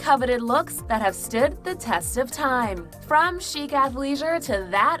 with coveted looks that have stood the test of time. From chic athleisure to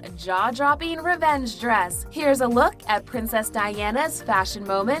that jaw-dropping revenge dress, here's a look at Princess Diana's fashion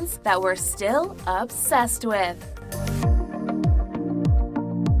moments that we're still obsessed with.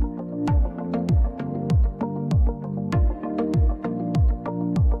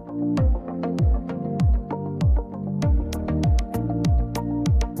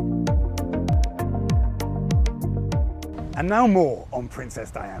 And now more on Princess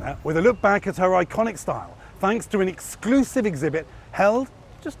Diana, with a look back at her iconic style, thanks to an exclusive exhibit held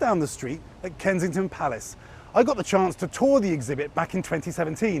just down the street at Kensington Palace. I got the chance to tour the exhibit back in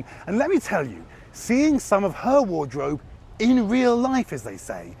 2017, and let me tell you, seeing some of her wardrobe in real life, as they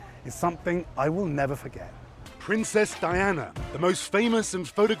say, is something I will never forget. Princess Diana, the most famous and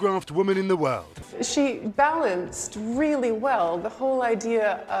photographed woman in the world. She balanced really well the whole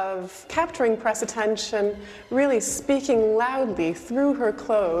idea of capturing press attention, really speaking loudly through her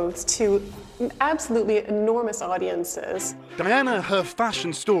clothes to absolutely enormous audiences. Diana, her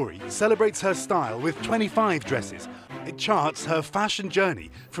fashion story, celebrates her style with 25 dresses. It charts her fashion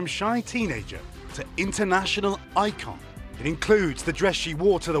journey from shy teenager to international icon. It includes the dress she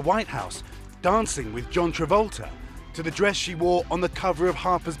wore to the White House, dancing with John Travolta, to the dress she wore on the cover of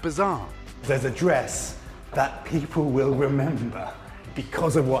Harper's Bazaar. There's a dress that people will remember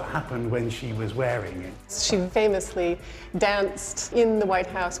because of what happened when she was wearing it. She famously danced in the White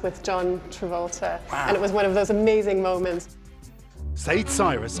House with John Travolta, Wow. and it was one of those amazing moments. Said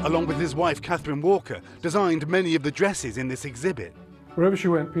Cyrus, along with his wife Catherine Walker, designed many of the dresses in this exhibit. Wherever she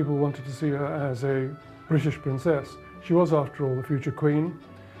went, people wanted to see her as a British princess. She was, after all, the future queen,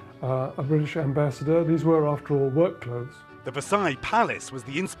 a British ambassador. These were, after all, work clothes. The Versailles Palace was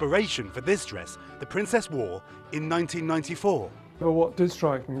the inspiration for this dress the princess wore in 1994. But what did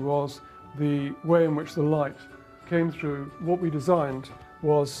strike me was the way in which the light came through. What we designed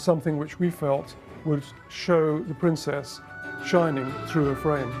was something which we felt would show the princess shining through a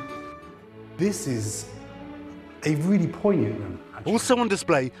frame. This is a really poignant one. Also on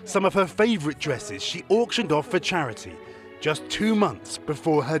display, some of her favourite dresses she auctioned off for charity just 2 months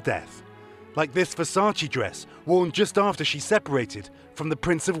before her death. Like this Versace dress worn just after she separated from the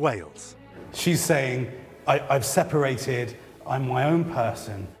Prince of Wales. She's saying, I've separated, I'm my own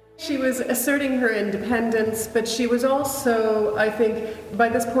person. She was asserting her independence, but she was also, I think, by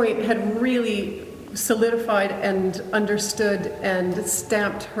this point had really solidified and understood and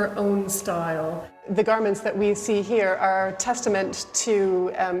stamped her own style. The garments that we see here are a testament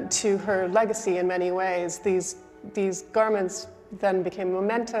to her legacy in many ways. These garments then became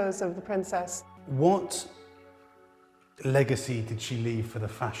mementos of the princess. What legacy did she leave for the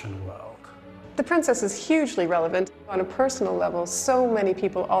fashion world? The princess is hugely relevant on a personal level. So many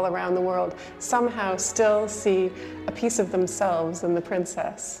people all around the world somehow still see a piece of themselves in the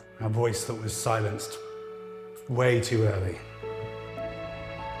princess. A voice that was silenced way too early.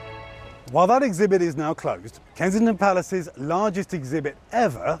 While that exhibit is now closed, Kensington Palace's largest exhibit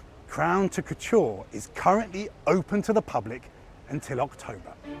ever, Crown to Couture, is currently open to the public until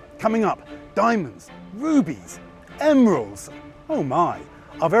October. Coming up, diamonds, rubies, emeralds. Oh my.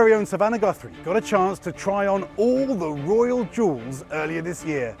 Our very own Savannah Guthrie got a chance to try on all the royal jewels earlier this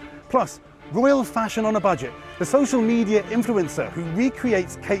year. Plus, royal fashion on a budget, the social media influencer who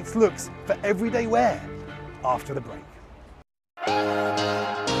recreates Kate's looks for everyday wear. After the break.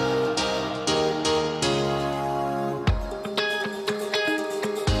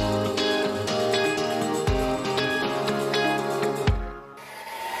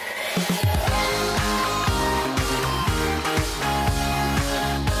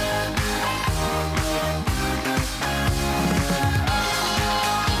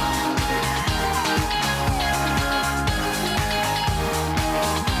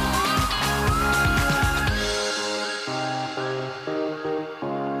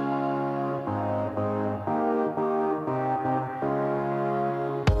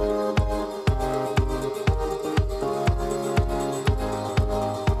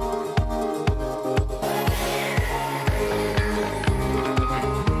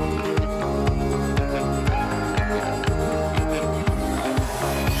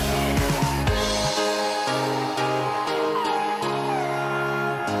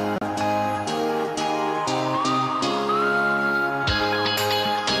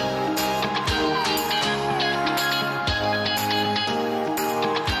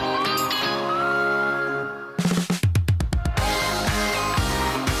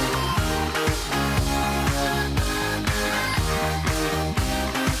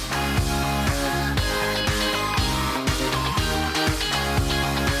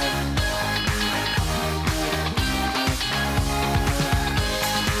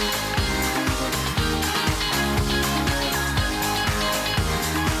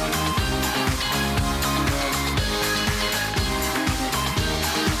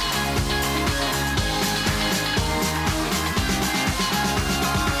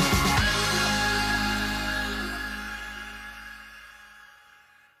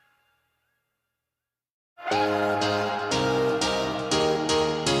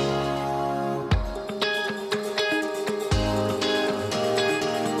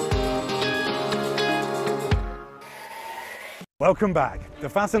 Welcome back. The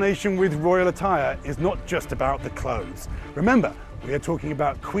fascination with royal attire is not just about the clothes. Remember, we are talking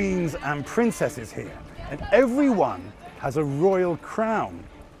about queens and princesses here, and everyone has a royal crown,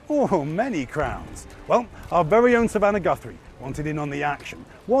 or many crowns. Well, our very own Savannah Guthrie wanted in on the action.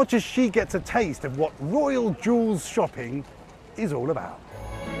 Watch as she gets a taste of what royal jewels shopping is all about.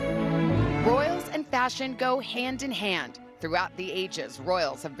 Royals and fashion go hand in hand. Throughout the ages,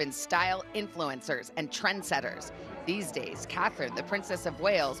 royals have been style influencers and trendsetters. These days, Catherine, the Princess of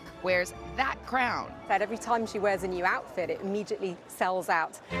Wales, wears that crown. That every time she wears a new outfit, it immediately sells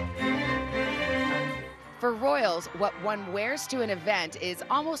out. For royals, what one wears to an event is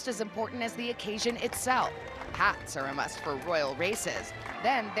almost as important as the occasion itself. Hats are a must for royal races.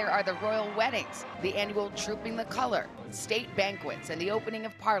 Then there are the royal weddings, the annual Trooping the Color, state banquets, and the opening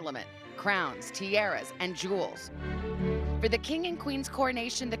of Parliament, crowns, tiaras, and jewels. For the King and Queen's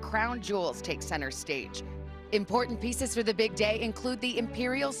coronation, the crown jewels take center stage. Important pieces for the big day include the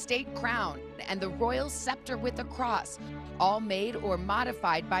Imperial State Crown and the Royal Scepter with a Cross, all made or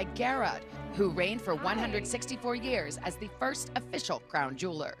modified by Garrod, who reigned for 164 years as the first official crown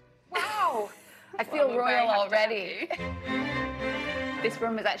jeweler. Wow! I feel royal already. This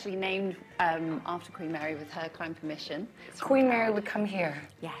room is actually named after Queen Mary with her kind permission. Queen Mary would come here?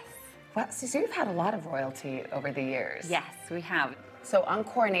 Yes. Well, so you've had a lot of royalty over the years. Yes, we have. So on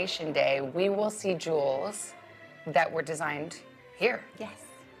Coronation Day, we will see jewels that were designed here. Yes.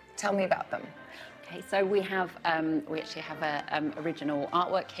 Tell me about them. Okay, so we have, we actually have a original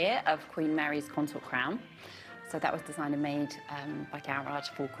artwork here of Queen Mary's consort crown. So that was designed and made by Garrod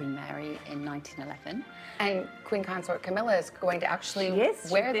for Queen Mary in 1911. And Queen Consort Camilla is going to actually wear this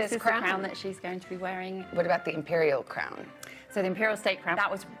crown. This is the crown that she's going to be wearing. What about the Imperial crown? So the Imperial State Crown, that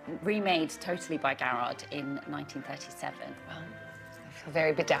was remade totally by Garrod in 1937. Well, I feel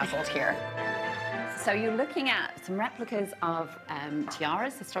very bedazzled here. So you're looking at some replicas of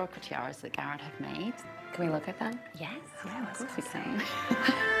tiaras, historical tiaras that Garrod have made. Can we look at them? Yes, yeah, of course we can.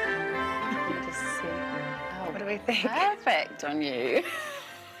 What do we think? Perfect on you.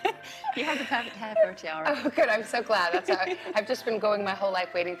 You have the perfect hair for a tiara. Oh, good. I'm so glad. That's how I've just been going my whole life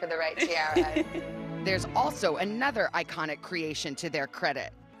waiting for the right tiara. There's also another iconic creation to their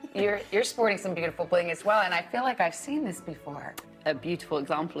credit. You're sporting some beautiful bling as well, and I feel like I've seen this before. A beautiful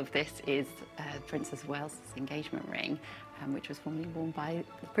example of this is Princess of Wales' engagement ring, which was formerly worn by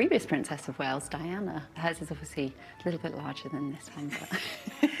the previous Princess of Wales, Diana. Hers is obviously a little bit larger than this one,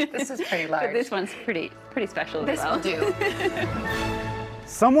 but this is pretty large. But this one's pretty special as well. This will do.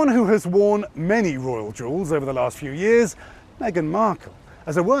 Someone who has worn many royal jewels over the last few years, Meghan Markle.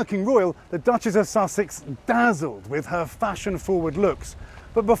 As a working royal, the Duchess of Sussex dazzled with her fashion-forward looks.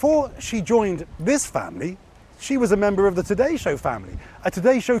 But before she joined this family, she was a member of the Today Show family, a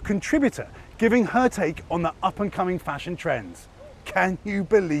Today Show contributor, giving her take on the up-and-coming fashion trends. Can you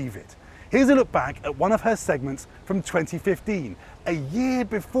believe it? Here's a look back at one of her segments from 2015, a year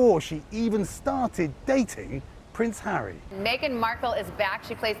before she even started dating Prince Harry. Meghan Markle is back.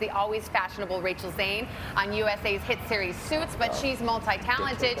 She plays the always fashionable Rachel Zane on USA's hit series Suits, but she's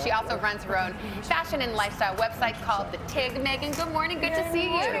multi-talented. She also runs her own fashion and lifestyle website called The Tig. Meghan, good morning. Good to see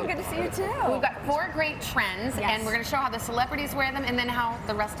you. Good morning. Good to see you too. We've got 4 great trends, and we're going to show how the celebrities wear them and then how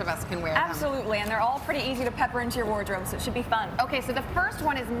the rest of us can wear them. Absolutely, and they're all pretty easy to pepper into your wardrobe, so it should be fun. Okay, so the first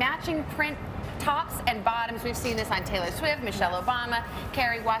one is matching print tops and bottoms. We've seen this on Taylor Swift, Michelle Obama,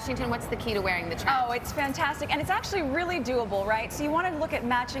 Kerry Washington. What's the key to wearing the trend? Oh, it's fantastic, and it's actually really doable, right? So you want to look at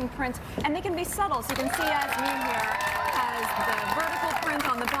matching prints, and they can be subtle. So you can see Yasmin here has the vertical print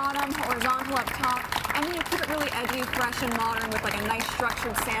on the bottom, horizontal up top, and then you keep it really edgy, fresh, and modern with like a nice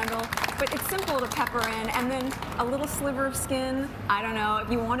structured sandal. But it's simple to pepper in, and then a little sliver of skin. I don't know,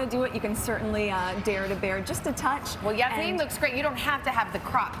 if you want to do it, you can certainly dare to bear just a touch. Well, Yasmin looks great. You don't have to have the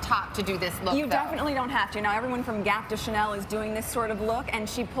crop top to do this look, You definitely don't have to. Now, everyone from Gap to Chanel is doing this sort of look, and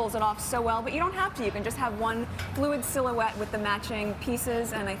she pulls it off so well, but you don't have to. You can just have one fluid silhouette with the matching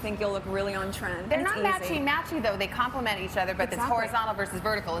pieces, and I think you'll look really on trend. They're not matchy-matchy, though. They complement each other, but it's horizontal versus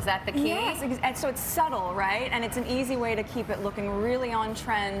vertical. Is that the key? Yes, and so it's subtle, right? And it's an easy way to keep it looking really on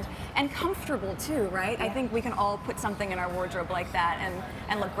trend and comfortable, too, right? Yeah. I think we can all put something in our wardrobe like that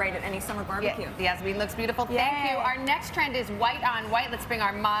and look great at any summer barbecue. Yeah, Yasmin looks beautiful. Thank you. Our next trend is white on white. Let's bring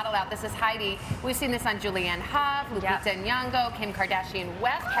our model out. This is Heidi. We've seen this on Julianne Hough, Lupita Nyong'o, Kim Kardashian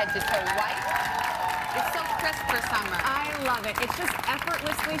West, head to toe white. It's so crisp just for summer. I love it. It's just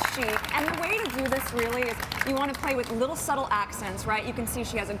effortlessly chic. And the way to do this really is you want to play with little subtle accents, right? You can see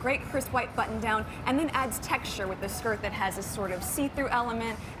she has a great crisp white button down and then adds texture with the skirt that has a sort of see-through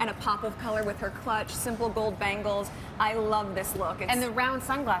element and a pop of color with her clutch, simple gold bangles. I love this look. And the round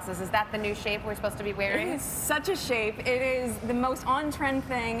sunglasses, is that the new shape we're supposed to be wearing? It is such a shape. It is the most on-trend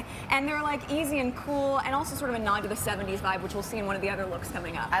thing, and they're like easy and cool, and also sort of a nod to the 70s vibe, which we'll see in one of the other looks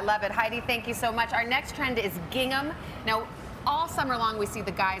coming up. I love it. Heidi, thank you so much. Our next trend is gingham. Now, all summer long, we see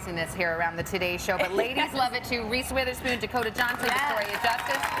the guys in this here around the Today Show, but ladies love it too. Reese Witherspoon, Dakota Johnson, Victoria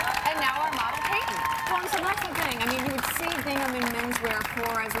Justice, and now our model, Peyton. Well, so that's the thing. I mean, you would see gingham in menswear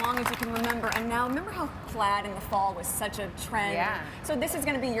for as long as you can remember, and now remember how plaid in the fall was such a trend? Yeah. So this is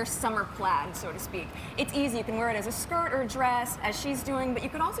going to be your summer plaid, so to speak. It's easy. You can wear it as a skirt or a dress, as she's doing, but you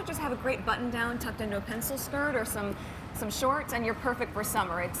could also just have a great button down tucked into a pencil skirt or some shorts, and you're perfect for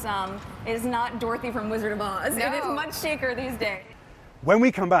summer. It is not Dorothy from Wizard of Oz. No. It is much chicer these days. When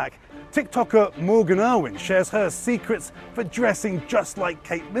we come back, TikToker Morgan Irwin shares her secrets for dressing just like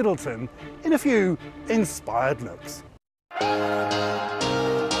Kate Middleton in a few inspired looks.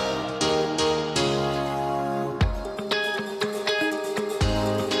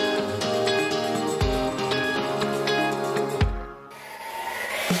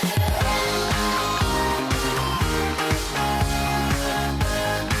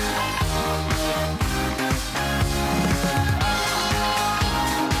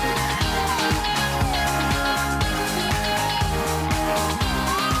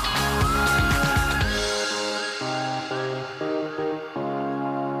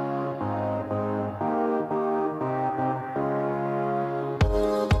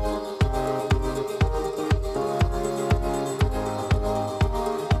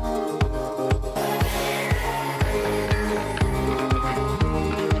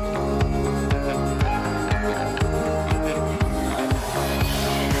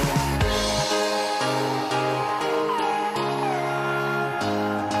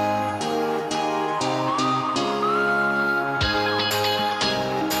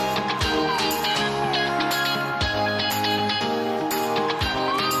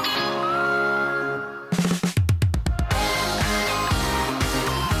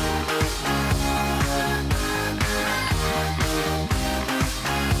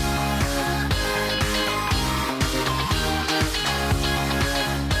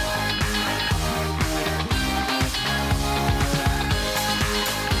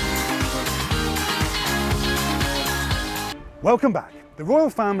 Welcome back. The royal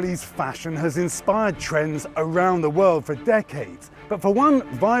family's fashion has inspired trends around the world for decades. But for one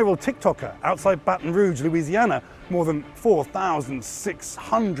viral TikToker outside Baton Rouge, Louisiana, more than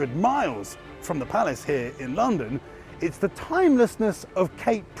 4,600 miles from the palace here in London, it's the timelessness of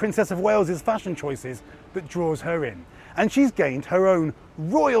Kate, Princess of Wales's fashion choices that draws her in. And she's gained her own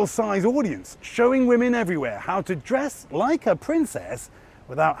royal-size audience, showing women everywhere how to dress like a princess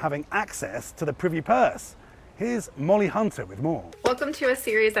without having access to the privy purse. Here's Molly Hunter with more. Welcome to a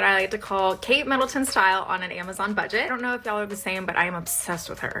series that I like to call Kate Middleton Style on an Amazon budget. I don't know if y'all are the same, but I am obsessed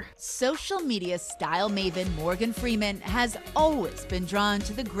with her. Social media style maven Morgan Freeman has always been drawn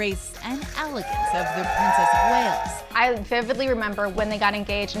to the grace and elegance of the Princess of Wales. I vividly remember when they got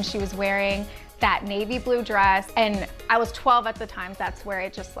engaged and she was wearing that navy blue dress, and I was 12 at the time. That's where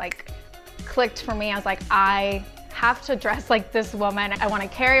it just like clicked for me. I was like, I have to dress like this woman. I want to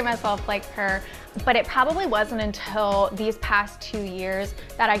carry myself like her. But it probably wasn't until these past 2 years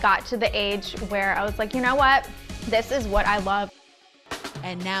that I got to the age where I was like, you know what? This is what I love.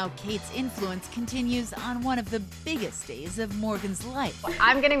 And now Kate's influence continues on one of the biggest days of Morgan's life.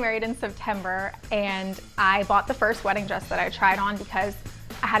 I'm getting married in September, and I bought the first wedding dress that I tried on because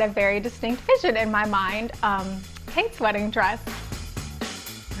I had a very distinct vision in my mind, Kate's wedding dress.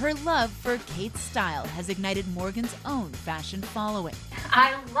 Her love for Kate's style has ignited Morgan's own fashion following.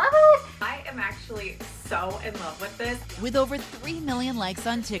 I love it! I am actually so in love with this. With over 3 million likes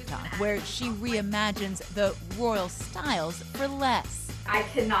on TikTok, where she reimagines the royal styles for less. I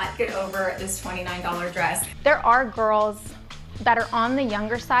cannot get over this $29 dress. There are girls that are on the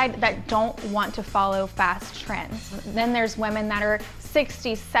younger side that don't want to follow fast trends. Then there's women that are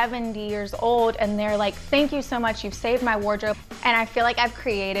 60, 70 years old, and they're like, thank you so much, you've saved my wardrobe. And I feel like I've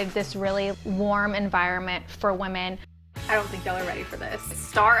created this really warm environment for women. I don't think y'all are ready for this.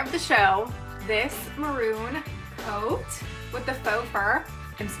 Star of the show, this maroon coat with the faux fur.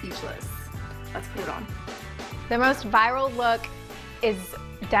 I'm speechless. Let's put it on. The most viral look is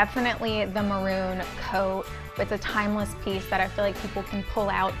definitely the maroon coat. It's a timeless piece that I feel like people can pull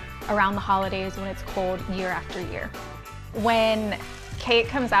out around the holidays when it's cold year after year. When Kate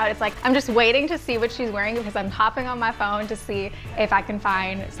comes out, it's like, I'm just waiting to see what she's wearing because I'm hopping on my phone to see if I can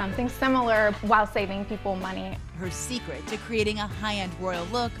find something similar while saving people money. Her secret to creating a high-end royal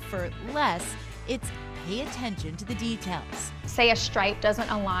look for less, it's pay attention to the details. Say a stripe doesn't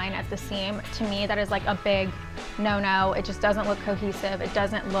align at the seam, to me that is like a big no-no. It just doesn't look cohesive. It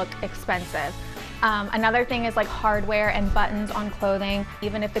doesn't look expensive. Another thing is like hardware and buttons on clothing.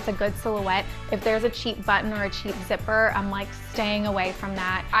 Even if it's a good silhouette, if there's a cheap button or a cheap zipper, I'm like staying away from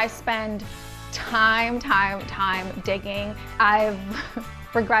that. I spend time digging. I've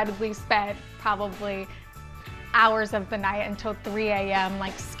regrettably spent probably hours of the night until 3 a.m.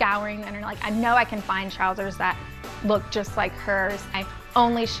 like scouring the internet. Like I know I can find trousers that look just like hers. I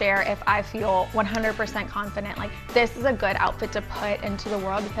only share if I feel 100% confident like this is a good outfit to put into the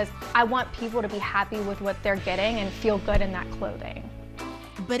world because I want people to be happy with what they're getting and feel good in that clothing.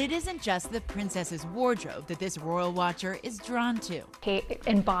 But it isn't just the princess's wardrobe that this royal watcher is drawn to. Kate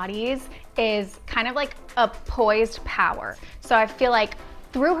embodies is kind of like a poised power. So I feel like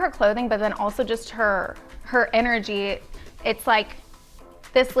through her clothing, but then also just her energy, it's like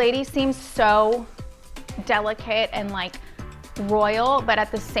this lady seems so delicate and like royal, but at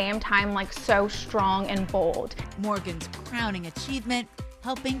the same time like so strong and bold. Morgan's crowning achievement,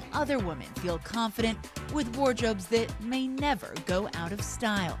 helping other women feel confident with wardrobes that may never go out of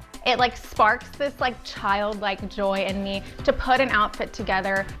style. It like sparks this like childlike joy in me to put an outfit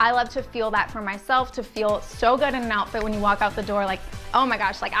together. I love to feel that for myself, to feel so good in an outfit when you walk out the door like, oh my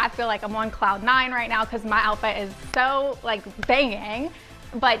gosh, like I feel like I'm on cloud 9 right now because my outfit is so like banging.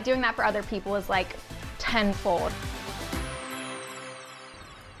 But doing that for other people is like tenfold.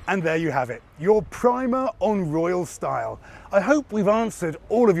 And there you have it, your primer on royal style. I hope we've answered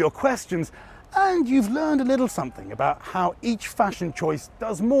all of your questions and you've learned a little something about how each fashion choice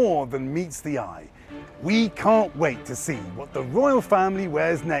does more than meets the eye. We can't wait to see what the royal family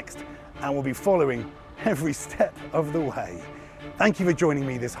wears next, and we'll be following every step of the way. Thank you for joining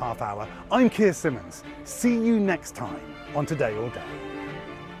me this half hour. I'm Keir Simmons. See you next time on Today All Day.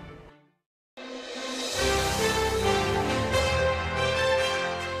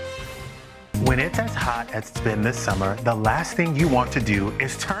 When it's as hot as it's been this summer, the last thing you want to do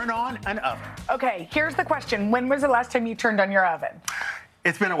is turn on an oven. Okay, here's the question. When was the last time you turned on your oven?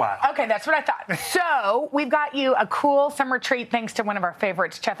 It's been a while. Okay, that's what I thought. So we've got you a cool summer treat thanks to one of our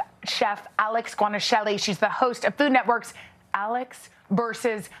favorites, Chef Alex Guarnaschelli. She's the host of Food Network's Alex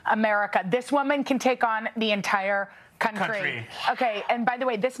versus America. This woman can take on the entire country. Okay, and by the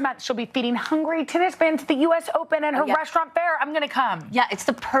way, this month she'll be feeding hungry tennis fans at the U.S. Open and her restaurant fair. I'm gonna come. Yeah, it's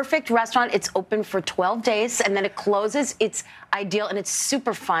the perfect restaurant. It's open for 12 days and then it closes. It's ideal and it's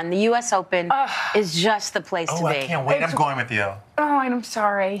super fun. The U.S. Open is just the place to be. Oh, I can't wait. I'm going with you. Oh, I'm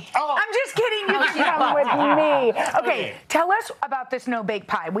sorry. Oh. I'm just kidding. You can come with me. Okay, tell us about this no-bake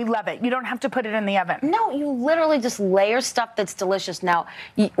pie. We love it. You don't have to put it in the oven. No, you literally just layer stuff that's delicious. Now,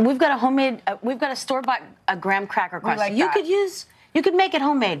 we've got a homemade, we've got a store-bought graham cracker crust. Like you could make it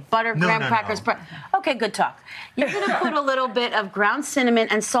homemade. Butter, graham crackers. Okay, good talk. You're gonna put a little bit of ground cinnamon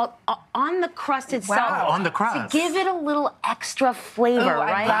and salt on the crust itself. Wow, on the crust. To give it a little extra flavor,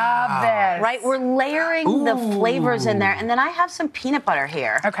 right? I love this. Right, we're layering the flavors in there. And then I have some peanut butter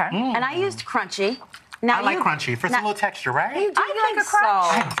here. Okay. And I used crunchy. Now I like crunchy for some little texture, right? You do I like a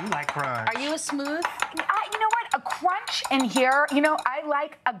crunch. I do like crunch. Are you a smooth? You know what? A crunch in here. You know, I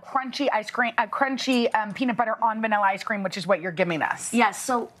like a crunchy ice cream, a crunchy peanut butter on vanilla ice cream, which is what you're giving us. Yes.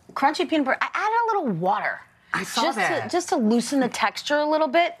 So crunchy peanut butter. I added a little water. I saw that. Just to loosen the texture a little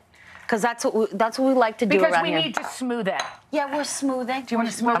bit, because that's what we like to do because around we here. need to smooth it. Yeah, we're smoothing. Do you want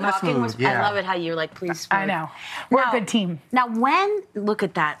to smooth? I'm gonna smooth. Yeah. I love it how you're like, please smooth. I know. We're a good team. Now, look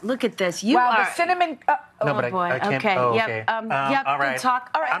at that. Look at this. You wow, are. the cinnamon. No, but boy. I can't. Okay. Oh, Yep. okay. Yep. All right. Good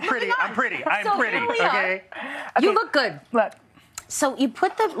talk. All right. I'm pretty. I'm pretty. I'm So pretty. here we are. Okay. You look good. Look. So you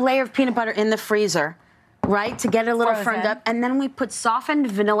put the layer of peanut butter in the freezer, right, to get it a little firmed up, and then we put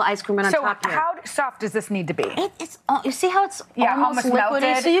softened vanilla ice cream on top here. So how soft does this need to be? You see how it's almost liquidy?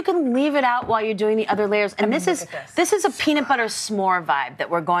 melted. So you can leave it out while you're doing the other layers. And this is a peanut butter s'more vibe that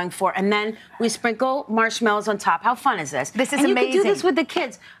we're going for. And then we sprinkle marshmallows on top. How fun is this? This is and amazing. You can do this with the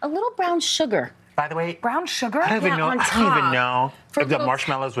kids. A little brown sugar. By the way, brown sugar. I don't even know For if the little-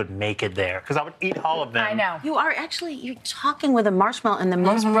 marshmallows would make it there, because I would eat all of them. I know. You're talking with a marshmallow in the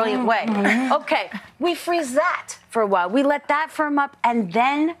most brilliant way. Okay, we freeze that for a while. We let that firm up, and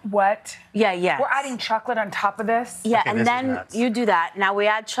then what? Yeah, yeah. We're adding chocolate on top of this. Yeah, and then you do that. Now we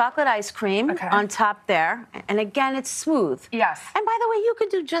add chocolate ice cream on top there, and again, it's smooth. Yes. And by the way, you could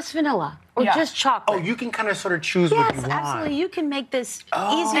do just vanilla or Yeah. just chocolate. Oh, you can kind of sort of choose what you want. Yes, absolutely. You can make this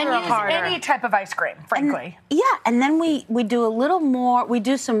Oh. easier or And use harder. any type of ice cream, frankly. And then we do a little more. We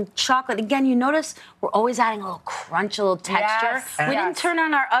do some chocolate. Again, you notice we're always adding a little crunch, a little texture. Yes. We didn't turn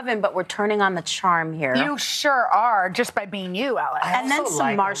on our oven, but we're turning on the charm here. You sure are, just by being you, Alex. And then Also some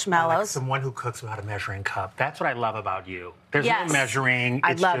like marshmallows. someone who cooks without a measuring cup. That's what I love about you. There's Yes. no measuring.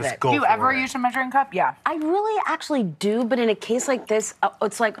 I It's love just it. go Do you for ever it. use a measuring cup? Yeah. I really actually do, but in a case like this,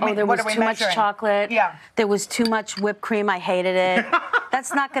 it's like, I mean, there what was are we too much measuring? chocolate. Yeah. There was too much whipped cream. I hated it.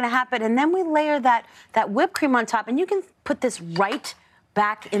 That's not going to happen. And then we layer that whipped cream on top, and you can put this right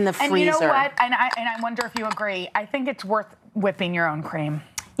back in the freezer. And you know what? And I wonder if you agree. I think it's worth whipping your own cream.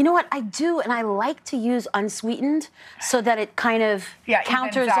 You know what? I do, and I like to use unsweetened so that it kind of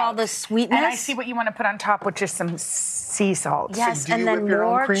counters evens all out. the sweetness. And I see what you want to put on top, which is some sea salt. Yes, and then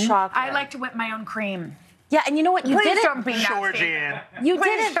more chocolate. I like to whip my own cream. Yeah, and you know what? You Please did it. don't be nasty. Georgian. You Please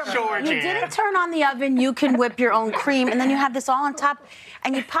didn't. don't be You didn't turn on the oven. You can whip your own cream, and then you have this all on top,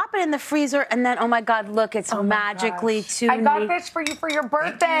 and you pop it in the freezer, and then oh my God, look, it's magically too. I got this for you for your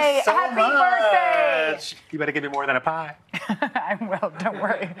birthday. So Happy much. birthday! You better give me more than a pie. I will, don't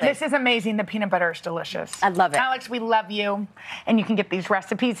worry. This is amazing. The peanut butter is delicious. I love it. Alex, we love you. And you can get these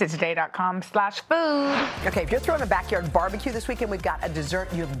recipes at today.com/food. Okay, if you're throwing a backyard barbecue this weekend, we've got a dessert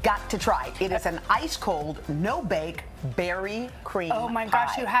you've got to try. It is an ice cold, no bake berry cream. Oh my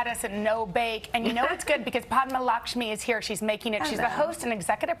gosh, pie. you had us at no bake. And you know it's good because Padma Lakshmi is here. She's making it. She's the Hello. host and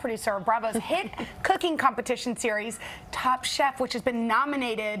executive producer of Bravo's hit cooking competition series, Top Chef, which has been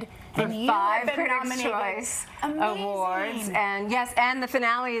nominated. For And you 5 have been Critics' nominated. Choice Amazing. Awards. And yes, and the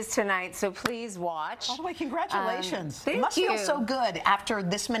finale is tonight, so please watch. By the way, congratulations. Thank it must you. feel so good after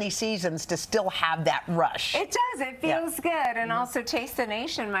this many seasons to still have that rush. It does. It feels good. And also Taste the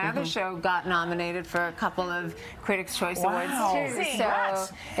Nation, my other show, got nominated for a couple of Critics' Choice Awards too. Congrats.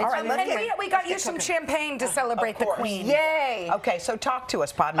 So All right, let's And get- we got you some champagne to celebrate the queen. Yay! Okay, so talk to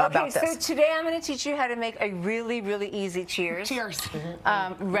us, Padma, Okay, about this. so today I'm going to teach you how to make a really, really easy cheers.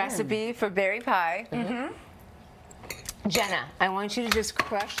 Recipe for berry pie. Jenna, I want you to just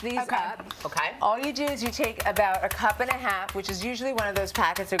crush these up. Okay. All you do is you take about 1.5 cups, which is usually one of those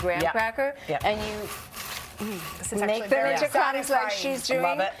packets of graham cracker, and you This is make actually them very into crumbs like satisfying. she's doing.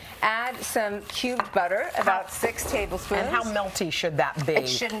 Love it. Add some cubed butter, about 6 tablespoons. And how melty should that be? It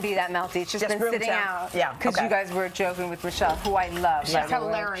shouldn't be that melty. It's just been room sitting temp. out. Yeah, Because okay. you guys were joking with Rochelle, who I love. She's by the way.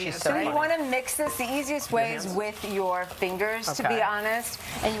 hilarious. So you funny. want to mix this. The easiest way is with your fingers, to be Okay. honest.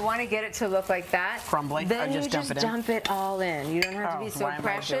 And you want to get it to look like that. Crumbly? Then Or you just dump just it in? dump it all in. You don't have to be so why am I doing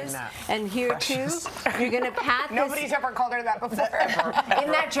precious. that? And here Precious. too, you're going to pat this. Nobody's ever called her that before.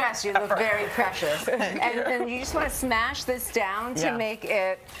 In that dress, you look very precious. And you just want to smash this down to Yeah. make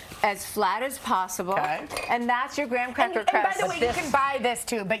it as flat as possible. Okay. And that's your graham cracker And by crust. the way, you can buy this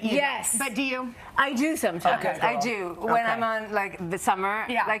too, but you Yes. But do you? I do sometimes. Okay, I girl. do. When Okay. I'm on like the summer.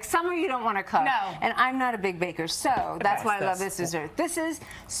 Yeah. Like summer you don't want to cook. No. And I'm not a big baker, so that's why I love That's- this dessert. This is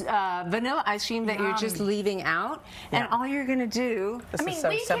vanilla ice cream that you're just leaving out. And all you're going to do. This I mean, is so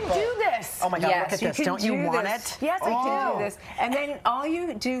we simple. can do this. Oh my God, Yes, look at you this. can Don't you do want this. it? Yes, We I can do. do this. And then all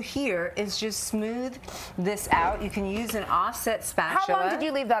you do here is just smooth this out. You can use an offset spatula. How long did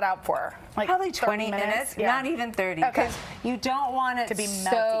you leave that out for? Like Probably 30 20 minutes, Yeah. not even 30, Okay. because you don't want it To be so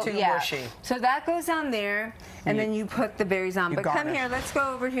melty. Too yeah. mushy. So that goes on there, and then you put the berries on. You But come garnish. here, let's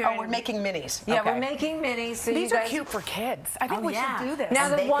go over here. Oh, we're making minis. Yeah, Okay. we're making minis. So These you are guys, cute for kids. I think we should do this. Now,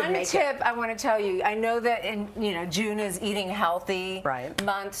 And the they could one make tip I want to tell you, I know that June is eating healthy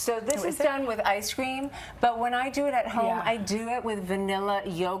month, so this is done with ice cream. But when I do it at home, Yeah. I do it with vanilla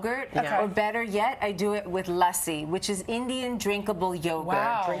yogurt, Okay. or better yet, I do it with lassi, which is Indian drinkable yogurt.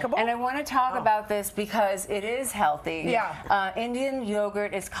 Wow. Drinkable? And I want to talk about this because it is healthy. Yeah. Indian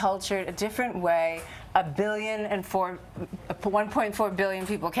yogurt is cultured a different way. 1.4 billion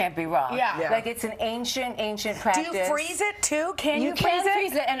people can't be wrong. Yeah. Like it's an ancient Do practice. you freeze it too? Can you can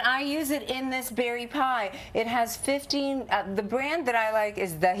freeze it? and I use it in this berry pie. It has 15. The brand that I like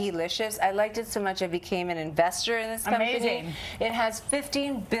is Dahilicious. I liked it so much I became an investor in this company. Amazing. It has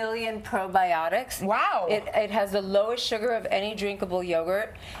 15 billion probiotics. Wow. It has the lowest sugar of any drinkable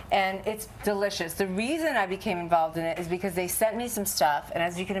yogurt, and it's delicious. The reason I became involved in it is because they sent me some stuff, and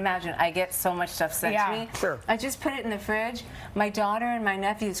as you can imagine, I get so much stuff sent me. Sure. I just put it in the fridge. My daughter and my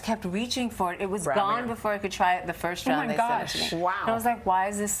nephews kept reaching for it. It was gone before I could try it the first round. Oh my gosh. They sent it to me. Wow. And I was like, why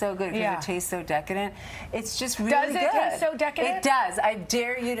is this so good? Because it tastes so decadent. It's just really good. Does it taste so decadent? It does. I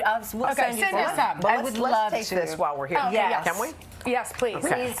dare you to. We'll send you us some. I would love let's taste to. this while we're here. Okay, yes. Can we? Yes, please.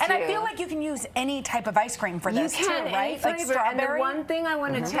 Please And I do. feel like you can use any type of ice cream for this You can, too, right? any Like flavor. strawberry. And the one thing I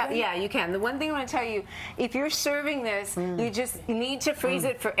want to tell, yeah, you can. The one thing I want to tell you, if you're serving this, you just need to freeze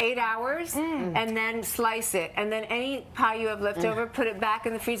it for 8 hours and then slice it. And then any pie you have left over, put it back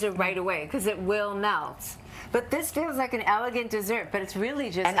in the freezer right away because it will melt. But this feels like an elegant dessert, but it's really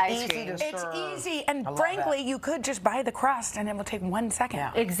just ice cream. It's easy, and frankly, you could just buy the crust, and it will take 1 second.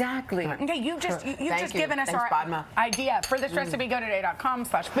 Yeah. Exactly. Okay, you've just given us Thanks, our Padma. idea for this recipe. Go to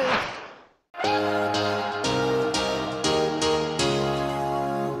today.com/food.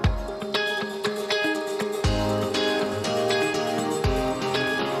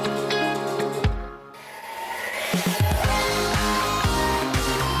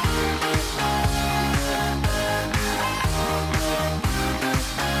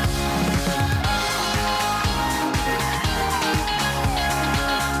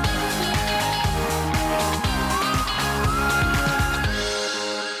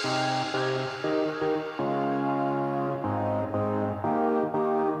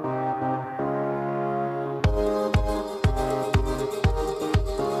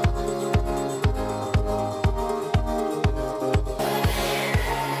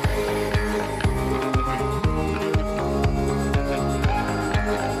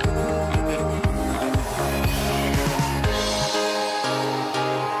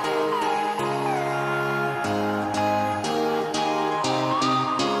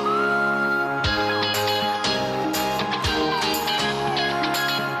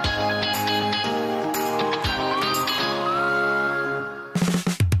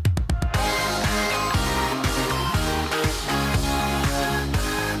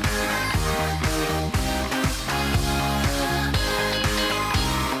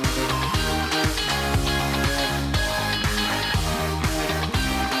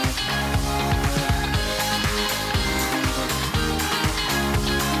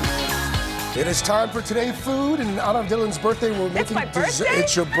 It is time for Today Food, and in honor of Dylan's birthday, we're making dessert.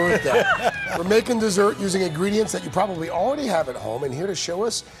 It's your birthday. We're making dessert using ingredients that you probably already have at home, and here to show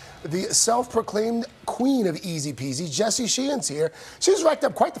us the self-proclaimed queen of easy peasy, Jessie Sheehan's here. She's racked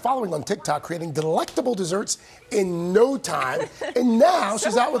up quite the following on TikTok, creating delectable desserts in no time, and now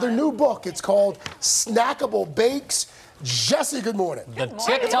she's out with her new book. It's called Snackable Bakes. Jessie, good morning. The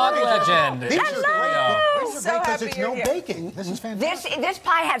TikTok legend. Hello! So happy it's no baking. This is fantastic. This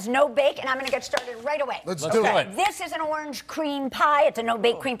pie has no bake, and I'm going to get started right away. Let's do it. This is an orange cream pie. It's a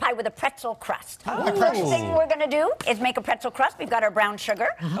no-bake cream pie with a pretzel crust. Oh. The first thing we're going to do is make a pretzel crust. We've got our brown sugar.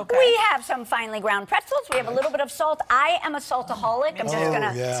 Okay. We have some finely ground pretzels. We have a little bit of salt. I am a saltaholic. I'm just going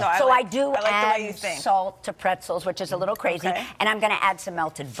to... So I do add salt to pretzels, which is a little crazy. And I'm going to add some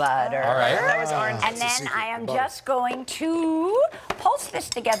melted butter. All right. That was orange. And then I am just going to pulse this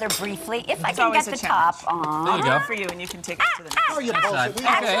together briefly. If I can get the top on. There you go. For you, and you can take it to the next. Oh, you Absolutely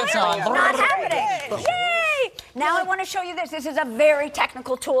it's on. not happening. Yay! Now I want to show you this. This is a very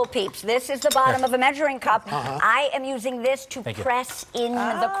technical tool, peeps. This is the bottom of a measuring cup. I am using this to press in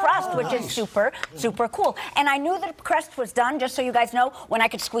the crust, which is super, super cool. And I knew the crust was done, just so you guys know, when I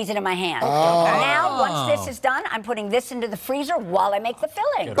could squeeze it in my hand. Now, once this is done, I'm putting this into the freezer while I make the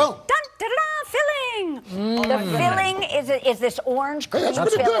filling. Boom. Dun, da-da-da, filling. The filling is this orange cream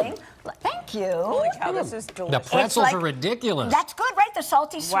filling. Thank you. Holy cow, this is delicious. The pretzels are ridiculous. That's good, right? The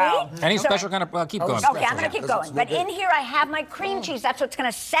salty sweet. Wow. Any special kind of keep going. Okay, I'm going to keep going. But in here, I have my cream cheese. That's what's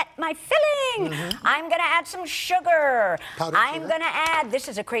going to set my filling. I'm going to add some sugar. I'm going to add, this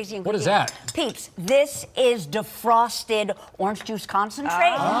is a crazy ingredient. What is that? Peeps, this is defrosted orange juice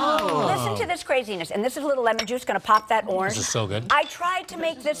concentrate. Listen to this craziness. And this is a little lemon juice, going to pop that orange. This is so good. I tried to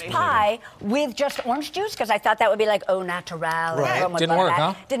make this pie with just orange juice because I thought that would be like au natural. Right. Didn't work,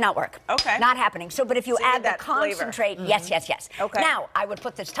 huh? Did not work. Okay. Not happening. So, but if you add the that flavor. concentrate, yes. Okay. Now, I would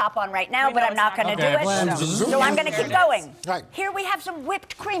put this top on right now, We but know I'm it's not not going to gonna do it. work. So I'm going to keep going. Right. Here we have some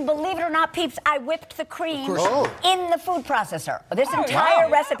whipped cream. Believe it or not, peeps, I whipped the cream course. in the food processor. This entire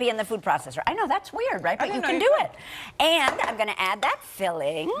recipe in the food processor. I know, that's weird, right? But you can do it. And I'm going to add that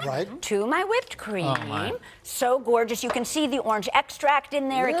filling to my whipped cream. Oh, my. So gorgeous. You can see the orange extract in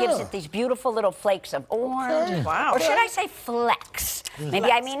there. It gives it these beautiful little flakes of orange. Wow. Or should I say flecks?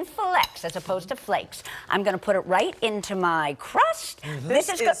 Maybe I mean flecks. flecks as opposed to flakes. I'm going to put it right into my crust. This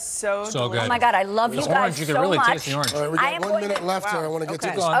is so good. Oh my God, I love you guys you so can really much. taste the orange. All right, we got 1 minute left here. I want to get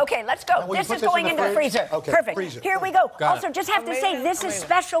to this. Okay, let's go. Will you This put is going into the freezer. Okay, Perfect. freezer. Here we go. Got Also, it. just have to say, this is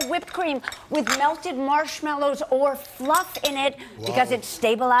special whipped cream with melted marshmallows or fluff in it because it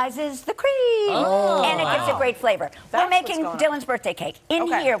stabilizes the cream. And it gives a great flavor. We're making Dylan's birthday cake. In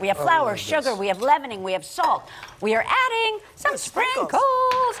here, we have flour, sugar, we have leavening, we have salt. We are adding some sprinkles.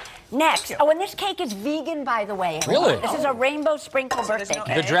 Next. Oh, and this cake is vegan, by the way. Really? This is a rainbow sprinkle birthday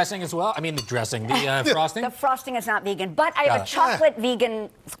cake. The dressing as well? I mean, the dressing, the frosting? The frosting is not vegan, but I have a chocolate vegan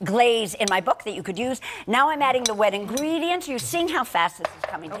glaze in my book that you could use. Now I'm adding the wet ingredients. You're seeing how fast this is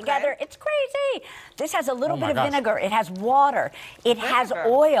coming together. It's crazy. This has a little bit of vinegar. It has water. It has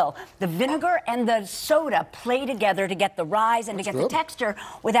oil. The vinegar and the soda play together to get the rise and to get the texture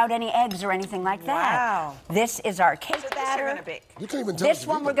without any eggs or anything like that. Wow. This is our cake batter. You can't even tell This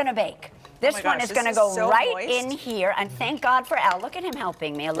one we're going to bake. This one is going to go right in here, and thank God for Al. Look at him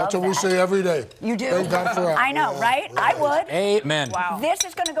helping me. I love That's what that. we say every day. You do? Thank God for Al. I know, right? I would. Amen. Wow. This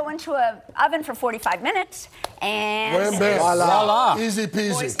is going to go into an oven for 45 minutes, and... Wham, bam. Voila. Easy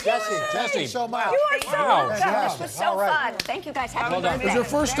peasy. Jesse. so much. You are so Wow. welcome. This was so fun. Thank you guys. Happy It birthday. was your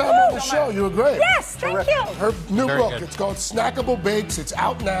first time on the show. You were great. Yes, thank you. Her new Very book, good. it's called Snackable Bakes. It's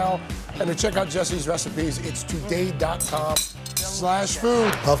out now. And to check out Jesse's recipes, it's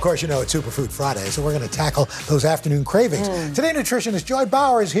today.com/food. Well, of course, you know it's Superfood Friday, so we're going to tackle those afternoon cravings. Today, nutritionist Joy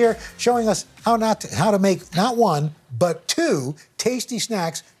Bauer is here showing us how to make not one, but 2 tasty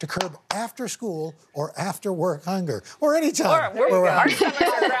snacks to curb after school or after work hunger, or anytime. Our stomachs are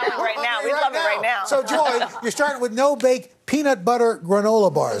growling right now. We love it right now. So, Joy, you're starting with no-bake peanut butter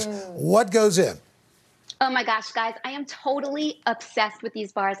granola bars. What goes in? Oh my gosh, guys, I am totally obsessed with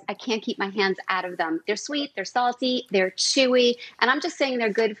these bars. I can't keep my hands out of them. They're sweet, they're salty, they're chewy, and I'm just saying they're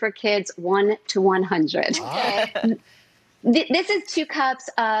good for kids 1 to 100. Okay. This is 2 cups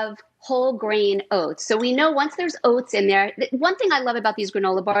of whole grain oats. So we know once there's oats in there, one thing I love about these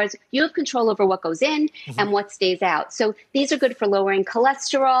granola bars, you have control over what goes in and what stays out. So these are good for lowering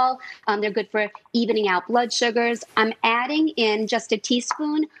cholesterol. They're good for evening out blood sugars. I'm adding in just a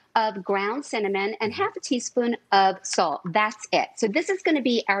teaspoon of ground cinnamon and half a teaspoon of salt. That's it. So this is going to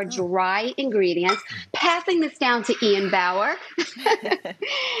be our dry ingredients. Passing this down to Ian Bauer.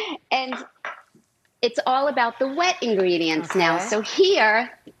 And it's all about the wet ingredients now. So here,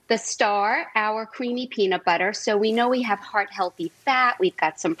 the star, our creamy peanut butter. So we know we have heart-healthy fat. We've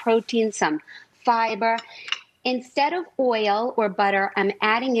got some protein, some fiber. Instead of oil or butter, I'm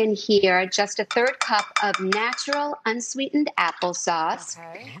adding in here just a 1/3 cup of natural unsweetened applesauce.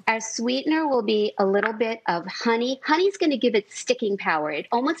 Our sweetener will be a little bit of honey. Honey's going to give it sticking power. It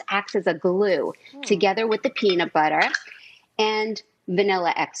almost acts as a glue together with the peanut butter and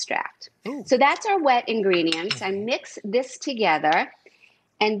vanilla extract. So that's our wet ingredients. I mix this together,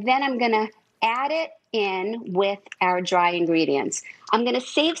 and then I'm going to add it in with our dry ingredients. I'm going to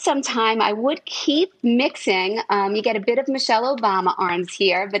save some time. I would keep mixing. You get a bit of Michelle Obama arms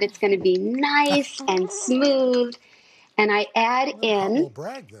here, but it's going to be nice and smooth. And I add in. Oh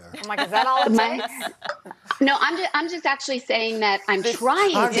my God, is that all it takes? No, I'm just actually saying that I'm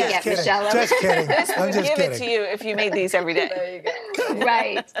trying to get Michelle Obama. Just kidding. This would give it to you if you made these every day. There you go.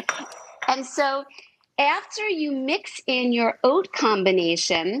 Right. And so after you mix in your oat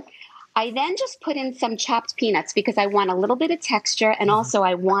combination, I then just put in some chopped peanuts because I want a little bit of texture, and also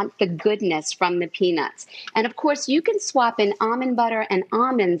I want the goodness from the peanuts. And of course, you can swap in almond butter and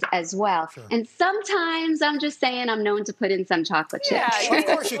almonds as well. And sometimes I'm just saying I'm known to put in some chocolate chips. Of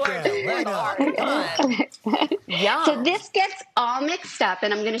course you can. Why not? Yum. So this gets all mixed up,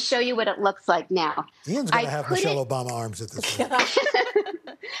 and I'm going to show you what it looks like now. Ian's going to have Michelle Obama arms at this point.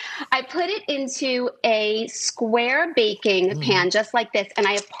 I put it into a square baking pan just like this, and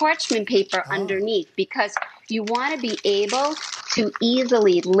I have parchment paper underneath because you want to be able to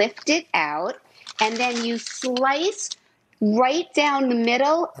easily lift it out, and then you slice right down the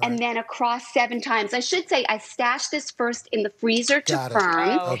middle and then across 7 times. I should say I stashed this first in the freezer to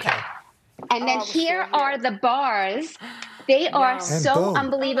firm. And then here are the bars. They are so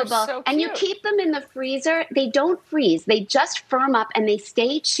unbelievable. So and you keep them in the freezer. They don't freeze. They just firm up and they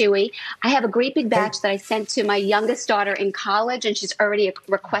stay chewy. I have a great big batch that I sent to my youngest daughter in college, and she's already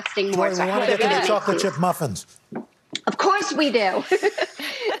requesting more. Joy, we want to get to the chocolate chip muffins. Of course we do.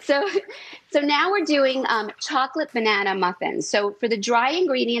 So now we're doing chocolate banana muffins. So for the dry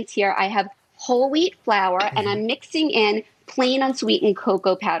ingredients here, I have whole wheat flour, and I'm mixing in plain unsweetened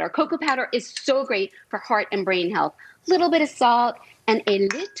cocoa powder. Cocoa powder is so great for heart and brain health. A little bit of salt and a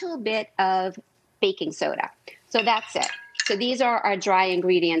little bit of baking soda. So that's it. So these are our dry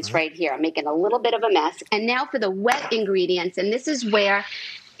ingredients right here. I'm making a little bit of a mess. And now for the wet ingredients, and this is where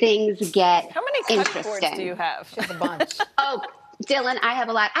things get How many cutting interesting. boards do you have? Just a bunch. Oh, Dylan, I have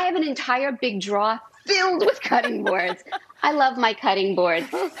a lot. I have an entire big drawer filled with cutting boards. I love my cutting boards.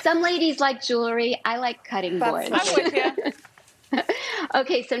 Some ladies like jewelry. I like cutting boards. I'm with you.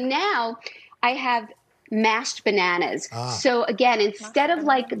 Okay, so now I have mashed bananas. So again, instead of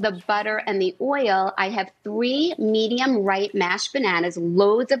like the butter and the oil, I have 3 medium ripe mashed bananas,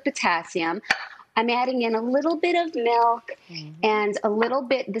 loads of potassium. I'm adding in a little bit of milk and a little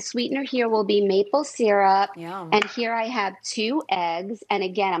bit, the sweetener here will be maple syrup. And here I have 2 eggs. And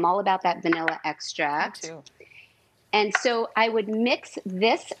again, I'm all about that vanilla extract. Me too. And so I would mix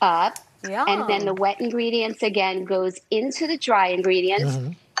this up. And then the wet ingredients again goes into the dry ingredients.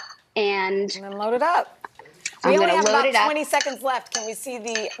 And then load it up. We only have about 20 seconds left. Can we see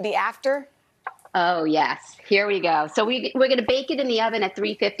the after? Oh, yes. Here we go. So we're going to bake it in the oven at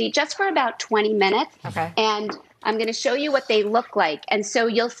 350 just for about 20 minutes. Okay. And I'm going to show you what they look like. And so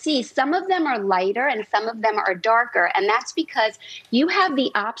you'll see some of them are lighter and some of them are darker. And that's because you have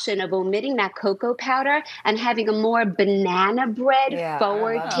the option of omitting that cocoa powder and having a more banana bread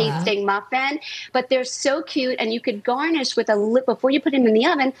forward tasting muffin. But they're so cute. And you could garnish with before you put them in the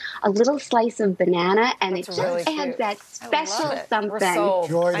oven, a little slice of banana. And it just adds that special something.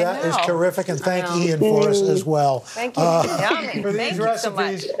 Joy, that is terrific. And thank Ian for us as well. Thank you. For these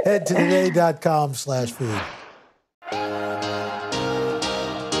recipes, head to today.com/food.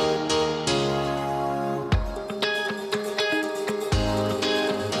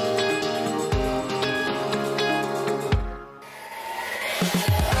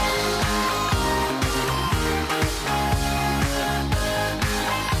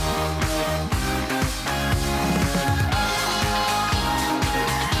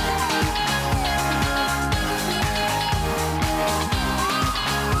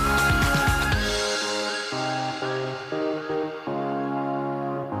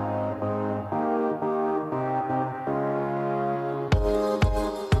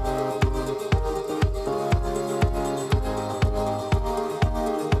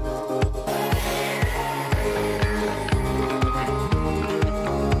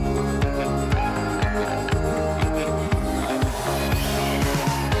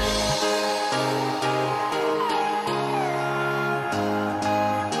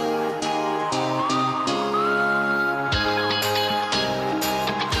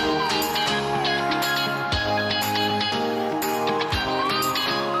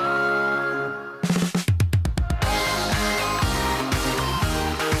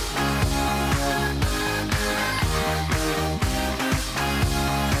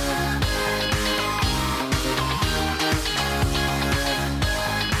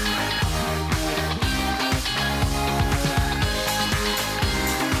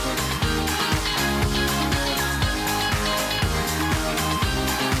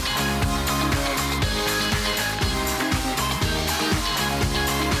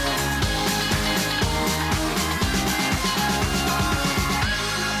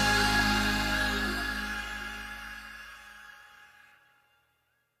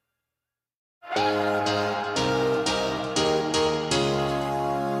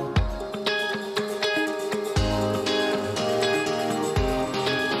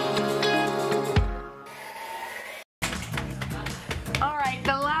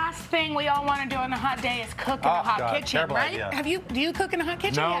 We all want to do on a hot day is cook in a hot kitchen, right? Idea. Do you cook in a hot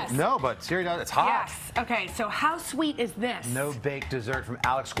kitchen? No, yes. no, but Siri does. It's hot. Yes. Okay, so how sweet is this? No baked dessert from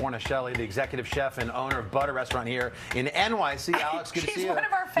Alex Guarnaschelli, the executive chef and owner of Butter Restaurant here in NYC. Alex, good to see you. She's one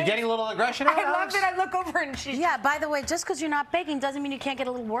of our favorites. You getting a little aggression out, I Alex? love that I look over and she's... Yeah, by the way, just because you're not baking doesn't mean you can't get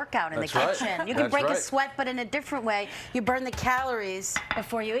a little workout in the kitchen. You can break a sweat, but in a different way. You burn the calories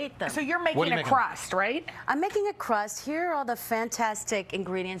before you eat them. So you're making a crust, right? I'm making a crust. Here are all the fantastic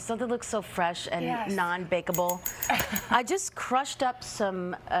ingredients. Don't they look so fresh and non-bakeable? I just crushed up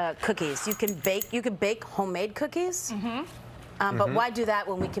some cookies. You can bake homemade cookies. But why do that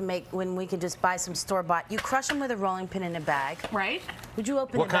when we can just buy some store-bought? You crush them with a rolling pin in a bag. Right. Would you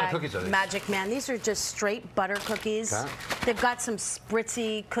open what the bag? What kind of cookies are these? Magic Man. These are just straight butter cookies. Okay. They've got some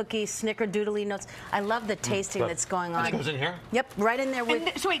spritzy cookies, snickerdoodly notes. I love the tasting that's going on. It goes in here? Yep, right in there.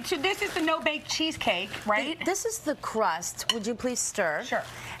 With so wait, so this is the no-bake cheesecake, right? This is the crust. Would you please stir? Sure.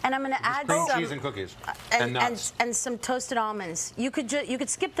 And I'm going to add cream some cheese and cookies and nuts and some toasted almonds. You could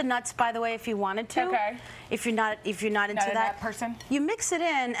skip the nuts, by the way, if you wanted to. Okay. If you're not into that person. You mix it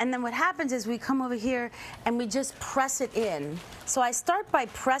in, and then what happens is we come over here and we just press it in. So I start by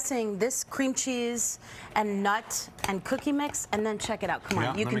pressing this cream cheese and nut and cookie mix, and then check it out. Come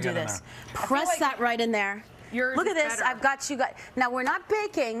on, you can do this. Press that right in there. Yours Look is at this. better. I've got you guys. Now we're not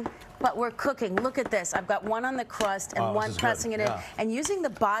baking, but we're cooking. Look at this. I've got one on the crust and Oh, this one is good. pressing it in, Yeah. and using the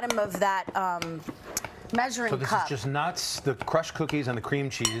bottom of that measuring So this cup. is just nuts, the crushed cookies, and the cream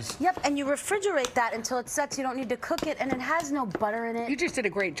cheese. Yep, and you refrigerate that until it sets. You don't need to cook it, and it has no butter in it. You just did a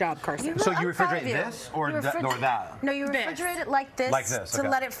great job, Carson. So you refrigerate this or that? No, you refrigerate it like this, Like this, to okay.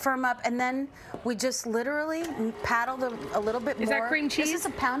 let it firm up, and then we just literally paddle a little bit more. Is that cream cheese? This is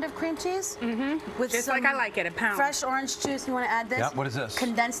a pound of cream cheese. Mm-hmm. With Just some like I like it, a pound. Fresh orange juice. You want to add this? Yeah, what is this?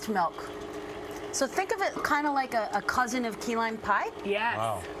 Condensed milk. So think of it kind of like a cousin of key lime pie. Yes.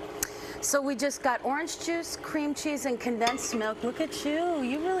 Wow. So we just got orange juice, cream cheese, and condensed milk. Look at you.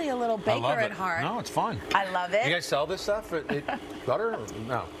 You're really a little baker I love it. at heart. No, it's fun. I love it. You guys sell this stuff? Butter?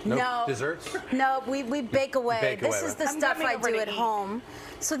 No. No. Desserts? No, we bake away. Bake This away, is the right? stuff I over do to at eat. home.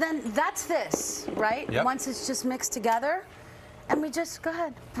 So then that's this, right? Yep. Once it's just mixed together, and we just, go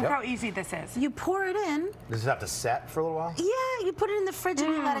ahead. Look how easy this is. You pour it in. Does it have to set for a little while? Yeah, you put it in the fridge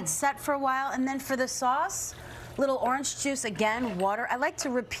and you let it set for a while. And then for the sauce, little orange juice, again, water. I like to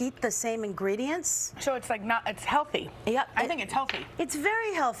repeat the same ingredients. So it's like it's healthy. Yep. I think it's healthy. It's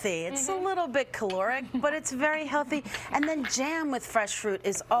very healthy. It's a little bit caloric, but it's very healthy. And then jam with fresh fruit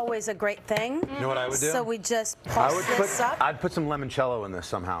is always a great thing. You know what I would do? So we just pulse this up. I'd put some limoncello in this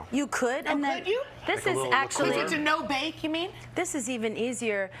somehow. You could, and then could you? this Like a is little actually liqueur? Is it to no bake, you mean? this is even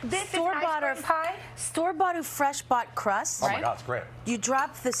easier. This is Store-bought ice cream pie? store-bought or fresh-bought crust. Oh my God, it's great. You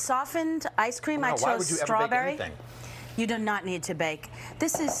drop the softened ice cream. Oh, I no, chose why would you ever bake strawberry. anything? You do not need to bake.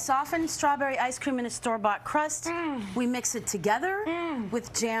 This is softened strawberry ice cream in a store-bought crust. We mix it together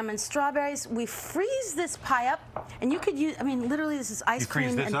with jam and strawberries. We freeze this pie up, and you could use, I mean, literally this is ice You freeze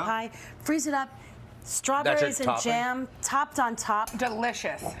cream this and up? pie. Freeze it up. Strawberries and topping? jam topped on top.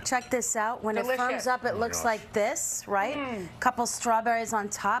 Delicious. Check this out. When it Delicious. firms up, it my looks gosh. like this, right? Couple strawberries on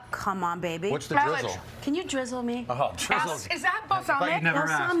top. Come on, baby. What's the Alex, drizzle? Can you drizzle me? Oh, drizzle. Is that I thought balsamic? you'd never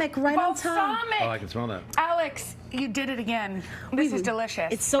asked. Balsamic right on top. Balsamic. Oh, I can smell that. Alex, you did it again. This is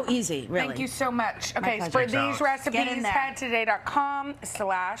delicious. It's so easy, really. Thank you so much. Okay, pleasure. for Thanks, these Alex. Get in recipes, there. head to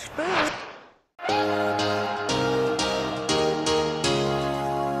today.com/food.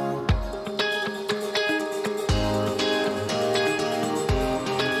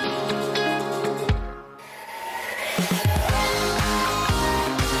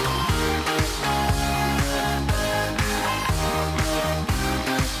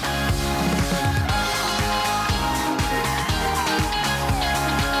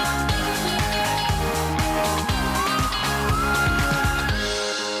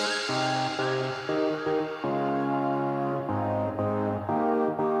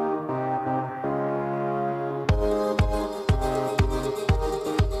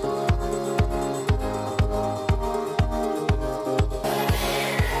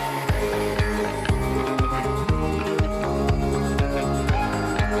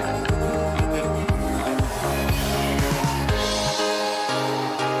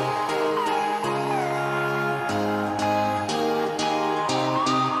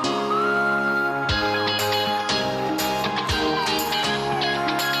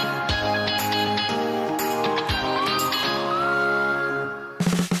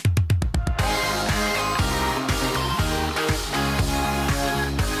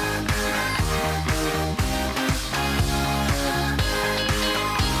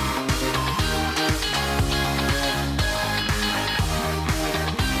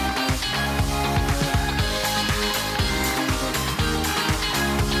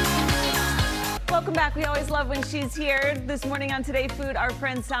 Welcome back. We always love when she's here. This morning on Today Food, our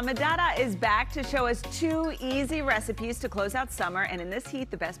friend Samadata is back to show us 2 easy recipes to close out summer. And in this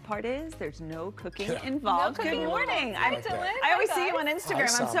heat, the best part is there's no cooking involved. No cooking Good morning. involved. I always see you on Hi, Instagram. Hi, I'm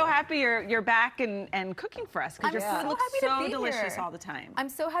so Sama. happy you're back and cooking for us because your I'm food so looks happy to so be delicious here. all the time. I'm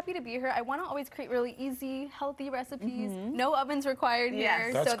so happy to be here. I want to always create really easy, healthy recipes. No ovens required Yes.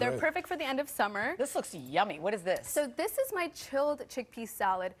 here. That's So they're great. perfect for the end of summer. This looks yummy. What is this? So this is my chilled chickpea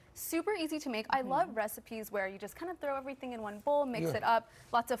salad. Super easy to make. I love recipes where you just kind of throw everything in one bowl, mix it up,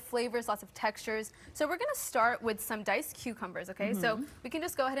 lots of flavors, lots of textures. So we're gonna start with some diced cucumbers, okay? So we can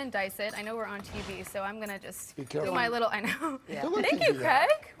just go ahead and dice it. I know we're on TV, so I'm gonna just Be do careful. my little, I know. Dylan Thank can you, do that.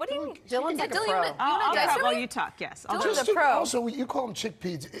 Craig. What do you mean? Dylan's like a Dylan, pro. you wanna I'll dice talk for while me? you talk, yes. I'll Dylan's do a it. pro. Also, you call them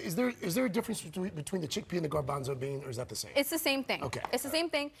chickpeas. Is there a difference between the chickpea and the garbanzo bean, or is that the same? It's the same thing. Okay. It's the same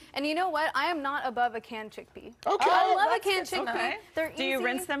thing. And you know what? I am not above a canned chickpea. Okay. I love a That's canned good to know. chickpea. They're Do you easy.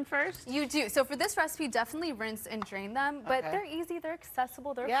 rinse them first? You do. So for this recipe, recipe, definitely rinse and drain them, but they're easy, they're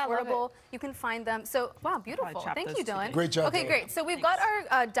accessible, they're Yeah, I love affordable. You can find them. So, wow, beautiful. Thank you, Dylan. Great job, Okay, Dylan. great. So we've got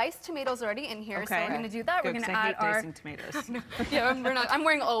our diced tomatoes already in here. So we're going to do that. We're going to add our tomatoes. yeah, I'm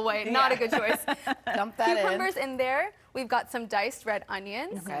wearing all white. Not a good choice. Dump that Cucumbers in there. We've got some diced red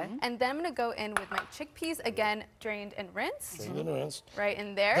onions. Okay. And then I'm going to go in with my chickpeas, again, drained and rinsed. Drained and rinsed. Right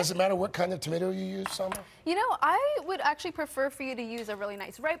in there. Does it matter what kind of tomato you use, Sama? You know, I would actually prefer for you to use a really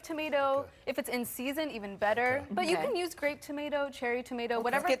nice ripe tomato. If it's in season, even better. But you can use grape tomato, cherry tomato,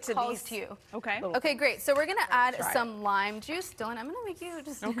 whatever calls to you. Okay. Okay, great. So we're going to add some lime juice. Dylan, I'm going to make you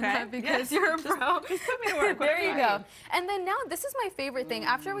just do that because you're a pro. Just put me to work. There you go. And then now, this is my favorite thing.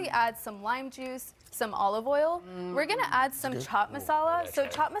 After we add some lime juice, some olive oil, we're going to add some chaat masala. So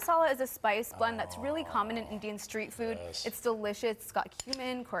chaat masala is a spice blend that's really common in Indian street food. It's delicious. It's got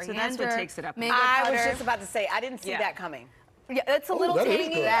cumin, coriander, that's what takes it up. mango I powder. was just about to say, I didn't see that coming. Yeah, it's a little that is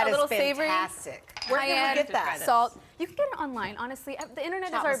tangy, good. That a is little savory. fantastic. Where can we Cayenne, get that? Salt. You can get it online, honestly. The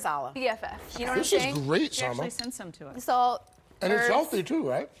internet Chaat is our masala. BFF. You know This what I'm is saying? great, She actually Sama. sent some to us. Salt. And it's herbs. healthy too,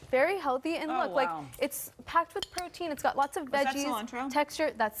 right? Very healthy, and look, like wow. it's packed with protein. It's got lots of that veggies, cilantro?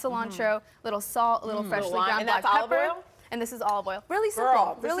 texture. That's cilantro. Little salt, a little freshly lime. ground And black that's olive pepper. oil? And this is olive oil. Really simple,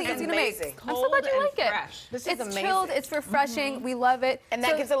 Girl, this really is easy amazing. to make. I'm so glad you Cold like and it. fresh. This is It's amazing. chilled, it's refreshing. We love it. And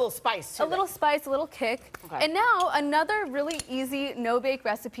that So- gives it a little spice too. a little spice, a little kick. Okay. And now another really easy no-bake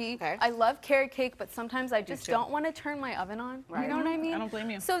recipe. Okay. I love carrot cake, but sometimes I just don't want to turn my oven on. You know what I mean? I don't blame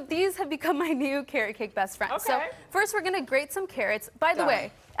you. So these have become my new carrot cake best friends. So Okay. first we're gonna grate some carrots. By the Done.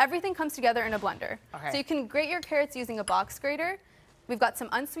 way, everything comes together in a blender. Okay. So you can grate your carrots using a box grater. We've got some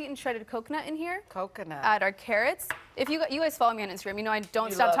unsweetened shredded coconut in here. Coconut. Add our carrots. If you guys follow me on Instagram, you know I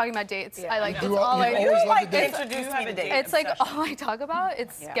don't stop love- talking about dates. Yeah. I like You it's al- all you I always do. love like the to dates. introduce me to dates. It's like all I talk about.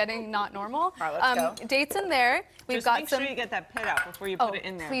 It's getting not normal. All right, let's go. Dates in there. We've Just got make some. sure you get that pit out before you Oh, put it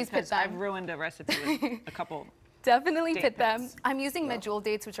in there. please pit because I've them. ruined a recipe with a couple. Definitely Date pit them. pits. I'm using medjool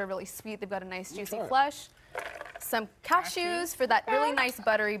dates, which are really sweet. They've got a nice juicy flesh. Some cashews for that really nice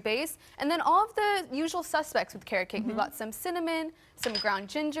buttery base. And then all of the usual suspects with carrot cake. We've got some cinnamon, some ground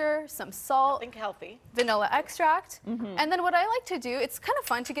ginger, some salt, Think healthy. vanilla extract. And then what I like to do, it's kind of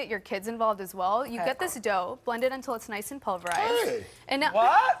fun to get your kids involved as well. You get this dough, blend it until it's nice and pulverized. Hey. And now,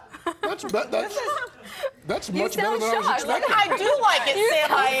 What? That's You much better sound than I was shocked. expecting. I do like it, You Sam.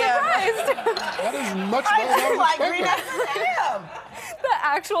 sound I am. surprised. That is much better than I I do was like green expecting. Sam. The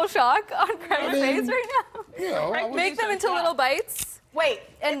actual shock on Craig's mean, face right now. You know, I was Make them into little bites. Wait,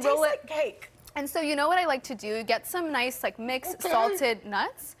 And it roll tastes it. like cake. And so you know what I like to do? Get some nice like mixed salted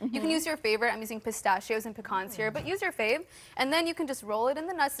nuts. You can use your favorite. I'm using pistachios and pecans here, but use your fave. And then you can just roll it in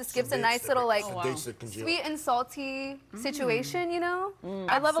the nuts. This gives a nice little like sweet and salty situation, you know?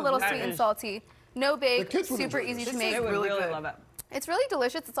 I love a little Absolutely. sweet and salty. No bake, kids would super enjoy easy this. to make. They would really love it. It's really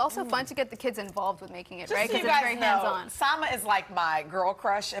delicious. It's also fun to get the kids involved with making it, Just right? so Because you it's guys very know, hands-on. Sama is like my girl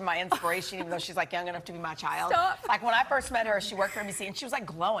crush and my inspiration, even though she's like young enough to be my child. Stop. Like when I first met her, she worked for NBC and she was like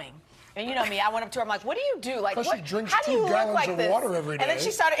glowing. And you know me, I went up to her, I'm like, what do you do? Like, 'Cause what, she drinks how do you 2 look gallons like of this? water every And then day.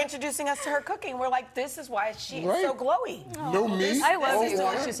 she started introducing us to her cooking. We're like, this is why she is Right. so glowy. No meat, I love no it.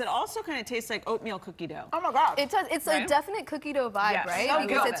 water. She said also kind of tastes like oatmeal cookie dough. Oh my God. It does. It's a Right? definite cookie dough vibe, Yes. right? Oh,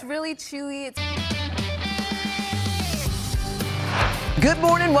 Because good. it's really chewy. It's Good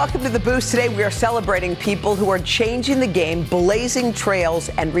morning, welcome to The Boost. Today we are celebrating people who are changing the game, blazing trails,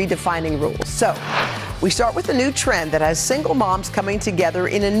 and redefining rules. So, we start with a new trend that has single moms coming together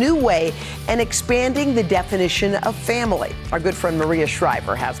in a new way and expanding the definition of family. Our good friend Maria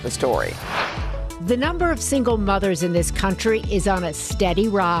Shriver has the story. The number of single mothers in this country is on a steady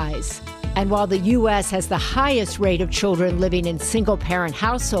rise. And while the U.S. has the highest rate of children living in single-parent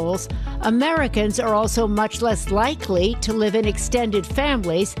households, Americans are also much less likely to live in extended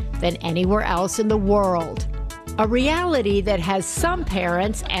families than anywhere else in the world. A reality that has some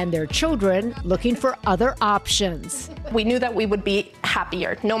parents and their children looking for other options. We knew that we would be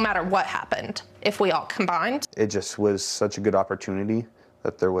happier no matter what happened if we all combined. It just was such a good opportunity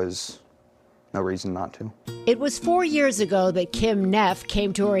that there was no reason not to. It was 4 years ago that Kim Neff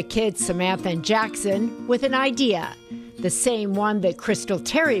came to her kids, Samantha and Jackson, with an idea, the same one that Crystal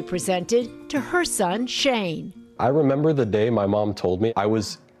Terry presented to her son, Shane. I remember the day my mom told me. I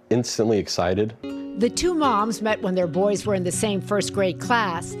was instantly excited. The two moms met when their boys were in the same first grade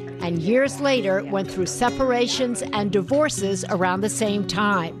class, and years later went through separations and divorces around the same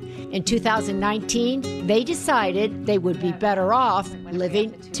time. In 2019, they decided they would be better off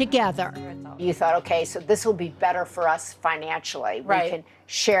living together. You thought, okay, so this will be better for us financially. Right. We can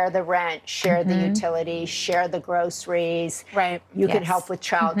share the rent, share the utilities, share the groceries. Right. You can Yes. help with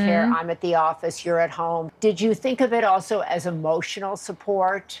childcare. Mhm. I'm at the office, you're at home. Did you think of it also as emotional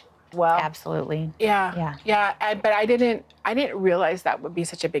support? well. Absolutely. Yeah. But I didn't realize that would be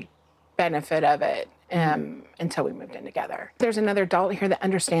such a big benefit of it until we moved in together. There's another adult here that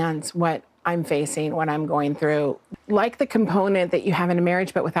understands what I'm facing, what I'm going through. Like the component that you have in a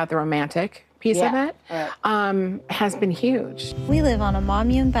marriage, but without the romantic piece of it, has been huge. We live on a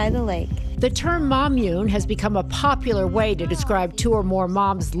commune by the lake. The term commune has become a popular way to describe two or more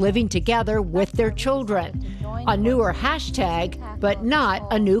moms living together with their children. A newer hashtag, but not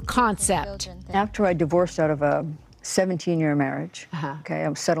a new concept. After I divorced out of a 17-year marriage, okay, I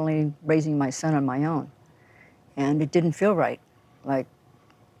was suddenly raising my son on my own. And it didn't feel right. Like,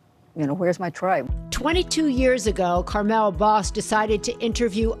 you know, where's my tribe? 22 years ago, Carmel Boss decided to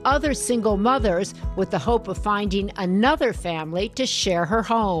interview other single mothers with the hope of finding another family to share her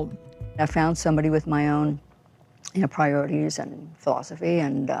home. I found somebody with my own, you know, priorities and philosophy,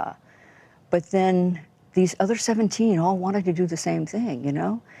 and but then these other 17 all wanted to do the same thing, you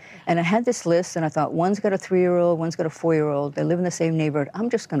know? And I had this list, and I thought, one's got a 3-year-old, one's got a 4-year-old, they live in the same neighborhood. I'm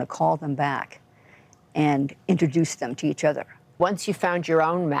just gonna call them back and introduce them to each other. Once you found your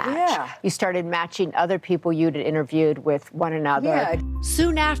own match, you started matching other people you'd interviewed with one another.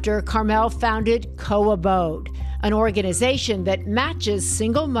 Soon after, Carmel founded Co-Abode, an organization that matches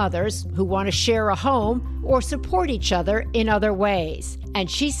single mothers who want to share a home or support each other in other ways. And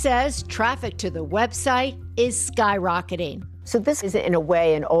she says traffic to the website is skyrocketing. So this is, in a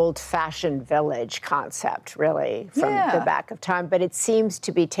way, an old-fashioned village concept, really, from the back of time. But it seems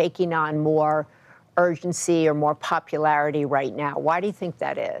to be taking on more urgency or more popularity right now. Why do you think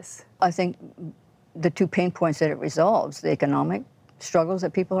that is? I think the two pain points that it resolves, the economic struggles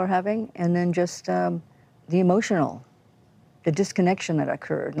that people are having, and then just the emotional, the disconnection that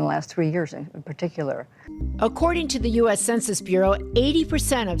occurred in the last 3 years in particular. According to the U.S. Census Bureau,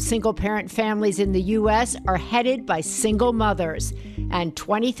 80% of single-parent families in the U.S. are headed by single mothers, and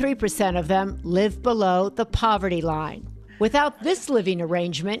 23% of them live below the poverty line. Without this living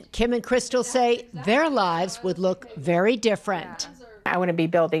arrangement, Kim and Crystal say their lives would look very different. I wouldn't be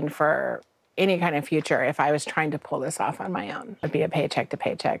building for any kind of future if I was trying to pull this off on my own. It'd be a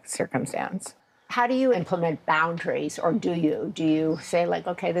paycheck-to-paycheck circumstance. How do you implement boundaries, or do you? Do you say, like,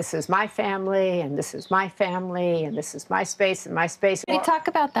 okay, this is my family, and this is my family, and this is my space and my space? We talk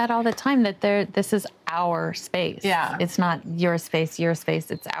about that all the time, that this is our space. Yeah. It's not your space,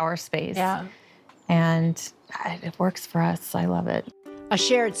 it's our space. Yeah. And it works for us. I love it. A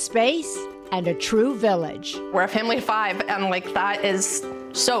shared space and a true village. We're a family of 5, and like that is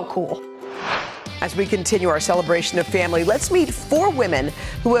so cool. As we continue our celebration of family, let's meet 4 women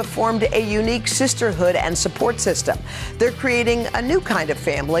who have formed a unique sisterhood and support system. They're creating a new kind of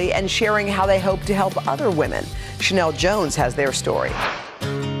family and sharing how they hope to help other women. Chanel Jones has their story.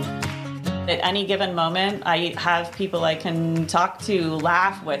 At any given moment, I have people I can talk to,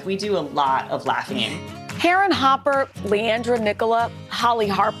 laugh with. We do a lot of laughing. Karen Hopper, Leandra Nicola, Holly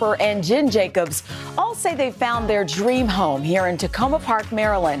Harper, and Jen Jacobs all say they found their dream home here in Tacoma Park,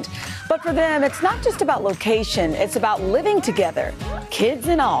 Maryland. But for them, it's not just about location, it's about living together, kids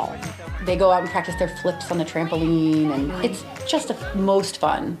and all. They go out and practice their flips on the trampoline, and it's just the most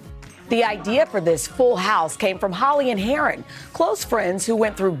fun. The idea for this full house came from Holly and Heron, close friends who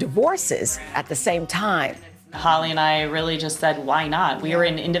went through divorces at the same time. Holly and I really just said, why not? We were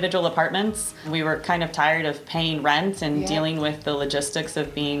in individual apartments. We were kind of tired of paying rent and dealing with the logistics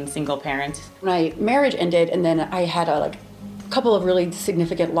of being single parents. My marriage ended, and then I had a couple of really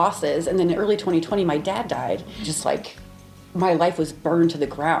significant losses. And then in early 2020, my dad died. Just like my life was burned to the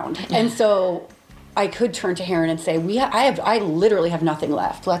ground. And so I could turn to Heron and say, I literally have nothing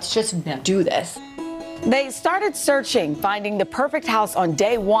left. Let's just do this. They started searching, finding the perfect house on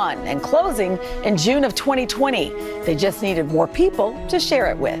day 1 and closing in June of 2020. They just needed more people to share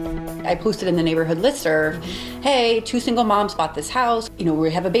it with. I posted in the neighborhood listserv, hey, 2 single moms bought this house. You know,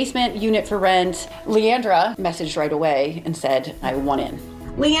 we have a basement unit for rent. Leandra messaged right away and said, I want in.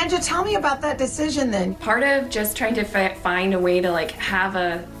 Leandra, tell me about that decision then. Part of just trying to find a way to have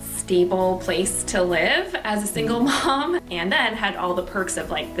a stable place to live as a single mom, and then had all the perks of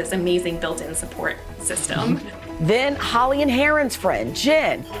this amazing built-in support system. Then Holly and Heron's friend,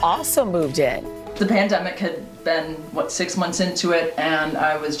 Jen, also moved in. The pandemic had been, 6 months into it, and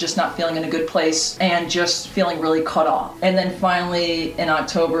I was just not feeling in a good place and just feeling really cut off. And then finally, in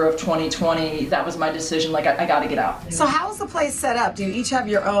October of 2020, that was my decision, I gotta get out. So how's the place set up? Do you each have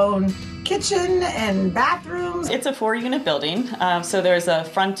your own kitchen and bathrooms? It's a 4-unit building, so there's a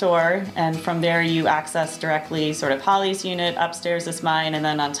front door, and from there you access directly sort of Holly's unit. Upstairs is mine, and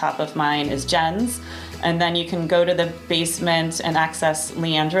then on top of mine is Jen's. And then you can go to the basement and access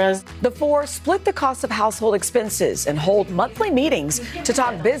Leandra's. The four split the cost of household expenses and hold monthly meetings to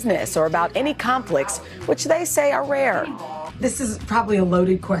talk business or about any conflicts, which they say are rare. This is probably a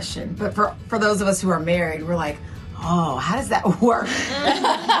loaded question, but for those of us who are married, we're like, oh, how does that work?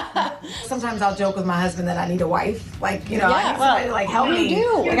 Sometimes I'll joke with my husband that I need a wife. Like, you know, I need somebody to like help me.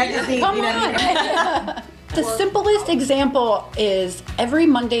 Like, I just need, Come you know what I mean? The simplest example is every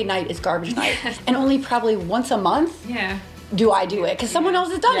Monday night is garbage night, and only probably once a month do I do it, because someone else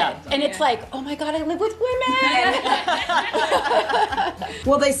has done it. And it's like, oh my God, I live with women.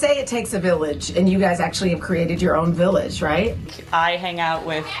 Well, they say it takes a village, and you guys actually have created your own village, right? I hang out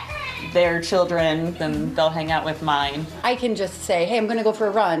with their children, then they'll hang out with mine. I can just say, hey, I'm gonna go for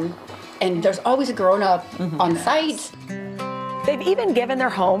a run, and there's always a grown-up on site. They've even given their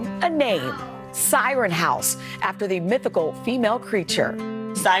home a name, Siren House, after the mythical female creature.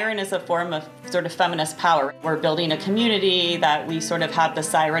 Siren is a form of sort of feminist power. We're building a community that we sort of have the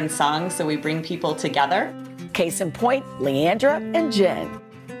siren song, so we bring people together. Case in point, Leandra and Jen.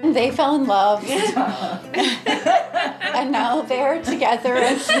 They fell in love, and now they're together.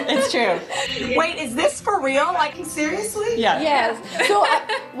 It's true. Wait, is this for real? Like, seriously? Yeah. Yes. So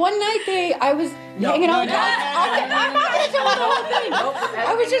one night I was hanging out. I'm not going to tell the whole thing.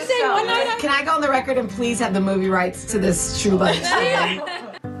 I was just saying one night. Can I go on the record and please have the movie rights to this true life story?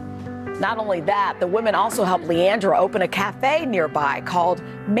 Not only that, the women also helped Leandra open a cafe nearby called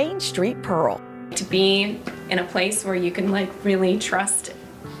Main Street Pearl. To be in a place where you can like really trust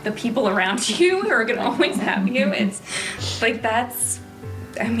the people around you who are going to always have you, it's like that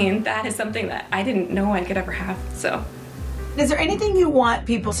is something that I didn't know I could ever have. So is there anything you want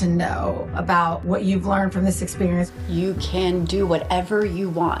people to know about what you've learned from this experience? You can do whatever you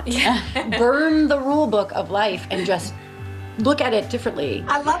want. Burn the rule book of life and just look at it differently.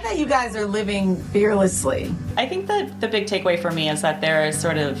 I love that you guys are living fearlessly. I think that the big takeaway for me is that there is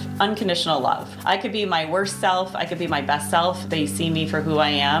sort of unconditional love. I could be my worst self, I could be my best self. They see me for who I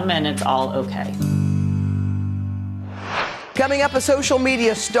am, and it's all okay. Coming up, a social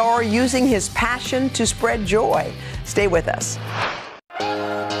media star using his passion to spread joy. Stay with us.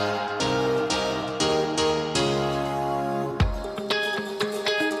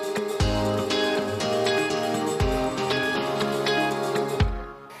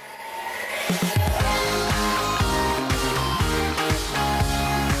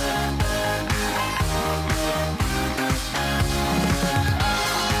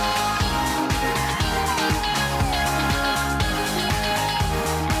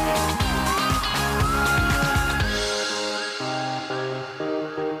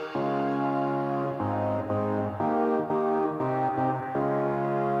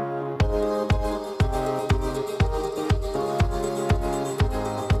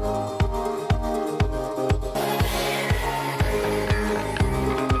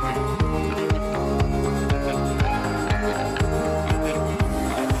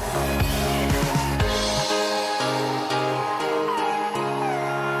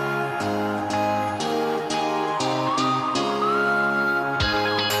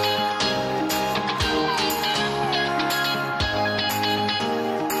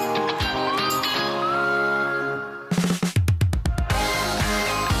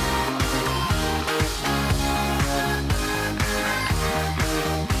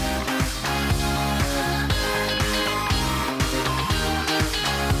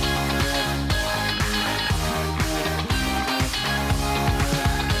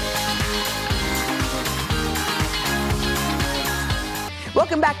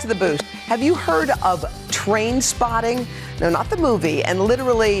 Welcome back to The Boost. Have you heard of train spotting? No, not the movie. And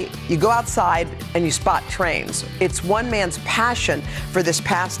literally, you go outside and you spot trains. It's one man's passion for this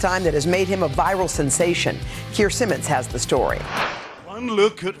pastime that has made him a viral sensation. Keir Simmons has the story. One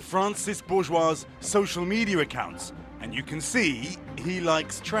look at Francis Bourgeois' social media accounts, and you can see he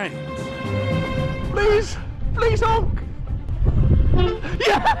likes trains. Please, please honk.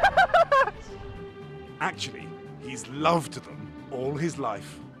 Yes! Actually, he's loved them all his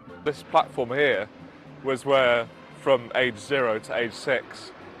life. This platform here was where, from age 0 to age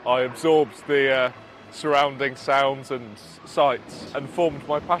 6, I absorbed the surrounding sounds and sights and formed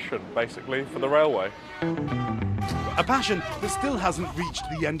my passion, basically, for the railway. A passion that still hasn't reached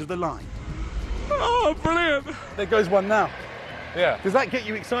the end of the line. Oh, brilliant! There goes one now. Yeah. Does that get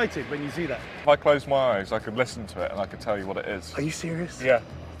you excited when you see that? If I close my eyes, I could listen to it and I could tell you what it is. Are you serious? Yeah.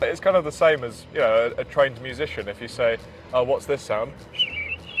 It's kind of the same as, you know, a trained musician. If you say, oh, what's this sound?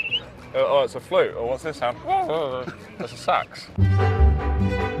 Oh, it's a flute. Or what's this sound? Oh, it's a sax.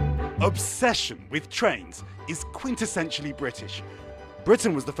 Obsession with trains is quintessentially British.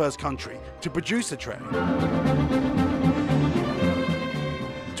 Britain was the first country to produce a train.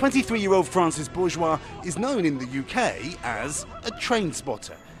 23-year-old Francis Bourgeois is known in the UK as a train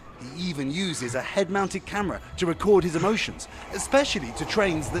spotter. He even uses a head-mounted camera to record his emotions, especially to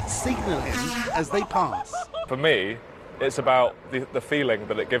trains that signal him as they pass. For me, it's about the feeling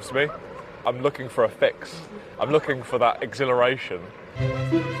that it gives me. I'm looking for a fix. I'm looking for that exhilaration.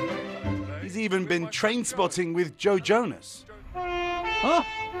 He's even been train spotting with Joe Jonas. Oh,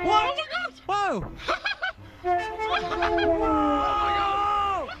 what? Whoa!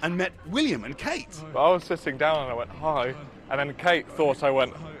 And met William and Kate. I was sitting down and I went, hi. And then Kate thought I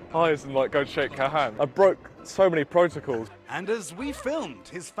went, hi, and like go shake her hand. I broke so many protocols. And as we filmed,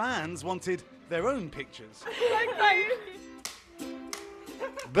 his fans wanted their own pictures.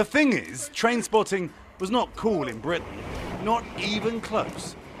 The thing is, train spotting was not cool in Britain. Not even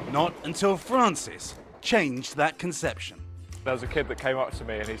close. Not until Francis changed that conception. There was a kid that came up to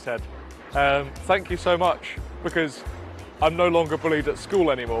me and he said, thank you so much, because I'm no longer bullied at school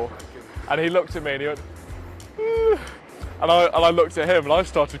anymore. And he looked at me and he went, and I looked at him and I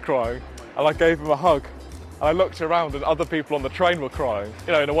started crying, and I gave him a hug. And I looked around and other people on the train were crying.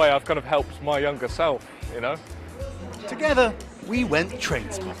 You know, in a way I've kind of helped my younger self, you know? Together, we went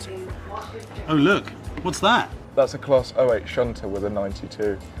train spotting. Oh look, what's that? That's a Class 08 shunter with a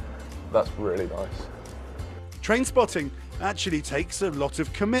 92. That's really nice. Train spotting actually takes a lot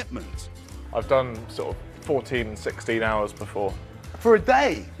of commitment. I've done sort of 14, 16 hours before. For a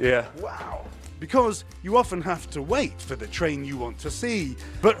day? Yeah. Wow. Because you often have to wait for the train you want to see.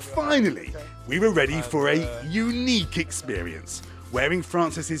 But finally, we were ready for a unique experience, wearing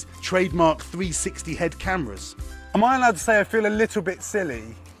Francis's trademark 360 head cameras. Am I allowed to say I feel a little bit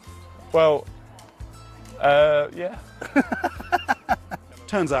silly? Well, yeah.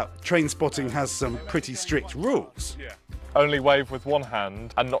 Turns out train spotting has some pretty strict rules. Yeah. Only wave with one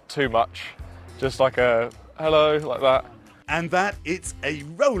hand and not too much. Just like a hello, like that. And that it's a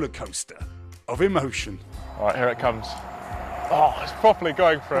roller coaster of emotion. All right, here it comes. Oh, it's properly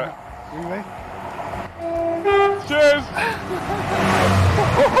going for it. Really? Cheers!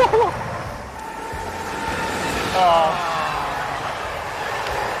 Oh.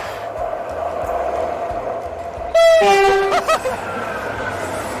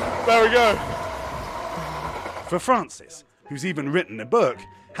 There we go. For Francis, who's even written a book,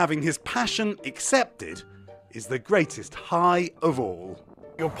 having his passion accepted is the greatest high of all.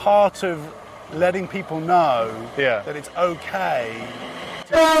 You're part of letting people know that it's okay.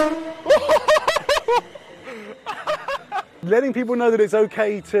 Letting people know that it's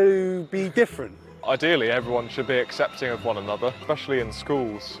okay to be different. Ideally, everyone should be accepting of one another, especially in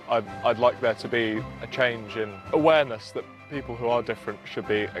schools. I'd like there to be a change in awareness that people who are different should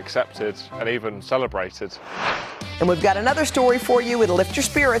be accepted and even celebrated. And we've got another story for you. It'll lift your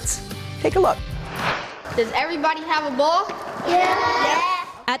spirits. Take a look. Does everybody have a ball? Yeah.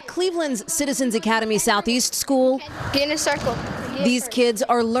 At Cleveland's Citizens Academy Southeast School, Get in a circle. these kids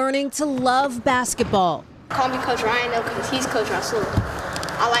are learning to love basketball. Call me Coach Ryan though, because he's Coach Rasul.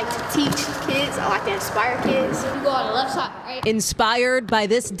 I like to teach kids. I like to inspire kids. You go on the left side, right? Inspired by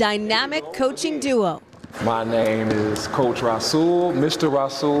this dynamic coaching duo. My name is Coach Rasul, Mr.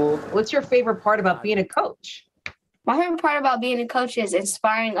 Rasul. What's your favorite part about being a coach? My favorite part about being a coach is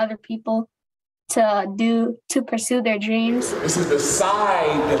inspiring other people to pursue their dreams. This is the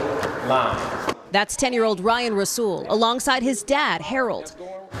sideline. That's 10-year-old Ryan Rasul alongside his dad, Harold.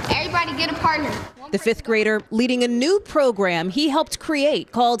 Everybody get a partner. The fifth grader leading a new program he helped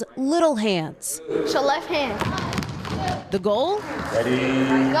create called Little Hands. So left hand. The goal?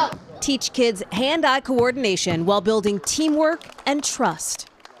 Ready? Go. Teach kids hand-eye coordination while building teamwork and trust.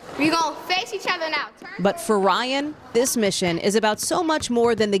 We're going to face each other now. But for Ryan, this mission is about so much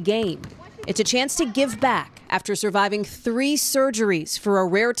more than the game. It's a chance to give back after surviving 3 surgeries for a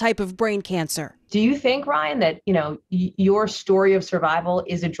rare type of brain cancer. Do you think, Ryan, that, your story of survival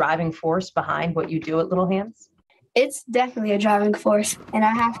is a driving force behind what you do at Little Hands? It's definitely a driving force, and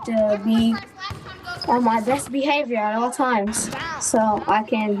I have to be on my best behavior at all times so I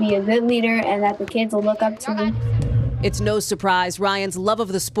can be a good leader and that the kids will look up to me. It's no surprise Ryan's love of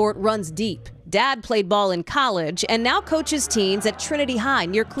the sport runs deep. Dad played ball in college and now coaches teens at Trinity High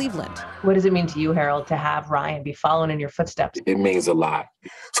near Cleveland. What does it mean to you, Harold, to have Ryan be following in your footsteps? It means a lot.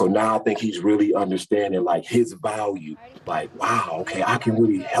 So now I think he's really understanding his value. Wow, okay, I can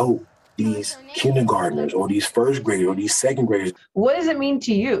really help these kindergartners or these first graders or these second graders. What does it mean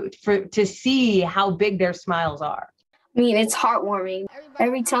to you to see how big their smiles are? I mean, it's heartwarming.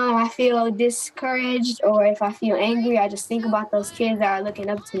 Every time I feel discouraged or if I feel angry, I just think about those kids that are looking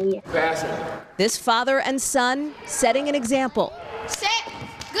up to me. This father and son setting an example. Set,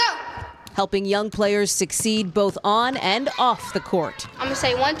 go. Helping young players succeed both on and off the court. I'm gonna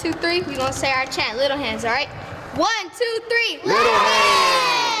say 1, 2, 3. We're gonna say our chant, little hands, all right? 1, 2, 3, little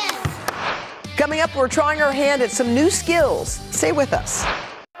hands. Coming up, we're trying our hand at some new skills. Stay with us.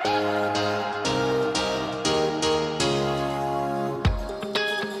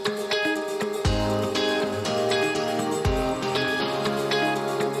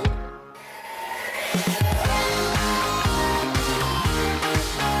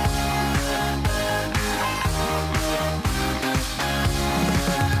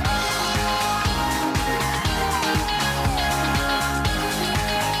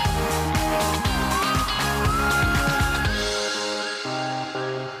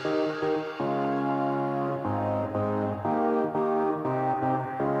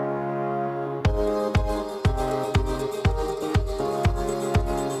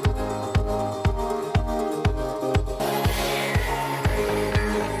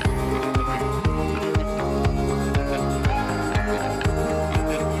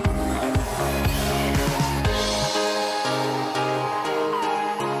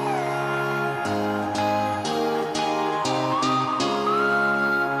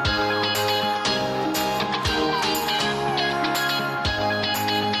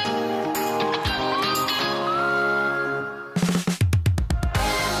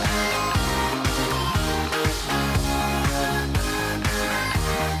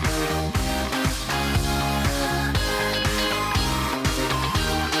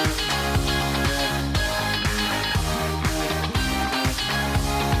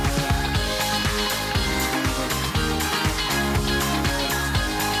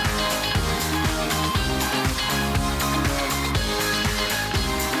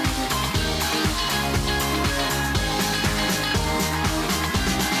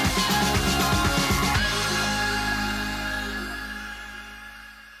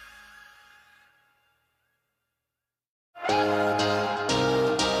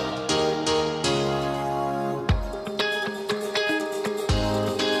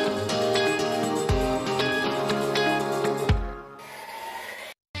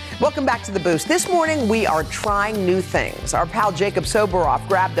 Welcome back to The Boost. This morning, we are trying new things. Our pal Jacob Soboroff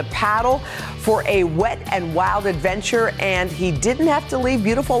grabbed a paddle for a wet and wild adventure, and he didn't have to leave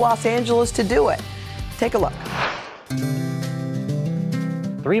beautiful Los Angeles to do it. Take a look.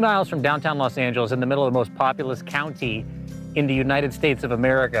 3 miles from downtown Los Angeles, in the middle of the most populous county in the United States of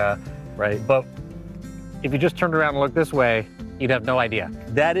America. Right. But if you just turned around and looked this way, you'd have no idea.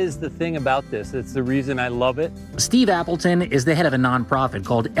 That is the thing about this. It's the reason I love it. Steve Appleton is the head of a nonprofit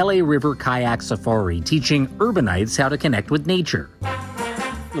called LA River Kayak Safari, teaching urbanites how to connect with nature.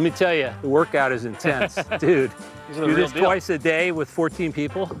 Let me tell you, the workout is intense. Dude, do this twice a day with 14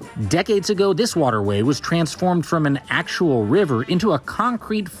 people. Decades ago, this waterway was transformed from an actual river into a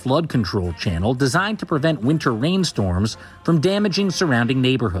concrete flood control channel designed to prevent winter rainstorms from damaging surrounding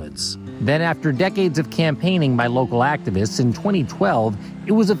neighborhoods. Then, after decades of campaigning by local activists, in 2012,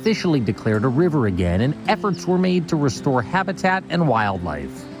 it was officially declared a river again, and efforts were made to restore habitat and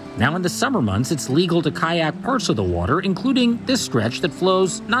wildlife. Now in the summer months, it's legal to kayak parts of the water, including this stretch that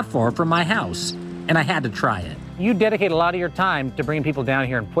flows not far from my house, and I had to try it. You dedicate a lot of your time to bringing people down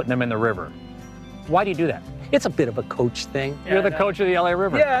here and putting them in the river. Why do you do that? It's a bit of a coach thing. You're the coach of the LA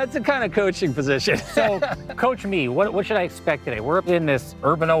River. Yeah, it's a kind of coaching position. So, coach me. What should I expect today? We're in this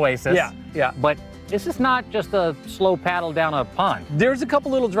urban oasis. Yeah. But this is not just a slow paddle down a pond. There's a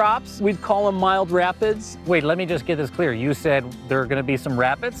couple little drops. We'd call them mild rapids. Wait, let me just get this clear. You said there are going to be some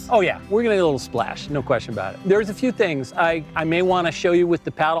rapids? Oh, yeah. We're going to get a little splash. No question about it. There's a few things I may want to show you with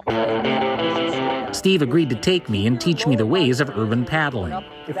the paddle. Steve agreed to take me and teach me the ways of urban paddling.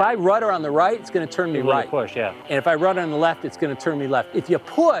 If I rudder on the right, it's going to turn me right. Push, yeah. And if I rudder on the left, it's going to turn me left. If you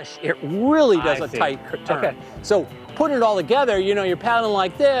push, it really does a tight turn. Okay. So putting it all together, you know, you're paddling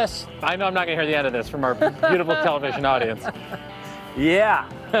like this. I know I'm not going to hear the end of this from our beautiful television audience. Yeah.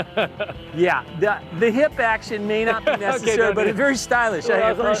 Yeah. The hip action may not be necessary, okay, but it's very stylish.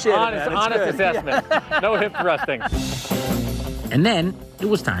 I appreciate it. Honest assessment. No hip thrusting. And then it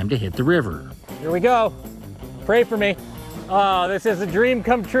was time to hit the river. Here we go. Pray for me. Oh, this is a dream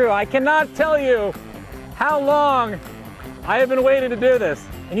come true. I cannot tell you how long I have been waiting to do this.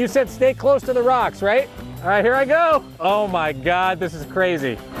 And you said stay close to the rocks, right? All right, here I go. Oh my God, this is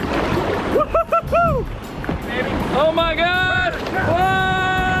crazy. Woo-hoo-hoo-hoo! Oh my God! Whoa!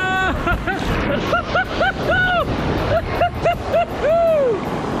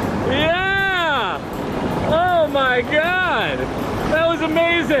 Yeah! Oh my my God! That was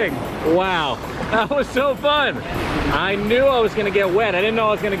amazing! Wow, that was so fun. I knew I was gonna get wet. I didn't know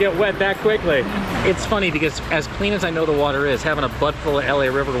I was gonna get wet that quickly. It's funny because as clean as I know the water is, having a butt full of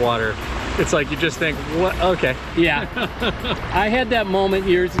LA River water, it's like you just think, what? Okay. Yeah. I had that moment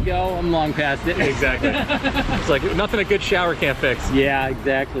years ago. I'm long past it. Exactly. It's like nothing a good shower can't fix. Yeah,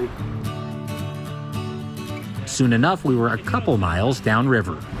 exactly. Soon enough, we were a couple miles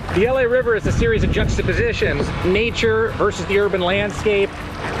downriver. The LA River is a series of juxtapositions, nature versus the urban landscape.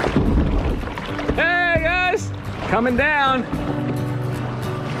 Hey guys, coming down.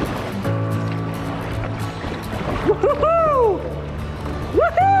 Woohoo!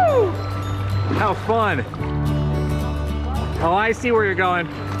 Woohoo! How fun. Oh, I see where you're going.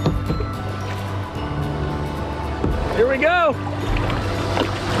 Here we go.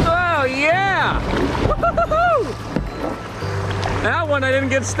 Oh yeah! Woo-hoo-hoo-hoo! That one I didn't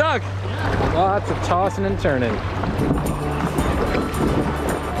get stuck. Lots of tossing and turning.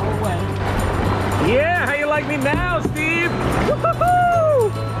 Yeah, how you like me now, Steve?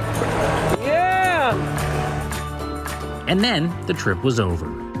 Woo-hoo-hoo! Yeah! And then the trip was over.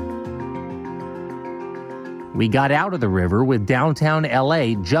 We got out of the river with downtown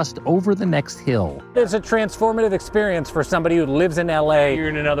LA just over the next hill. It's a transformative experience for somebody who lives in LA. You're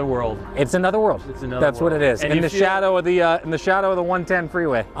in another world. It's another world. It's another That's world. what it is. And In the shadow of the 110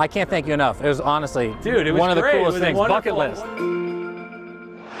 freeway. I can't thank you enough. It was honestly, dude, it was one of the great. coolest things. Bucket Wonderful. list.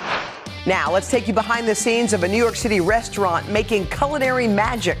 Now, let's take you behind the scenes of a New York City restaurant making culinary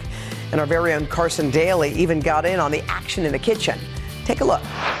magic. And our very own Carson Daly even got in on the action in the kitchen. Take a look.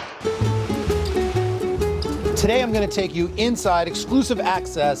 Today I'm going to take you inside exclusive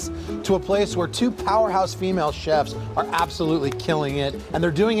access to a place where two powerhouse female chefs are absolutely killing it, and they're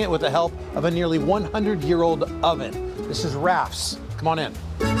doing it with the help of a nearly 100-year-old oven. This is Raph's. Come on in.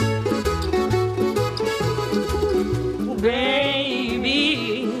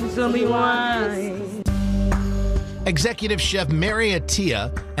 Baby, tell me why. Executive Chef Mary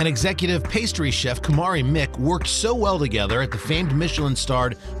Attia and Executive Pastry Chef Kumari Mick worked so well together at the famed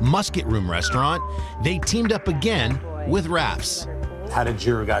Michelin-starred Musket Room restaurant, they teamed up again with Raph's. How did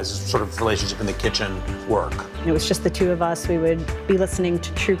your guys' sort of relationship in the kitchen work? It was just the two of us. We would be listening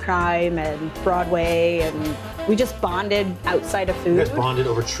to true crime and Broadway, and we just bonded outside of food. You guys bonded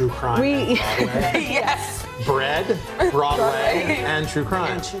over true crime and Broadway? Yes. Bread, Broadway, and true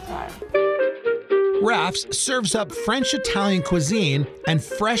crime. And true crime. Raph's serves up French-Italian cuisine and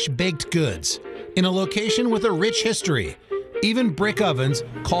fresh baked goods in a location with a rich history. Even brick ovens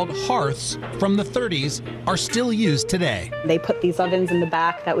called hearths from the 30s are still used today. They put these ovens in the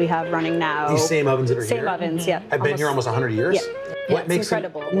back that we have running now. These same ovens that are here? Same ovens, yeah. Have been here almost 100 years? Yeah. What makes it's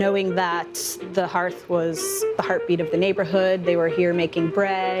incredible. Knowing that the hearth was the heartbeat of the neighborhood, they were here making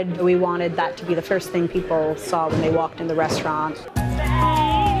bread. We wanted that to be the first thing people saw when they walked in the restaurant.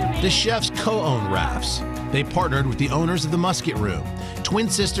 The chefs co-own Raph's. They partnered with the owners of the Musket Room, twin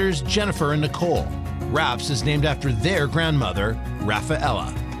sisters Jennifer and Nicole. Raph's is named after their grandmother,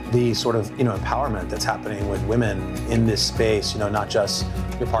 Rafaela. The sort of, empowerment that's happening with women in this space, not just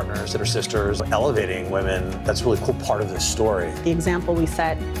your partners that are sisters, but elevating women, that's a really cool part of this story. The example we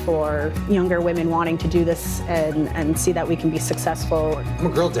set for younger women wanting to do this and see that we can be successful. I'm a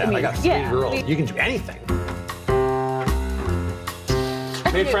girl dad, I got 3 girls. You can do anything.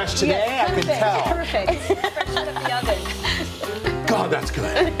 Made fresh today, yes, I can tell. Perfect. Fresh out of the oven. God, that's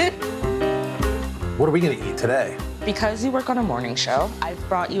good. What are we gonna eat today? Because you work on a morning show, I've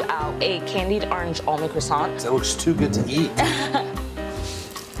brought you out a candied orange almond croissant. That looks too good to eat.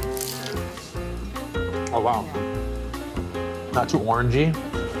 Oh, wow. Not too orangey.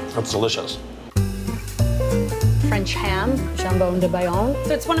 That's delicious. French ham, jambon de Bayonne.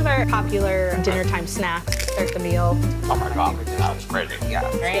 So it's one of our popular dinner time snacks to start the meal. Oh my God, that was great. Yeah.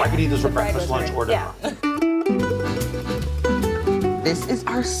 Right? I could eat this for breakfast, lunch, or dinner. Yeah. This is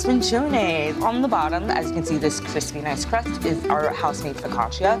our sfincione. On the bottom, as you can see, this crispy, nice crust is our house-made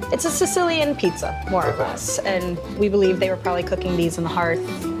focaccia. It's a Sicilian pizza, more or less. And we believe they were probably cooking these in the hearth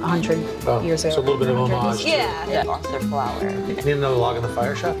 100 years ago. So a little bit of homage. Yeah. They lost their flour. You need another log on the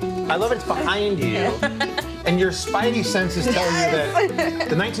fire, Chef? I love it's behind you. And your spidey senses tell you that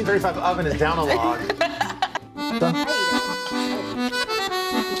the 1935 oven is down a log.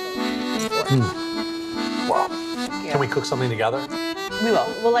 Wow. Can we cook something together? We will.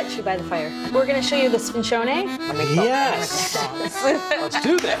 We'll let you by the fire. We're going to show you the sfincione. Yes. Let's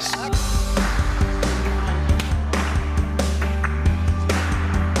do this.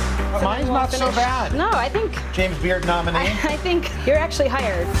 Mine's not so bad. No, I think... James Beard nominee. I think you're actually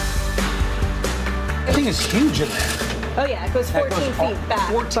hired. That thing is huge in there. Oh yeah, it goes 14 feet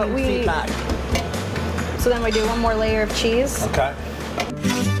back. 14 feet back. So then we do one more layer of cheese. Okay.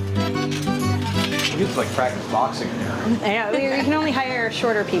 It's like practice boxing in here. Yeah, we can only hire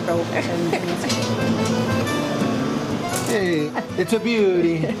shorter people. Hey, it's a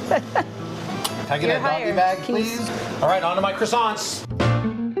beauty. Can I get a doggy bag, please? All right, on to my croissants.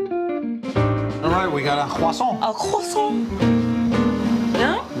 All right, we got a croissant. A croissant.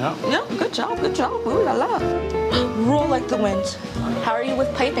 Yeah? Yeah. Yeah, good job, good job. Ooh la la. Roll like the wind. How are you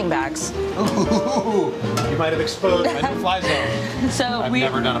with piping bags? Ooh, you might have exposed my new fly zone. So I've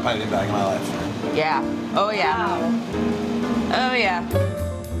never done a piping bag in my life. Yeah. Oh yeah. Wow. Oh yeah.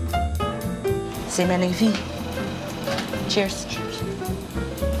 C'est magnifique. Cheers. Cheers.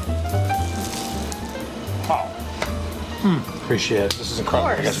 Oh. Appreciate it. This is incredible.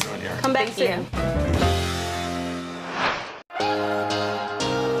 What you guys are doing here. Come back soon.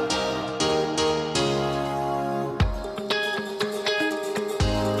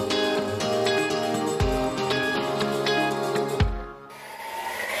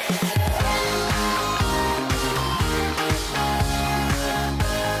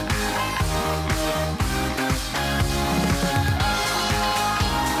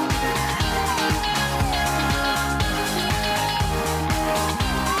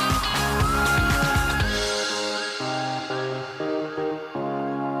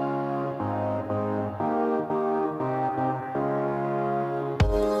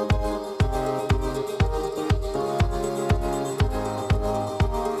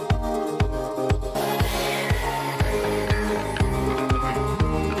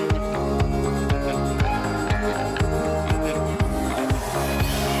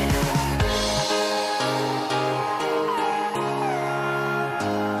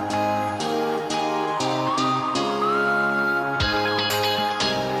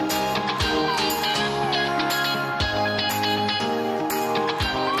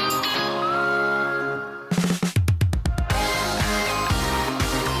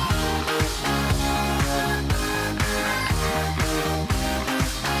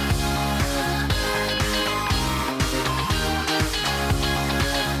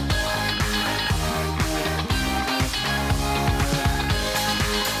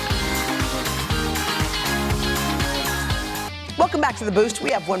 Welcome back to The Boost. We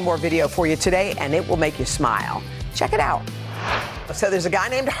have one more video for you today, and it will make you smile. Check it out. So there's a guy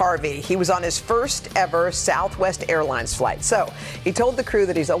named Harvey. He was on his first ever Southwest Airlines flight. So he told the crew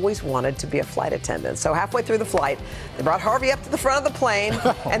that he's always wanted to be a flight attendant. So halfway through the flight, they brought Harvey up to the front of the plane,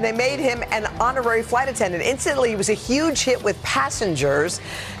 and they made him an honorary flight attendant. Instantly, he was a huge hit with passengers.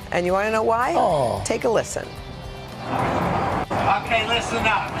 And you want to know why? Oh. Take a listen. Okay, listen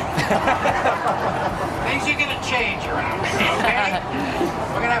up. Things are going to change around here, okay?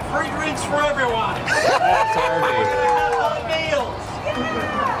 We're going to have free drinks for everyone. That's Harvey. We're going to have all the meals.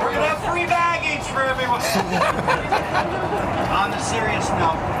 We're going to have free baggage for everyone. On a serious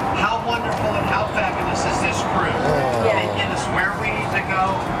note, how wonderful and how fabulous is this crew? They get us where we need to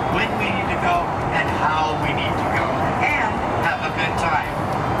go, when we need to go, and how we need to go. And have a good time.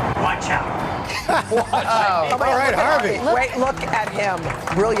 Watch out. All right, Harvey. Wait, look at him.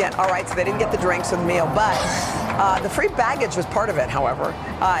 Brilliant. All right, so they didn't get the drinks or the meal, but the free baggage was part of it, however.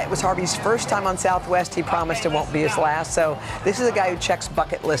 It was Harvey's first time on Southwest. He promised it won't be his last. So this is a guy who checks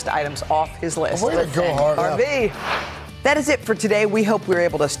bucket list items off his list. Way to go, Harvey. Harvey. That is it for today. We hope we were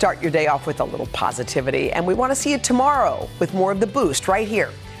able to start your day off with a little positivity. And we want to see you tomorrow with more of The Boost right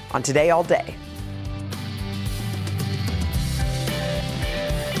here on Today All Day.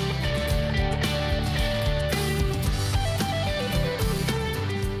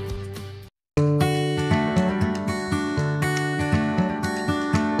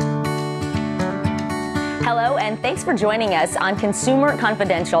 Hello, and thanks for joining us on Consumer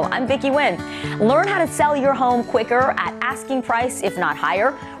Confidential. I'm Vicki Nguyen. Learn how to sell your home quicker at asking price, if not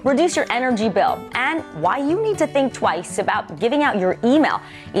higher, reduce your energy bill, and why you need to think twice about giving out your email.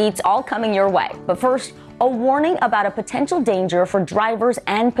 It's all coming your way. But first, a warning about a potential danger for drivers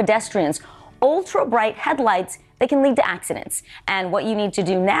and pedestrians. Ultra bright headlights that can lead to accidents, and what you need to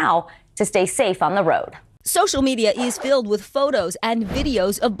do now to stay safe on the road. Social media is filled with photos and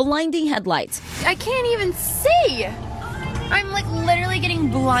videos of blinding headlights. I can't even see. I'm like literally getting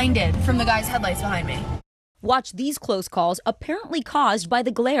blinded from the guy's headlights behind me. Watch these close calls apparently caused by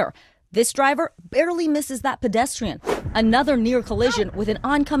the glare. This driver barely misses that pedestrian. Another near collision with an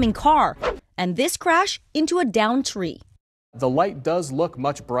oncoming car. And this crash into a downed tree. The light does look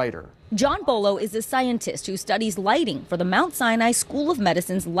much brighter. John Bolo is a scientist who studies lighting for the Mount Sinai School of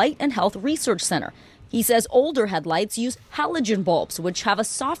Medicine's Light and Health Research Center. He says older headlights use halogen bulbs, which have a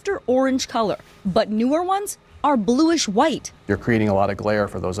softer orange color, but newer ones are bluish white. You're creating a lot of glare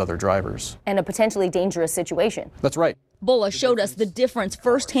for those other drivers. And a potentially dangerous situation. That's right. Bulla showed us the difference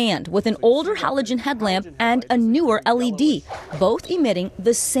firsthand with an older halogen headlamp and a newer LED, both emitting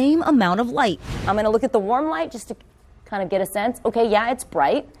the same amount of light. I'm going to look at the warm light just to kind of get a sense. Okay, yeah, it's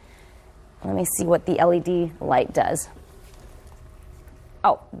bright. Let me see what the LED light does.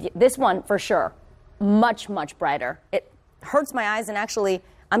 Oh, this one for sure. Much, much brighter. It hurts my eyes, and actually,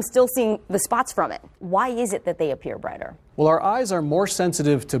 I'm still seeing the spots from it. Why is it that they appear brighter? Well, our eyes are more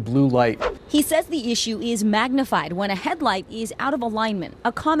sensitive to blue light. He says the issue is magnified when a headlight is out of alignment,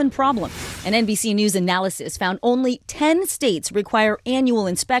 a common problem. An NBC News analysis found only 10 states require annual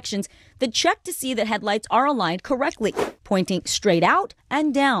inspections that check to see that headlights are aligned correctly, pointing straight out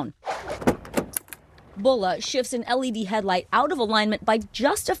and down. Bulla shifts an LED headlight out of alignment by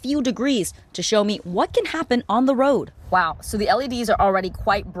just a few degrees to show me what can happen on the road. Wow, so the LEDs are already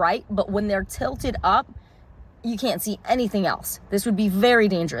quite bright, but when they're tilted up, you can't see anything else. This would be very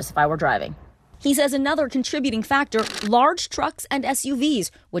dangerous if I were driving. He says another contributing factor, large trucks and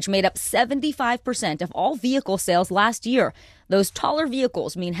SUVs, which made up 75% of all vehicle sales last year. Those taller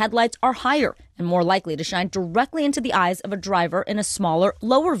vehicles mean headlights are higher and more likely to shine directly into the eyes of a driver in a smaller,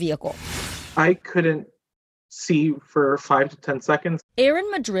 lower vehicle. I couldn't see for 5 to 10 seconds. Aaron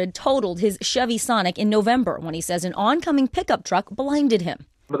Madrid totaled his Chevy Sonic in November when he says an oncoming pickup truck blinded him.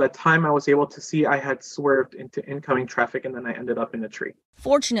 By the time I was able to see, I had swerved into incoming traffic and then I ended up in a tree.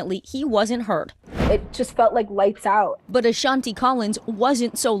 Fortunately, he wasn't hurt. It just felt like lights out. But Ashanti Collins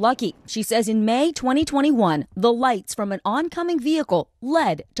wasn't so lucky. She says in May 2021, the lights from an oncoming vehicle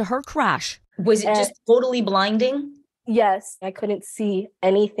led to her crash. Was it just totally blinding? Yes, I couldn't see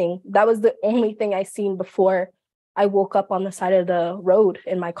anything. That was the only thing I seen before I woke up on the side of the road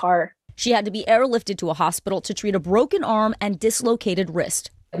in my car. She had to be airlifted to a hospital to treat a broken arm and dislocated wrist.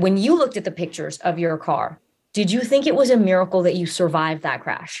 When you looked at the pictures of your car, did you think it was a miracle that you survived that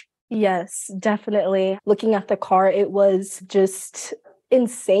crash? Yes, definitely. Looking at the car, it was just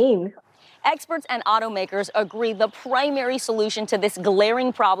insane. Experts and automakers agree the primary solution to this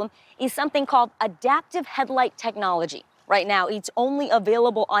glaring problem is something called adaptive headlight technology. Right now, it's only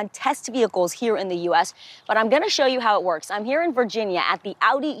available on test vehicles here in the U.S., but I'm going to show you how it works. I'm here in Virginia at the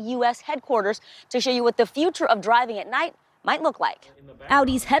Audi U.S. headquarters to show you what the future of driving at night might look like.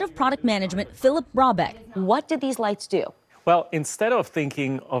 Audi's head of product management, Philip Brabeck. What did these lights do? Well, instead of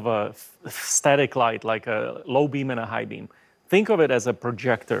thinking of a static light like a low beam and a high beam, think of it as a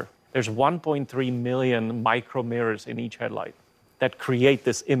projector. There's 1.3 million micro mirrors in each headlight that create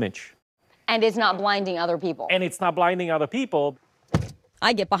this image. And it's not blinding other people. And it's not blinding other people.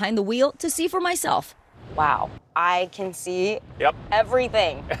 I get behind the wheel to see for myself. Wow, I can see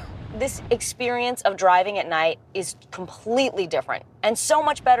everything. This experience of driving at night is completely different and so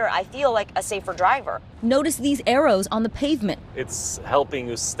much better. I feel like a safer driver. Notice these arrows on the pavement. It's helping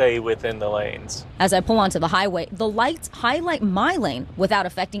you stay within the lanes. As I pull onto the highway, the lights highlight my lane without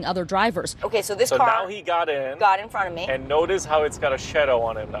affecting other drivers. Okay, so this so car now he got in front of me. And notice how it's got a shadow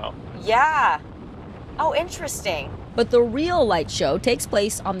on him now. Yeah. Oh, interesting. But the real light show takes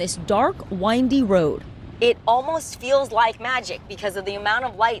place on this dark, windy road. It almost feels like magic because of the amount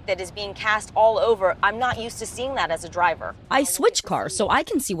of light that is being cast all over. I'm not used to seeing that as a driver. I switch cars so I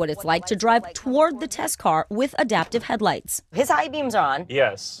can see what it's like to drive toward the test car with adaptive headlights. His high beams are on.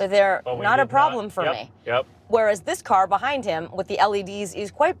 Yes. But they're not a problem for me. Yep. Whereas this car behind him with the LEDs is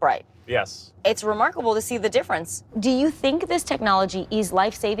quite bright. Yes. It's remarkable to see the difference. Do you think this technology is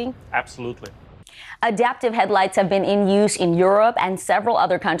life-saving? Absolutely. Adaptive headlights have been in use in Europe and several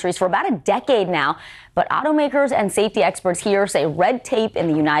other countries for about a decade now. But automakers and safety experts here say red tape in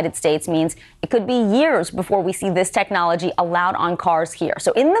the United States means it could be years before we see this technology allowed on cars here.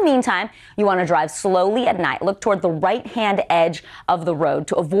 So in the meantime, you want to drive slowly at night. Look toward the right-hand edge of the road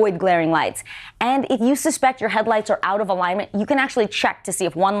to avoid glaring lights. And if you suspect your headlights are out of alignment, you can actually check to see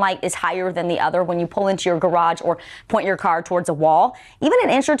if one light is higher than the other when you pull into your garage or point your car towards a wall. Even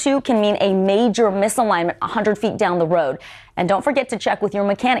an inch or two can mean a major misalignment 100 feet down the road. And don't forget to check with your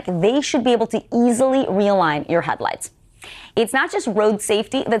mechanic. They should be able to easily realign your headlights. It's not just road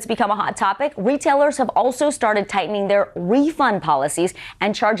safety that's become a hot topic. Retailers have also started tightening their refund policies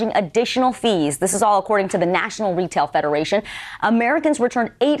and charging additional fees. This is all according to the National Retail Federation. Americans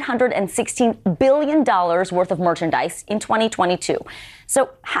returned $816 billion worth of merchandise in 2022. So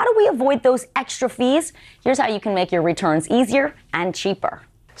how do we avoid those extra fees? Here's how you can make your returns easier and cheaper.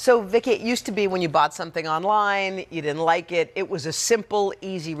 So, Vicki, it used to be when you bought something online, you didn't like it, it was a simple,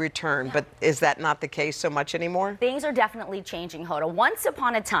 easy return. But is that not the case so much anymore? Things are definitely changing, Hoda. Once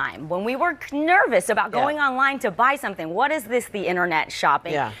upon a time, when we were nervous about going online to buy something, what is this, the internet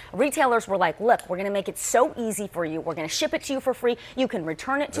shopping? Retailers were like, look, we're going to make it so easy for you. We're going to ship it to you for free. You can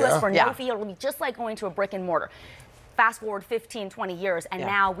return it to us for no fee. It'll be just like going to a brick and mortar. Fast forward 15, 20 years, and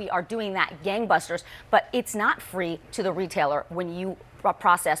now we are doing that gangbusters. But it's not free to the retailer when you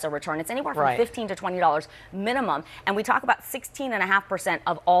process a return. It's anywhere from $15 to $20 minimum. And we talk about 16.5%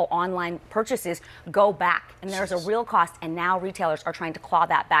 of all online purchases go back. And there's a real cost. And now retailers are trying to claw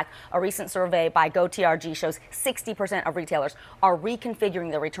that back. A recent survey by GoTRG shows 60% of retailers are reconfiguring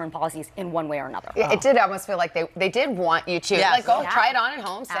their return policies in one way or another. It did almost feel like they did want you to like go try it on at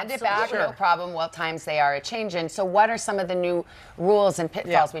home, send it back, no problem. Well, times they are changing. So what are some of the new rules and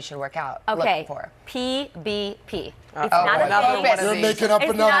pitfalls we should work out looking for? PBP. It's not a thing. You're making up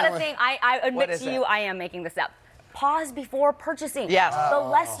it's another not a one. thing. I admit to you, I am making this up. Pause before purchasing. Yes. The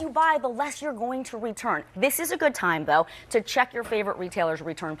less you buy, the less you're going to return. This is a good time, though, to check your favorite retailer's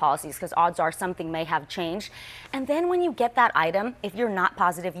return policies, because odds are something may have changed. And then when you get that item, if you're not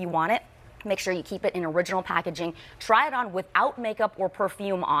positive you want it, make sure you keep it in original packaging. Try it on without makeup or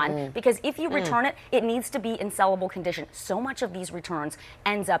perfume on, because if you return it, it needs to be in sellable condition. So much of these returns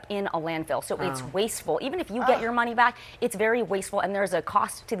ends up in a landfill, so it's wasteful. Even if you get your money back, it's very wasteful, and there's a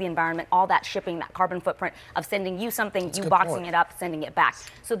cost to the environment, all that shipping, that carbon footprint of sending you something, you boxing it up, sending it back.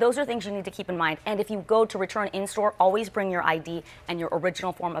 So those are things you need to keep in mind. And if you go to return in-store, always bring your ID and your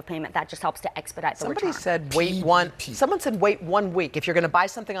original form of payment. That just helps to expedite the return. Someone said wait 1 week. If you're going to buy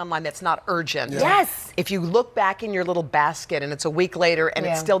something online that's not urgent. Yes. If you look back in your little basket and it's a week later and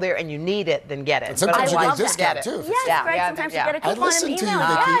it's still there and you need it, then get it. And sometimes you get a discount too. Yes, Greg, sometimes you get a coupon I listen in to you, email.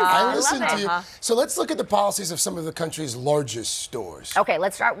 Vicki. Yes. I listen love to it. you. So let's look at the policies of some of the country's largest stores. Okay,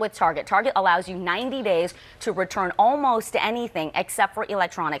 let's start with Target. Target allows you 90 days to return almost anything except for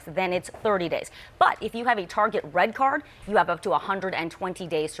electronics. Then it's 30 days. But if you have a Target Red Card, you have up to 120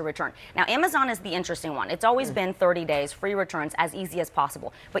 days to return. Now, Amazon is the interesting one. It's always been 30 days, free returns, as easy as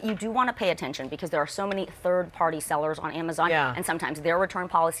possible. But you do want to pay attention because there are so many third-party sellers on Amazon, and sometimes their return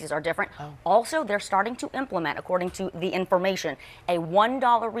policies are different. Also, they're starting to implement, according to the information, a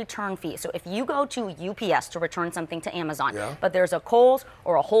 $1 return fee. So if you go to UPS to return something to Amazon, but there's a Kohl's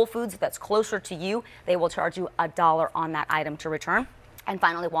or a Whole Foods that's closer to you, they will charge you $1 on that item to return. And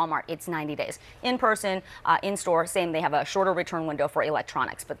finally, Walmart, it's 90 days. In person, in store, same, they have a shorter return window for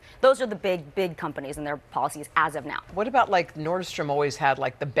electronics. But those are the big companies and their policies as of now. What about like Nordstrom always had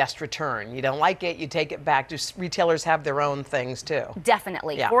like the best return? You don't like it, you take it back. Do retailers have their own things too?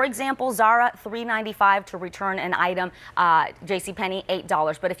 Definitely. For example, Zara, $3.95 to return an item. JCPenney,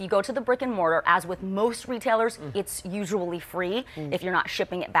 $8. But if you go to the brick and mortar, as with most retailers, it's usually free if you're not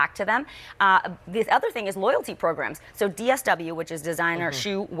shipping it back to them. The other thing is loyalty programs. So DSW, which is Designer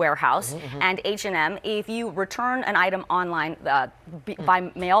Shoe Warehouse, and H&M, if you return an item online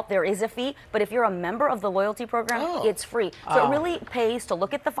by mail, there is a fee. But if you're a member of the loyalty program, it's free. So it really pays to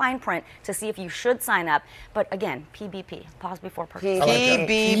look at the fine print to see if you should sign up. But again, PBP, pause before purchase.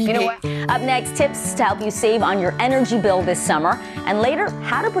 PBP. You know what? Up next, tips to help you save on your energy bill this summer. And later,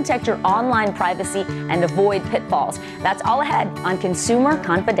 how to protect your online privacy and avoid pitfalls. That's all ahead on Consumer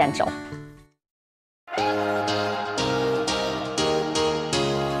Confidential.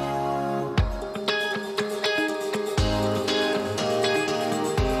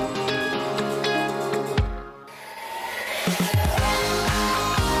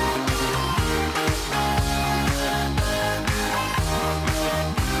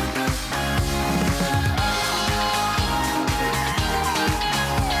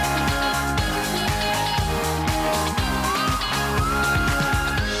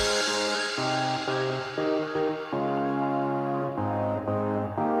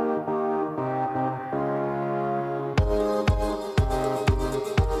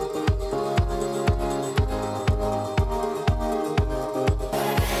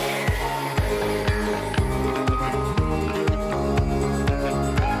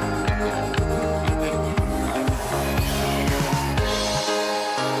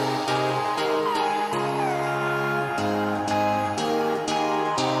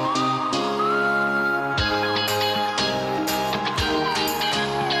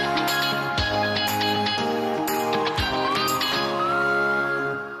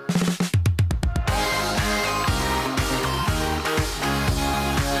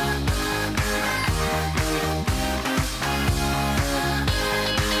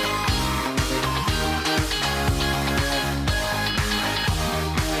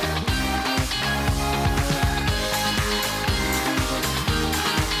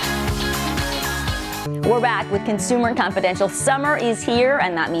 We're back with Consumer Confidential. Summer is here,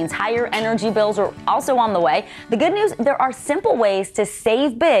 and that means higher energy bills are also on the way. The good news, there are simple ways to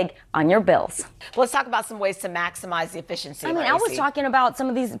save big on your bills. Well, let's talk about some ways to maximize the efficiency. I mean, I was talking about some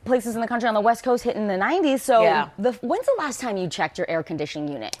of these places in the country on the West Coast hitting the 90s. So when's the last time you checked your air conditioning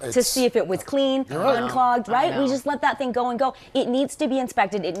unit to see if it was clean, unclogged, right? We just let that thing go and go. It needs to be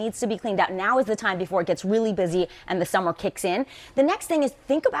inspected. It needs to be cleaned out. Now is the time before it gets really busy and the summer kicks in. The next thing is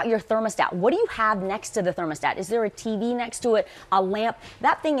think about your thermostat. What do you have next to the thermostat? Is there a TV next to it, a lamp?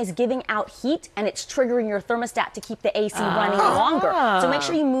 That thing is giving out heat and it's triggering your thermostat to keep the AC running longer. So make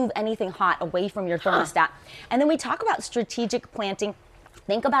sure you move anything hot away from your thermostat. And then we talk about strategic planting.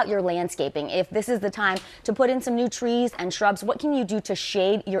 Think about your landscaping. If this is the time to put in some new trees and shrubs, what can you do to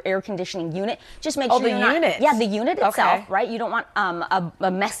shade your air conditioning unit? Just make sure you're not... Yeah, the unit itself, right? You don't want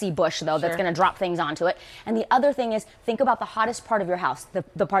a messy bush, though, that's going to drop things onto it. And the other thing is think about the hottest part of your house,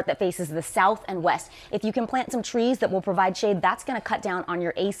 the part that faces the south and west. If you can plant some trees that will provide shade, that's going to cut down on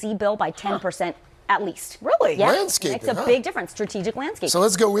your AC bill by 10%. At least. Really? Yeah. Landscaping, It's a big difference, strategic landscaping. So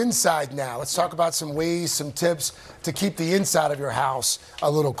let's go inside now. Let's talk about some ways, some tips to keep the inside of your house a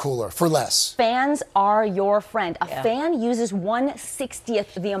little cooler for less. Fans are your friend. A fan uses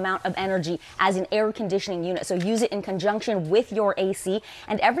 1/60th the amount of energy as an air conditioning unit. So use it in conjunction with your AC.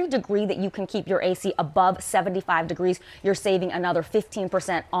 And every degree that you can keep your AC above 75 degrees, you're saving another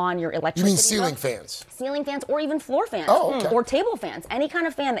 15% on your electricity. You mean ceiling fans? Ceiling fans or even floor fans okay. or table fans. Any kind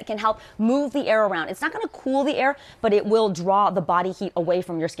of fan that can help move the air around. It's not going to cool the air, but it will draw the body heat away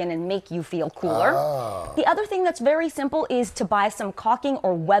from your skin and make you feel cooler. The other thing that's very simple is to buy some caulking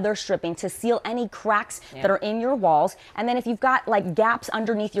or weather stripping to seal any cracks that are in your walls. And then if you've got like gaps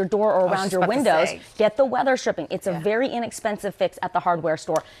underneath your door or around your windows, get the weather stripping. It's a very inexpensive fix at the hardware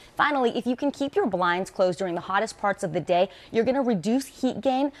store. Finally, if you can keep your blinds closed during the hottest parts of the day, you're going to reduce heat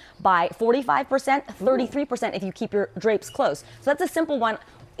gain by 45%, 33% if you keep your drapes closed. So that's a simple one.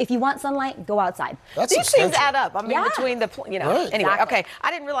 If you want sunlight, go outside. These things add up. I mean, between the, anyway, Exactly. okay.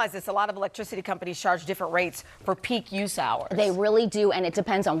 I didn't realize this. A lot of electricity companies charge different rates for peak use hours. They really do, and it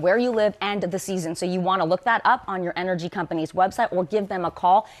depends on where you live and the season. So you want to look that up on your energy company's website or give them a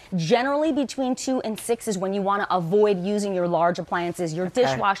call. Generally, between 2 and 6 is when you want to avoid using your large appliances, your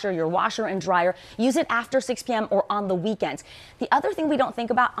dishwasher, your washer and dryer. Use it after 6 p.m. or on the weekends. The other thing we don't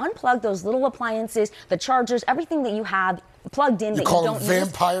think about, unplug those little appliances, the chargers, everything that you have plugged in that you don't use. You call them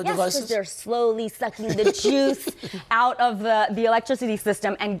vampire devices? Yes, because they're slowly sucking the juice out of the electricity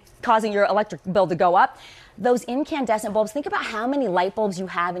system and causing your electric bill to go up. Those incandescent bulbs, think about how many light bulbs you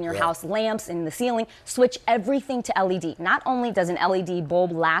have in your house, lamps in the ceiling. Switch everything to LED. Not only does an LED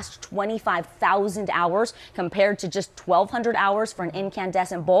bulb last 25,000 hours compared to just 1,200 hours for an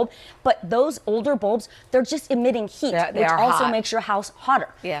incandescent bulb, but those older bulbs, they're just emitting heat, which also makes your house hotter.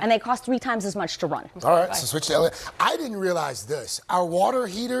 And they cost 3 times as much to run. All right, so switch to LED. I didn't realize this. Our water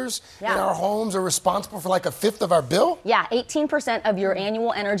heaters in our homes are responsible for like 1/5 of our bill? Yeah, 18% of your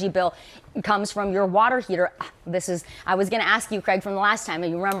annual energy bill comes from your water heater. I was going to ask you, Craig, from the last time.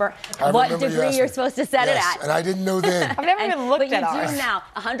 You remember what degree you're supposed to set it at? And I didn't know then. I've never even looked at ours. But you do now,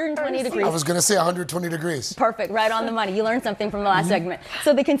 120 degrees. I was going to say 120 degrees. Perfect, right on the money. You learned something from the last segment.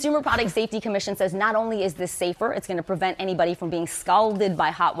 So the Consumer Product Safety Commission says not only is this safer, it's going to prevent anybody from being scalded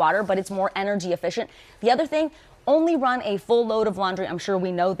by hot water, but it's more energy efficient. The other thing, only run a full load of laundry. I'm sure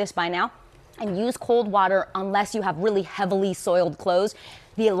we know this by now. And use cold water unless you have really heavily soiled clothes.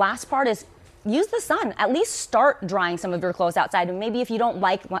 The last part is use the sun. At least start drying some of your clothes outside. And maybe if you don't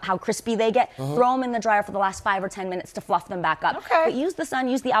like how crispy they get, throw them in the dryer for the last 5 or 10 minutes to fluff them back up. But use the sun,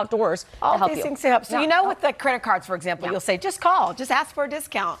 use the outdoors to help you. All these things to help. So you know with the credit cards, for example, you'll say, just call, just ask for a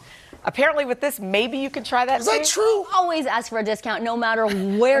discount. Apparently with this, maybe you could try that. Is that true? Always ask for a discount, no matter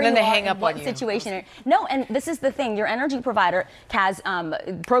where and then you they are, hang up what on you. situation. No, and this is the thing. Your energy provider has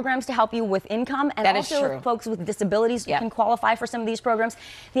programs to help you with income, and That is also true. folks with disabilities can qualify for some of these programs.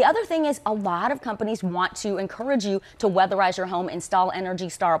 The other thing is a lot of companies want to encourage you to weatherize your home, install Energy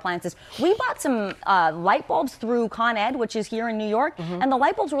Star appliances. We bought some light bulbs through Con Ed, which is here in New York, and the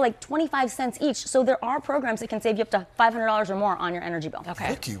light bulbs were like 25 cents each. So there are programs that can save you up to $500 or more on your energy bill. Okay.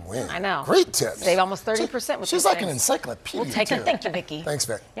 Vicky Wynn. I know. Great tips. Save almost 30% with She's these like an things. encyclopedia. We'll take too. it. Thank you, Vicki. Thanks,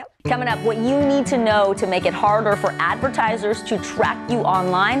 Vic. Coming up, what you need to know to make it harder for advertisers to track you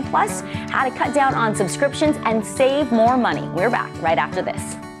online, plus how to cut down on subscriptions and save more money. We're back right after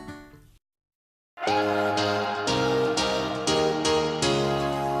this.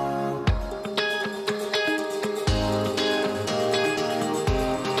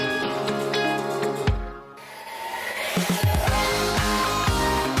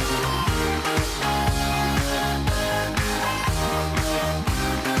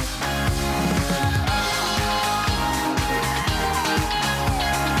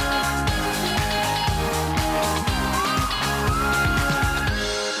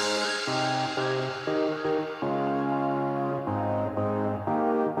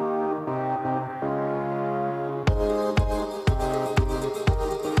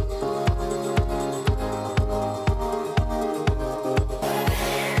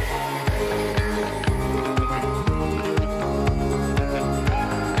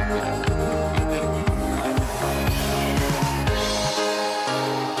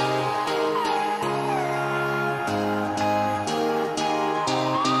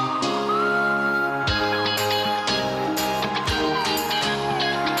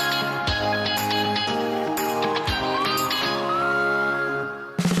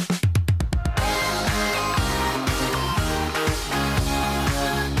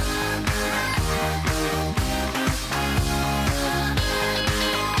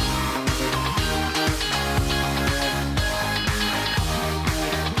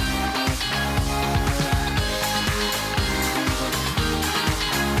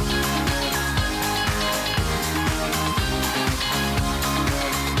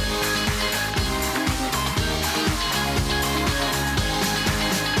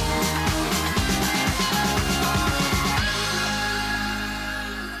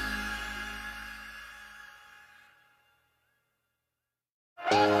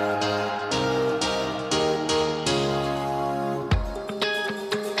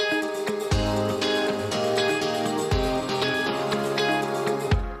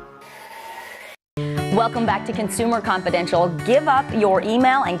 Welcome back to Consumer Confidential. Give up your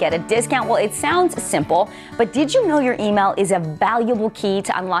email and get a discount. Well, it sounds simple, but did you know your email is a valuable key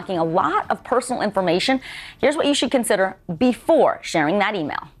to unlocking a lot of personal information? Here's what you should consider before sharing that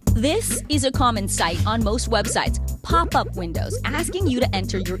email. This is a common sight on most websites, pop-up windows asking you to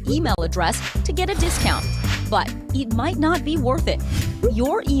enter your email address to get a discount. But it might not be worth it.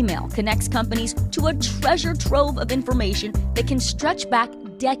 Your email connects companies to a treasure trove of information that can stretch back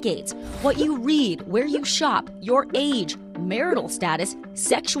decades. What you read, where you shop, your age, marital status,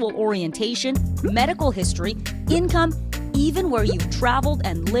 sexual orientation, medical history, income, even where you've traveled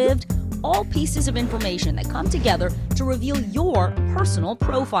and lived, all pieces of information that come together to reveal your personal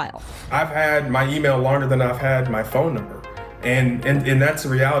profile. I've had my email longer than I've had my phone number. And that's a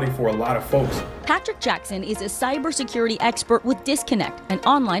reality for a lot of folks. Patrick Jackson is a cybersecurity expert with Disconnect, an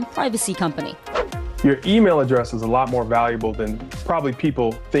online privacy company. Your email address is a lot more valuable than probably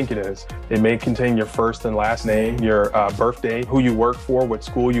people think it is. It may contain your first and last name, your birthday, who you work for, what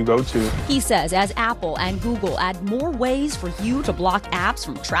school you go to. He says as Apple and Google add more ways for you to block apps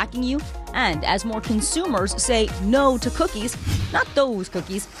from tracking you, and as more consumers say no to cookies, not those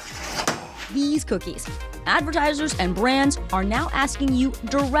cookies, these cookies, advertisers and brands are now asking you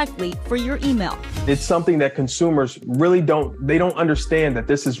directly for your email. It's something that consumers really don't understand, that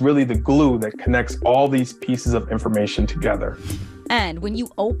this is really the glue that connects all these pieces of information together. And when you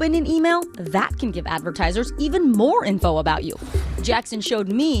open an email, that can give advertisers even more info about you. Jackson showed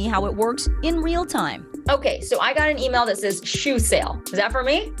me how it works in real time. Okay, so I got an email that says shoe sale. Is that for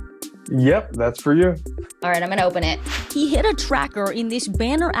me? Yep, that's for you. All right, I'm gonna open it. He hit a tracker in this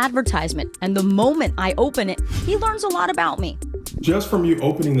banner advertisement, and the moment I open it, he learns a lot about me. Just from you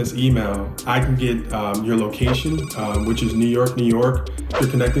opening this email, I can get your location, which is New York, New York. You're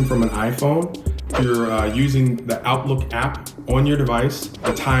connecting from an iPhone. You're using the Outlook app on your device,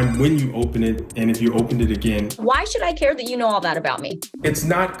 the time when you open it, and if you opened it again. Why should I care that you know all that about me? It's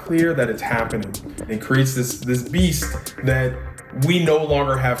not clear that it's happening. It creates this beast that we no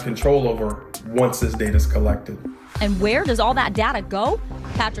longer have control over once this data is collected. And where does all that data go?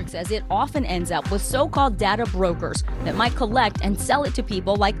 Patrick says it often ends up with so-called data brokers that might collect and sell it to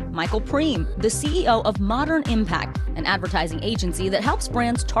people like Michael Preem, the CEO of Modern Impact, an advertising agency that helps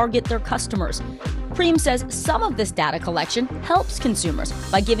brands target their customers. Preem says some of this data collection helps consumers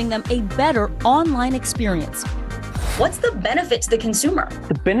by giving them a better online experience. What's the benefit to the consumer?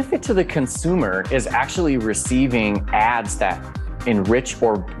 The benefit to the consumer is actually receiving ads that enrich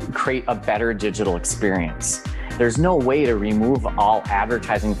or create a better digital experience. There's no way to remove all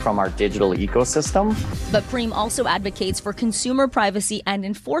advertising from our digital ecosystem. But Preem also advocates for consumer privacy and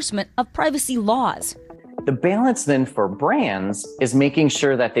enforcement of privacy laws. The balance then for brands is making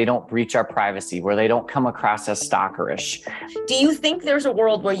sure that they don't breach our privacy, where they don't come across as stalkerish. Do you think there's a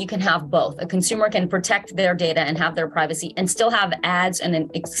world where you can have both? A consumer can protect their data and have their privacy and still have ads and an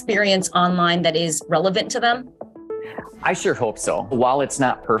experience online that is relevant to them? I sure hope so. While it's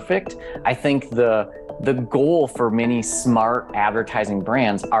not perfect, I think the goal for many smart advertising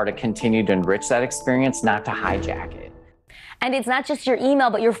brands are to continue to enrich that experience, not to hijack it. And it's not just your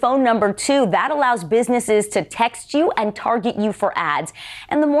email, but your phone number too. That allows businesses to text you and target you for ads.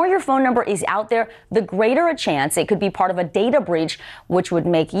 And the more your phone number is out there, the greater a chance it could be part of a data breach, which would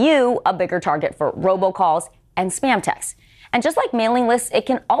make you a bigger target for robocalls and spam texts. And just like mailing lists, it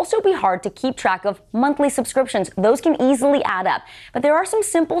can also be hard to keep track of monthly subscriptions. Those can easily add up. But there are some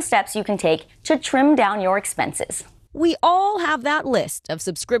simple steps you can take to trim down your expenses. We all have that list of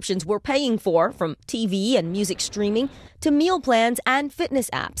subscriptions we're paying for, from TV and music streaming to meal plans and fitness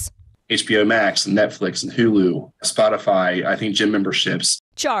apps. HBO Max, Netflix, and Hulu, Spotify, I think gym memberships.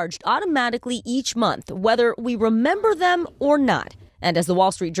 Charged automatically each month, whether we remember them or not. And as the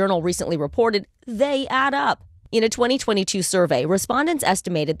Wall Street Journal recently reported, they add up. In a 2022 survey, respondents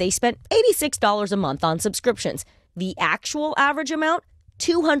estimated they spent $86 a month on subscriptions. The actual average amount,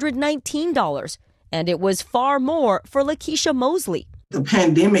 $219. And it was far more for Lakeisha Mosley. The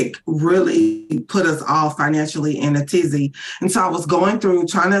pandemic really put us all financially in a tizzy. And so I was going through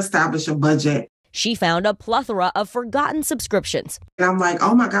trying to establish a budget. She found a plethora of forgotten subscriptions. And I'm like,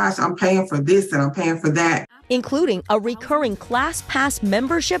 oh my gosh, I'm paying for this and I'm paying for that. Including a recurring ClassPass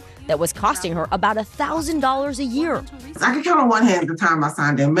membership that was costing her about $1,000 a year. I can count on one hand the time I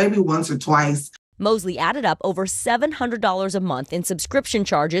signed in, maybe once or twice. Mosley added up over $700 a month in subscription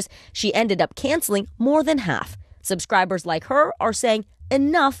charges. She ended up canceling more than half. Subscribers like her are saying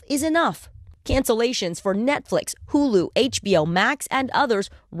enough is enough. Cancellations for Netflix, Hulu, HBO Max, and others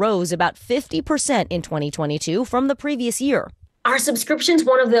rose about 50% in 2022 from the previous year. Are subscriptions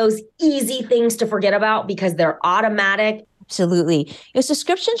one of those easy things to forget about because they're automatic? Absolutely. Your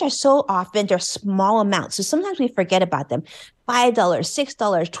subscriptions are so often, they're small amounts. So sometimes we forget about them. $5,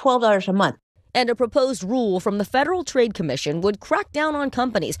 $6, $12 a month. And a proposed rule from the Federal Trade Commission would crack down on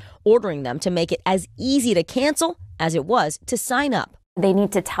companies, ordering them to make it as easy to cancel as it was to sign up. They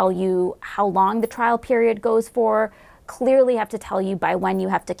need to tell you how long the trial period goes for, clearly have to tell you by when you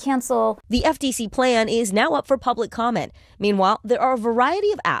have to cancel. The FTC plan is now up for public comment. Meanwhile, there are a variety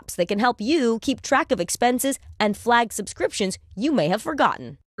of apps that can help you keep track of expenses and flag subscriptions you may have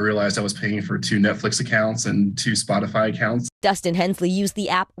forgotten. I realized I was paying for 2 Netflix accounts and 2 Spotify accounts. Dustin Hensley used the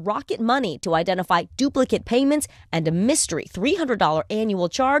app Rocket Money to identify duplicate payments and a mystery $300 annual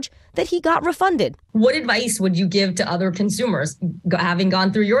charge that he got refunded. What advice would you give to other consumers, having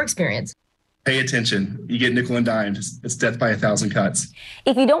gone through your experience? Pay attention. You get nickel and dimed. It's death by 1,000 cuts.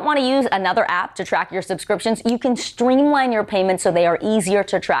 If you don't want to use another app to track your subscriptions, you can streamline your payments so they are easier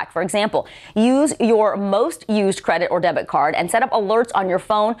to track. For example, use your most used credit or debit card and set up alerts on your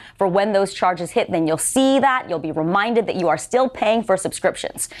phone for when those charges hit. Then you'll see that. You'll be reminded that you are still paying for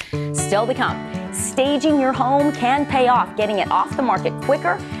subscriptions. Still to come, staging your home can pay off, getting it off the market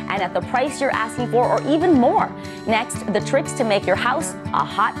quicker and at the price you're asking for or even more. Next, the tricks to make your house a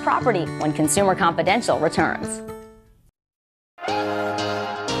hot property when Consumer Confidential returns.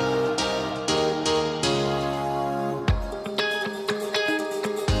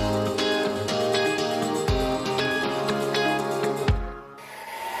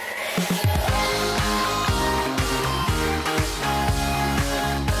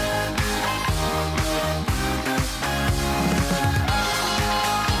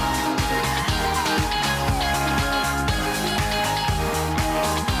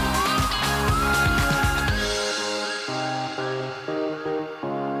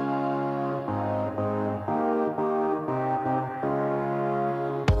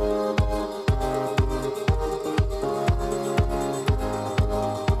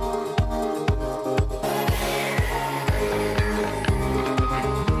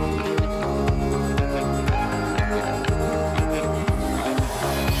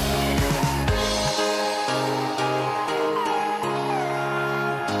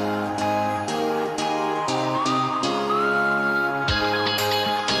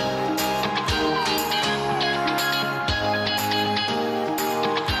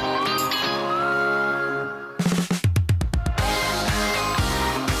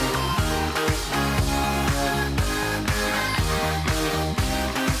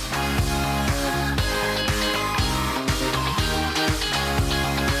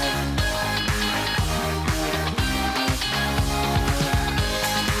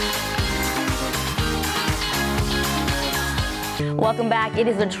 Welcome back. It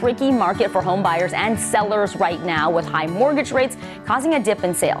is a tricky market for home buyers and sellers right now, with high mortgage rates causing a dip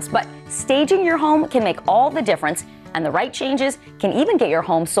in sales. But staging your home can make all the difference, and the right changes can even get your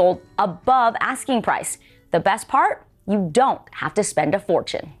home sold above asking price. The best part? You don't have to spend a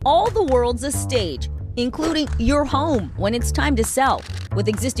fortune. All the world's a stage, including your home when it's time to sell. With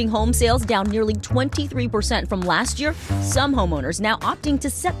existing home sales down nearly 23% from last year, some homeowners now opting to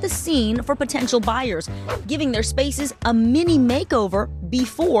set the scene for potential buyers, giving their spaces a mini makeover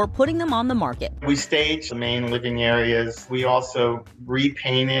before putting them on the market. We staged the main living areas. We also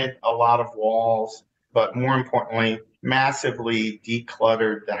repainted a lot of walls, but more importantly, massively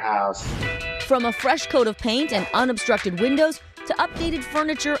decluttered the house. From a fresh coat of paint and unobstructed windows to updated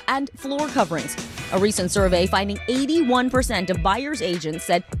furniture and floor coverings. A recent survey finding 81% of buyers' agents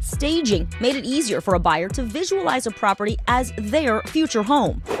said staging made it easier for a buyer to visualize a property as their future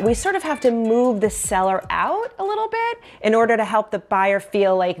home. We sort of have to move the seller out a little bit in order to help the buyer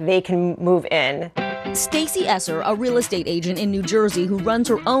feel like they can move in. Stacy Esser, a real estate agent in New Jersey who runs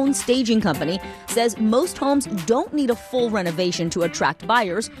her own staging company, says most homes don't need a full renovation to attract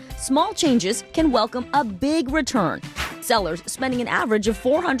buyers. Small changes can welcome a big return. Sellers spending an average of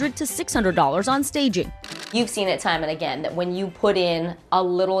 $400 to $600 on staging. You've seen it time and again that when you put in a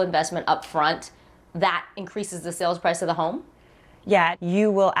little investment up front, that increases the sales price of the home? Yeah,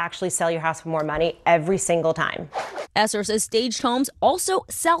 you will actually sell your house for more money every single time. Esser says staged homes also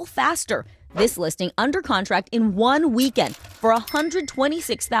sell faster. This listing under contract in one weekend for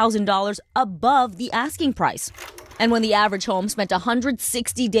 $126,000 above the asking price. And when the average home spent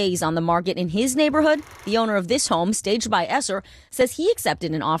 160 days on the market in his neighborhood, the owner of this home, staged by Esser, says he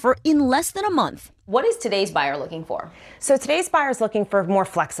accepted an offer in less than a month. What is today's buyer looking for? So today's buyer is looking for more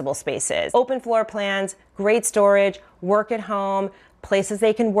flexible spaces, open floor plans, great storage, work at home, places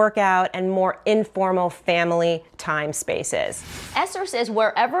they can work out, and more informal family time spaces. Esser says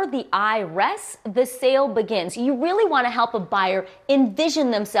wherever the eye rests, the sale begins. You really want to help a buyer envision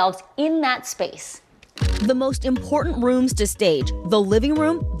themselves in that space. The most important rooms to stage: the living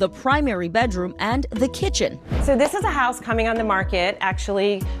room, the primary bedroom, and the kitchen. So this is a house coming on the market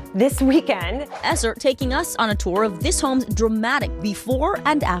actually this weekend. Esser taking us on a tour of this home's dramatic before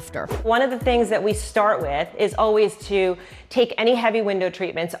and after. One of the things that we start with is always to take any heavy window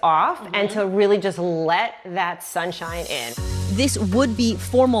treatments off and to really just let that sunshine in. This would-be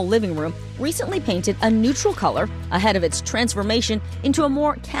formal living room recently painted a neutral color ahead of its transformation into a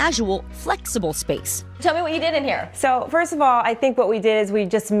more casual, flexible space. Tell me what you did in here. So first of all, I think what we did is we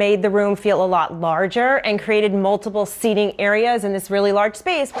just made the room feel a lot larger and created multiple seating areas in this really large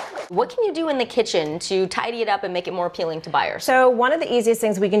space. What can you do in the kitchen to tidy it up and make it more appealing to buyers? So one of the easiest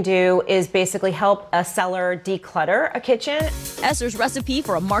things we can do is basically help a seller declutter a kitchen. Esser's recipe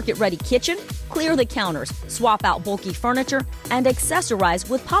for a market-ready kitchen: clear the counters, swap out bulky furniture, and accessorize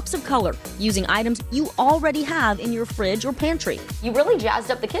with pops of color using items you already have in your fridge or pantry. You really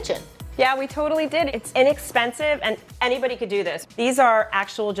jazzed up the kitchen. Yeah, we totally did. It's inexpensive and anybody could do this. These are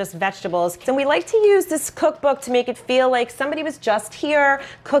actual just vegetables. And we like to use this cookbook to make it feel like somebody was just here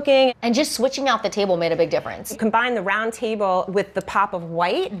cooking. And just switching out the table made a big difference. You combine the round table with the pop of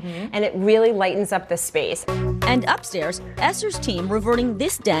white and it really lightens up the space. And upstairs, Esser's team reverting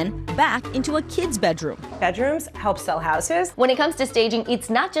this den back into a kid's bedroom. Bedrooms help sell houses. When it comes to staging, it's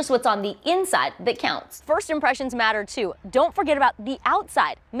not just what's on the inside that counts. First impressions matter too. Don't forget about the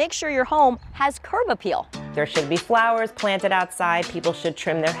outside. Make sure your home has curb appeal. There should be flowers planted outside. People should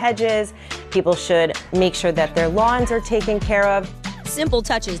trim their hedges. People should make sure that their lawns are taken care of. Simple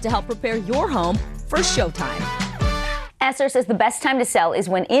touches to help prepare your home for showtime. Esser says the best time to sell is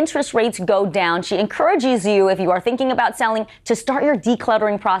when interest rates go down. She encourages you, if you are thinking about selling, to start your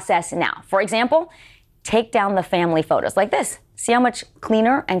decluttering process now. For example, take down the family photos like this. See how much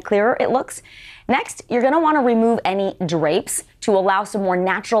cleaner and clearer it looks? Next, you're going to want to remove any drapes to allow some more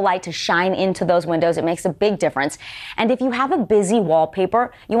natural light to shine into those windows. It makes a big difference. And if you have a busy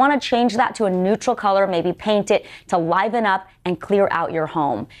wallpaper, you want to change that to a neutral color, maybe paint it to liven up and clear out your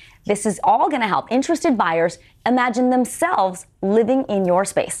home. This is all going to help interested buyers imagine themselves living in your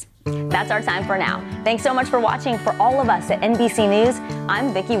space. That's our time for now. Thanks so much for watching. For all of us at NBC News,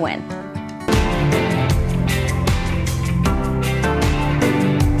 I'm Vicki Nguyen.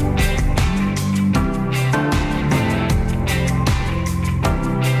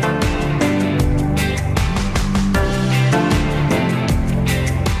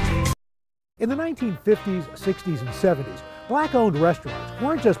 In the 1950s, 60s, and 70s, Black-owned restaurants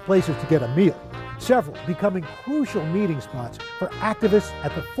weren't just places to get a meal, several becoming crucial meeting spots for activists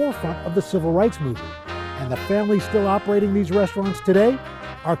at the forefront of the civil rights movement. And the families still operating these restaurants today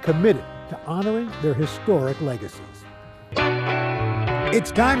are committed to honoring their historic legacies.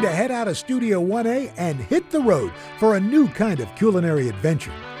 It's time to head out of Studio 1A and hit the road for a new kind of culinary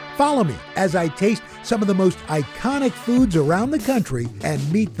adventure. Follow me as I taste some of the most iconic foods around the country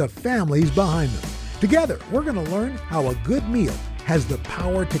and meet the families behind them. Together, we're going to learn how a good meal has the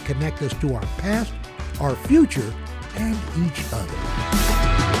power to connect us to our past, our future, and each other.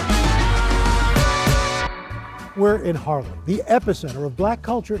 We're in Harlem, the epicenter of Black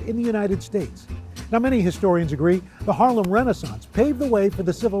culture in the United States. Now, many historians agree the Harlem Renaissance paved the way for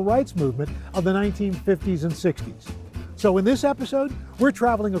the civil rights movement of the 1950s and 60s. So in this episode, we're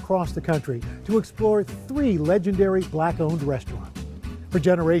traveling across the country to explore 3 legendary Black-owned restaurants. For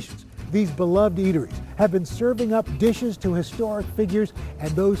generations, these beloved eateries have been serving up dishes to historic figures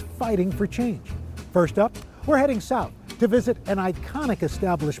and those fighting for change. First up, we're heading south to visit an iconic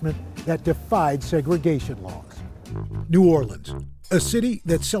establishment that defied segregation laws. New Orleans, a city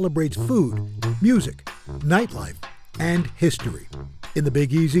that celebrates food, music, nightlife, and history. In the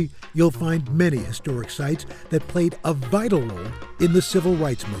Big Easy, you'll find many historic sites that played a vital role in the civil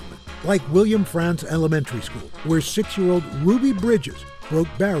rights movement, like William Frantz Elementary School, where 6-year-old Ruby Bridges broke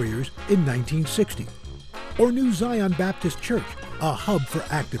barriers in 1960, or New Zion Baptist Church, a hub for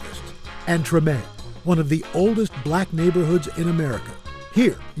activists, and Treme, one of the oldest Black neighborhoods in America.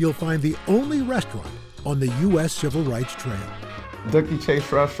 Here, you'll find the only restaurant on the U.S. Civil Rights Trail. Dooky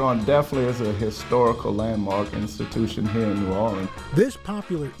Chase Restaurant definitely is a historical landmark institution here in New Orleans. This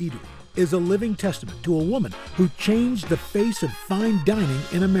popular eatery is a living testament to a woman who changed the face of fine dining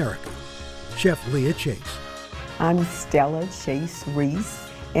in America, Chef Leah Chase. I'm Stella Chase Reese,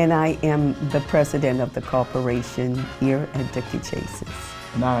 and I am the president of the corporation here at Dooky Chase's.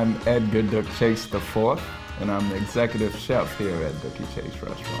 And I'm Edgar Duke Chase IV, and I'm the executive chef here at Dooky Chase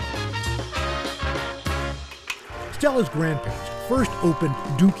Restaurant. Stella's grandparents first opened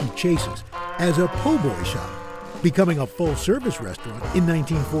Dooky Chase's as a po' boy shop, becoming a full-service restaurant in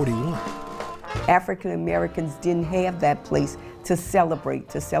 1941. African Americans didn't have that place to celebrate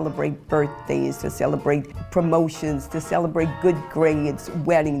birthdays, to celebrate promotions, to celebrate good grades,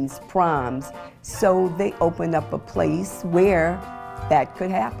 weddings, proms. So they opened up a place where that could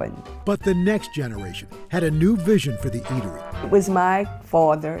happen. But the next generation had a new vision for the eatery. It was my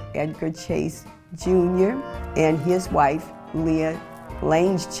father, Edgar Chase Jr., and his wife, Leah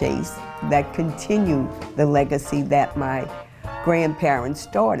Lange Chase, that continued the legacy that my grandparents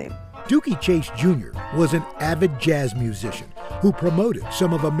started. Dookie Chase Jr. was an avid jazz musician who promoted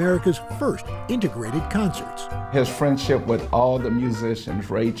some of America's first integrated concerts. His friendship with all the musicians,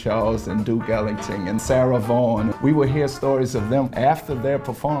 Ray Charles and Duke Ellington and Sarah Vaughan, we would hear stories of them after their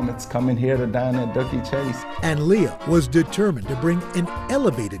performance coming here to dine at Dookie Chase. And Leah was determined to bring an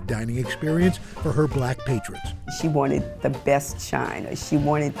elevated dining experience for her black patrons. She wanted the best china, she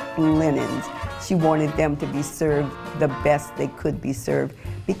wanted linens, she wanted them to be served the best they could be served,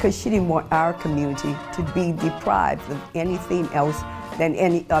 because she didn't want our community to be deprived of anything else than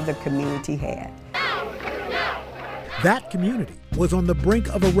any other community had. That community was on the brink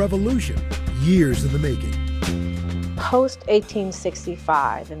of a revolution, years in the making.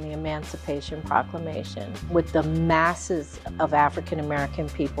 Post-1865 and the Emancipation Proclamation, with the masses of African American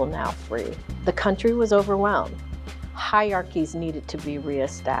people now free, the country was overwhelmed. Hierarchies needed to be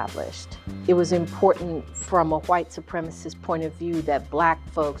reestablished. It was important from a white supremacist point of view that black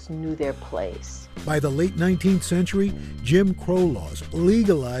folks knew their place. By the late 19th century, Jim Crow laws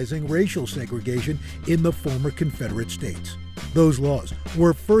legalizing racial segregation in the former Confederate states. Those laws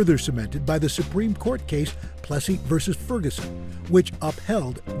were further cemented by the Supreme Court case Plessy versus Ferguson, which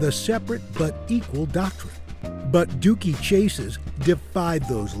upheld the separate but equal doctrine. But Dookie Chase's defied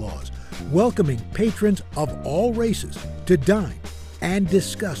those laws, welcoming patrons of all races to dine and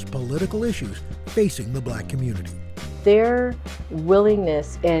discuss political issues facing the black community. Their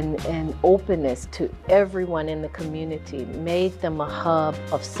willingness and openness to everyone in the community made them a hub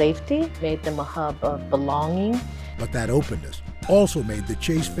of safety, made them a hub of belonging. But that openness also made the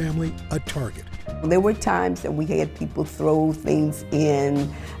Chase family a target. There were times that we had people throw things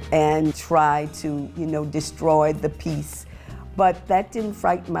in and try to, destroy the peace. But that didn't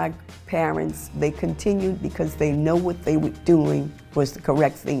frighten my parents. They continued because they know what they were doing was the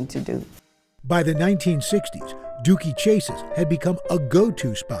correct thing to do. By the 1960s, Dookie Chase's had become a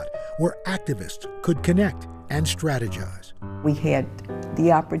go-to spot where activists could connect and strategize. We had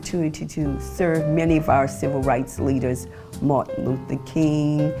the opportunity to serve many of our civil rights leaders: Martin Luther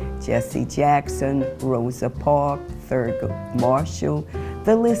King, Jesse Jackson, Rosa Parks, Thurgood Marshall.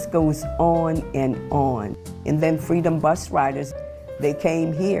 The list goes on and on. And then Freedom Bus Riders, they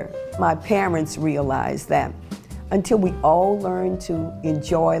came here. My parents realized that until we all learn to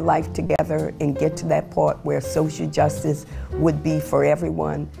enjoy life together and get to that part where social justice would be for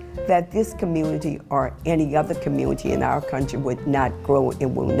everyone, that this community or any other community in our country would not grow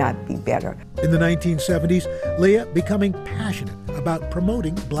and will not be better. In the 1970s, Leah becoming passionate about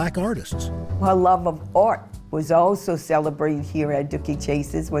promoting black artists. Her love of art was also celebrated here at Dookie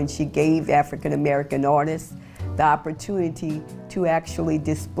Chase's when she gave African American artists the opportunity to actually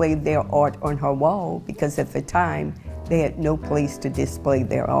display their art on her wall, because at the time they had no place to display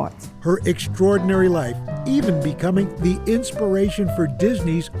their art. Her extraordinary life even becoming the inspiration for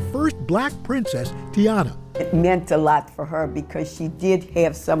Disney's first black princess, Tiana. It meant a lot for her because she did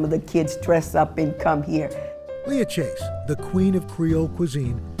have some of the kids dress up and come here. Leah Chase, the queen of Creole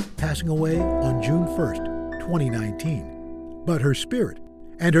cuisine, passing away on June 1st, 2019. But her spirit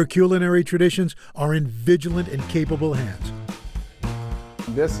and her culinary traditions are in vigilant and capable hands.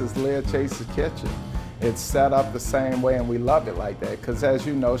 This is Leah Chase's kitchen. It's set up the same way, and we love it like that, because as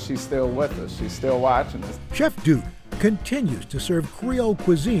you know, she's still with us. She's still watching us. Chef Duke continues to serve Creole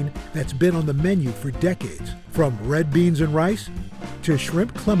cuisine that's been on the menu for decades, from red beans and rice to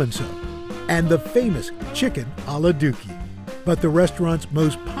shrimp clemenceau and the famous chicken a la Dookie. But the restaurant's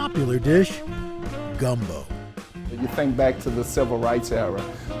most popular dish, gumbo. You think back to the civil rights era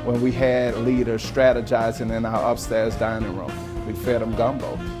when we had leaders strategizing in our upstairs dining room. We fed them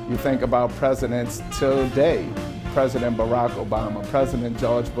gumbo. You think about presidents today, President Barack Obama, President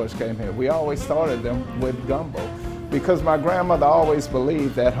George Bush came here. We always started them with gumbo because my grandmother always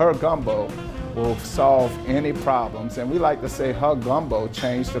believed that her gumbo will solve any problems. And we like to say her gumbo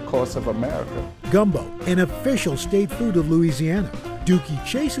changed the course of America. Gumbo, an official state food of Louisiana. Dookie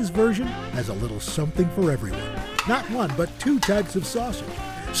Chase's version has a little something for everyone. Not one, but two types of sausage.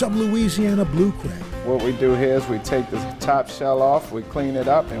 Some Louisiana blue crab. What we do here is we take the top shell off, we clean it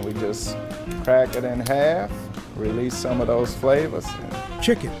up, and we just crack it in half, release some of those flavors.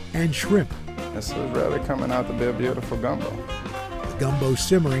 Chicken and shrimp. This is really coming out to be a beautiful gumbo. The gumbo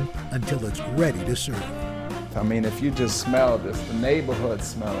simmering until it's ready to serve. I mean, if you just smell this, the neighborhood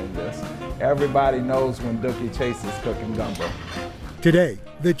smelling this, everybody knows when Dooky Chase is cooking gumbo. Today,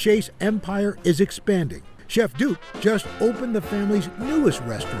 the Chase empire is expanding. Chef Duke just opened the family's newest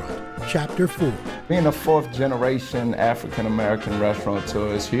restaurant, Chapter 4. Being a fourth-generation African-American restaurateur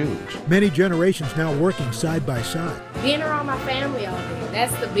is huge. Many generations now working side by side. Being around my family all day,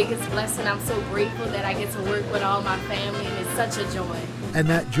 that's the biggest blessing. I'm so grateful that I get to work with all my family, and it's such a joy. And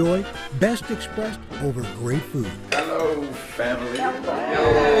that joy best expressed over great food. Hello, family.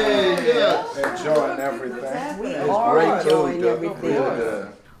 Enjoying everything. It's great food.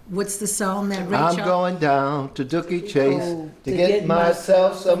 What's the song that Ray I'm Charles? going down to Dooky Chase to get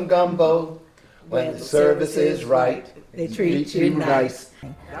myself some gumbo. When the service is right, they treat you nice.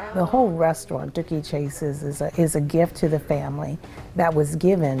 The whole restaurant, Dooky Chase's, is a gift to the family that was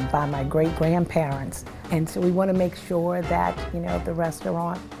given by my great-grandparents. And so we want to make sure that, the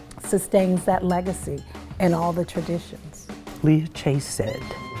restaurant sustains that legacy and all the traditions. Leah Chase said,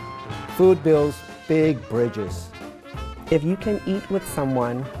 "Food builds big bridges. If you can eat with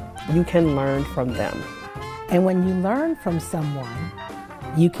someone, you can learn from them. And when you learn from someone,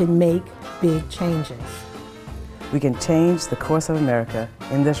 you can make big changes." We can change the course of America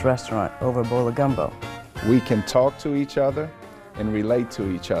in this restaurant over a bowl of gumbo. We can talk to each other and relate to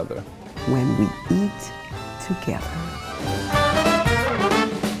each other when we eat together.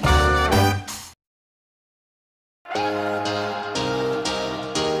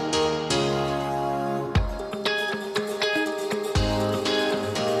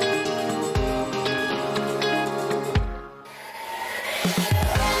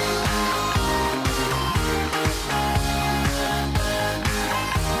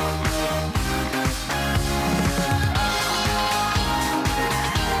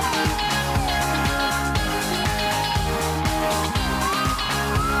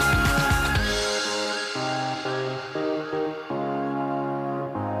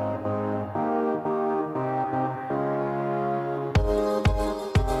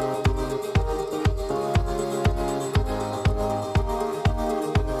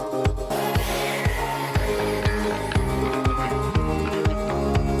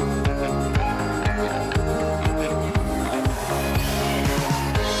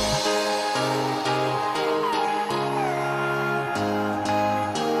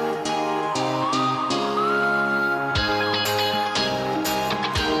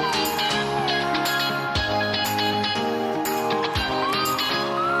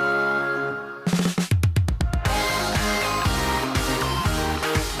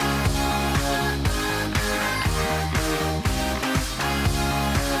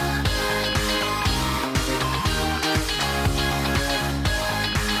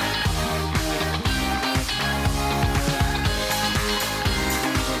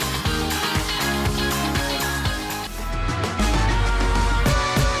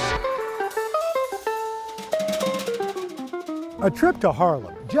 A trip to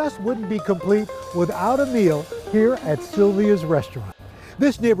Harlem just wouldn't be complete without a meal here at Sylvia's Restaurant.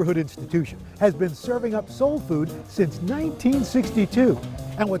 This neighborhood institution has been serving up soul food since 1962.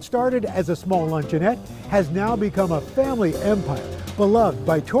 And what started as a small luncheonette has now become a family empire, beloved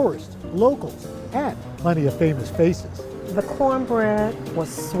by tourists, locals, and plenty of famous faces. The cornbread was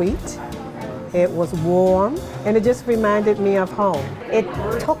sweet, it was warm, and it just reminded me of home. It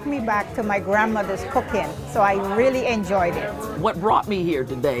took me back to my grandmother's cooking, so I really enjoyed it. What brought me here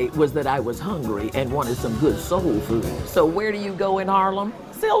today was that I was hungry and wanted some good soul food. So where do you go in Harlem?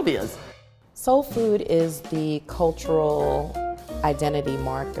 Sylvia's. Soul food is the cultural identity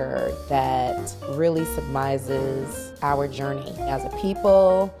marker that really symbolizes our journey as a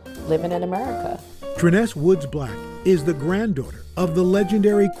people living in America. Triness Woods Black is the granddaughter of the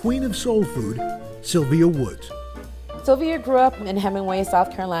legendary queen of soul food, Sylvia Woods. Sylvia grew up in Hemingway, South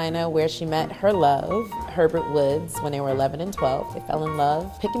Carolina, where she met her love, Herbert Woods, when they were 11 and 12. They fell in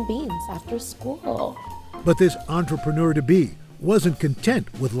love picking beans after school. But this entrepreneur-to-be wasn't content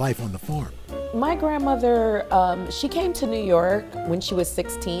with life on the farm. My grandmother, she came to New York when she was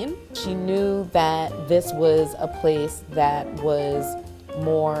 16. She knew that this was a place that was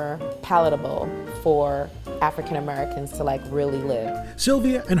more palatable for African Americans to really live.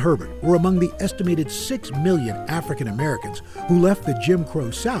 Sylvia and Herbert were among the estimated 6 million African Americans who left the Jim Crow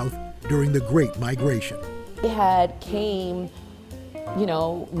South during the Great Migration. They had came,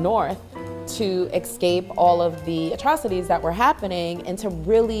 north to escape all of the atrocities that were happening and to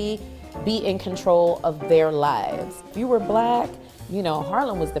really be in control of their lives. If you were black,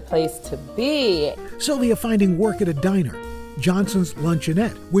 Harlem was the place to be. Sylvia finding work at a diner, Johnson's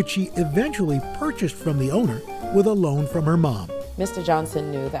Luncheonette, which she eventually purchased from the owner with a loan from her mom. Mr.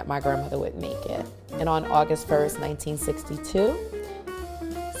 Johnson knew that my grandmother would make it. And on August 1st, 1962,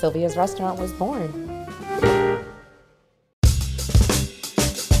 Sylvia's Restaurant was born.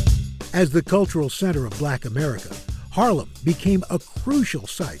 As the cultural center of Black America, Harlem became a crucial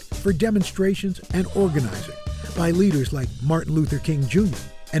site for demonstrations and organizing by leaders like Martin Luther King Jr.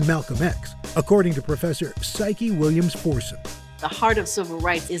 and Malcolm X, according to Professor Psyche Williams-Forson. The heart of civil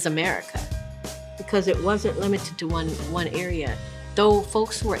rights is America, because it wasn't limited to one area. Though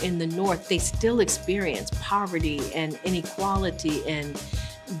folks were in the North, they still experienced poverty and inequality and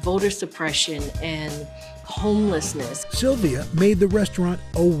voter suppression and homelessness. Sylvia made the restaurant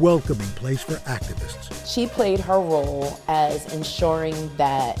a welcoming place for activists. She played her role as ensuring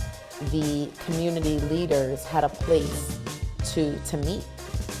that the community leaders had a place to meet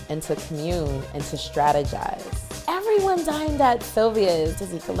and to commune and to strategize. Everyone dined at Sylvia's.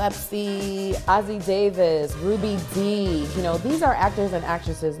 Dizzy Gillespie, Ossie Davis, Ruby Dee. You know, these are actors and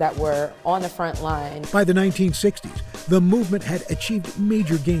actresses that were on the front line. By the 1960s, the movement had achieved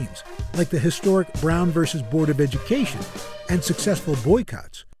major gains, like the historic Brown versus Board of Education and successful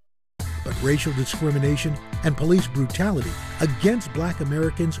boycotts. But racial discrimination and police brutality against Black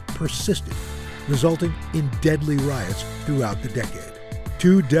Americans persisted, resulting in deadly riots throughout the decade.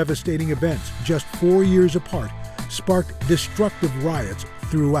 Two devastating events just 4 years apart sparked destructive riots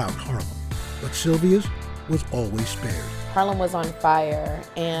throughout Harlem. But Sylvia's was always spared. Harlem was on fire,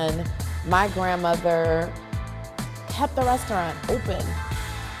 and my grandmother kept the restaurant open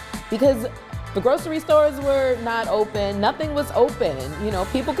because the grocery stores were not open, nothing was open. You know,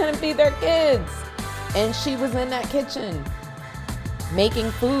 people couldn't feed their kids. And she was in that kitchen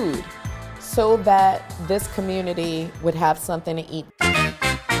making food so that this community would have something to eat.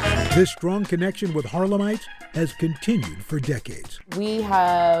 This strong connection with Harlemites has continued for decades. We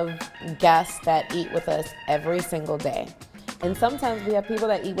have guests that eat with us every single day. And sometimes we have people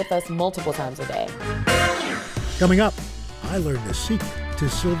that eat with us multiple times a day. Coming up, I learned the secret to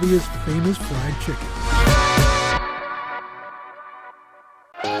Sylvia's famous fried chicken.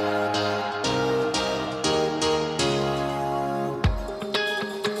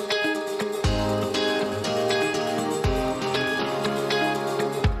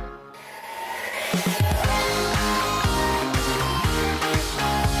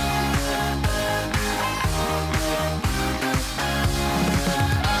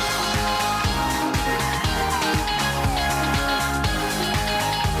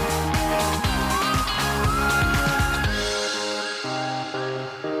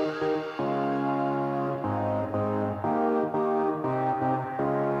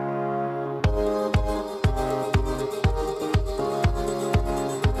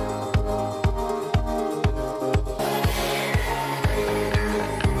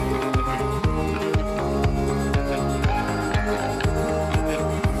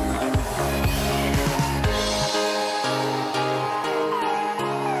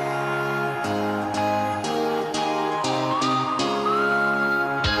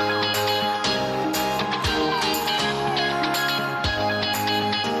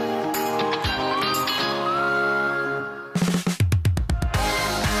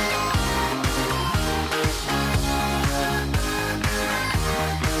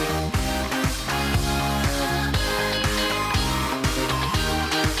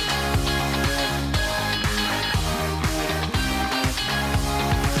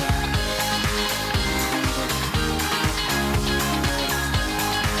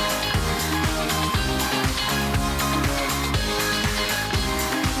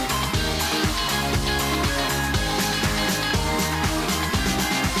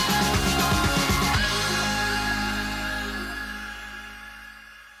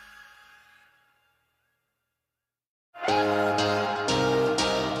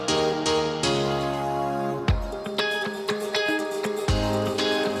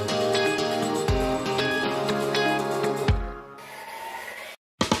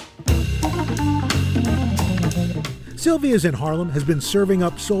 Sylvia's in Harlem has been serving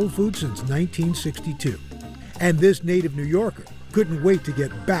up soul food since 1962. And this native New Yorker couldn't wait to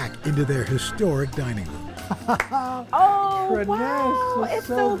get back into their historic dining room. Oh, wow. It's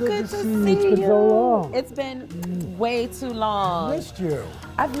so good to see you. It's been so long. It's been way too long. Missed you.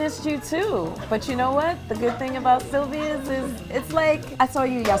 I've missed you too. But you know what? The good thing about Sylvia's is it's like I saw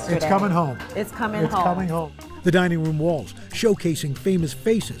you yesterday. It's coming home. It's coming home. It's coming home. The dining room walls showcasing famous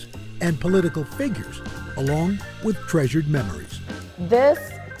faces and political figures, along with treasured memories. This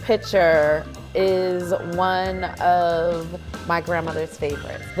picture is one of my grandmother's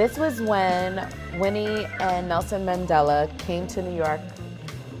favorites. This was when Winnie and Nelson Mandela came to New York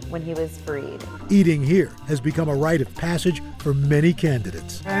when he was freed. Eating here has become a rite of passage for many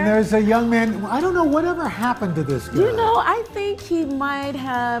candidates. And there's a young man, I don't know whatever happened to this guy. You know, I think he might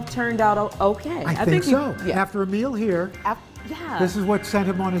have turned out okay. I think so. After a meal here, yeah. This is what sent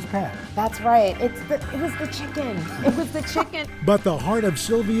him on his path. That's right. It was the chicken. It was the chicken. But the heart of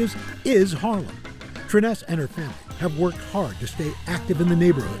Sylvia's is Harlem. Triness and her family have worked hard to stay active in the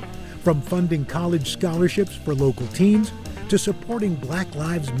neighborhood, from funding college scholarships for local teens to supporting Black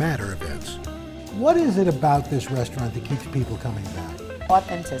Lives Matter events. What is it about this restaurant that keeps people coming back?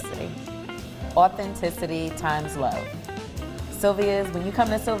 Authenticity. Authenticity times love. Sylvia's, when you come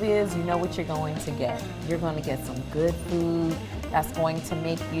to Sylvia's, you know what you're going to get. You're going to get some good food that's going to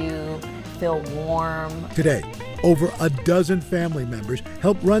make you feel warm. Today, over a dozen family members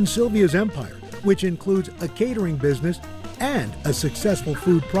help run Sylvia's empire, which includes a catering business and a successful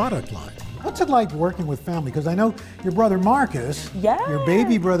food product line. What's it like working with family? Because I know your brother Marcus, your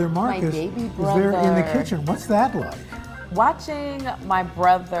baby brother Marcus, is there in the kitchen. What's that like? Watching my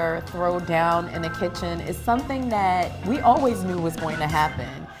brother throw down in the kitchen is something that we always knew was going to happen.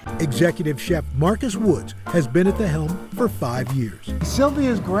 Executive Chef Marcus Woods has been at the helm for 5 years.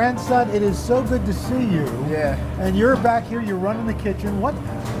 Sylvia's grandson, it is so good to see you. Yeah. And you're back here, you're running the kitchen.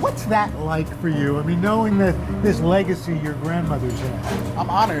 What's that like for you? I mean, knowing that this legacy your grandmother's had. I'm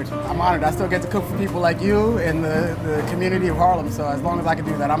honored. I still get to cook for people like you and the community of Harlem. So as long as I can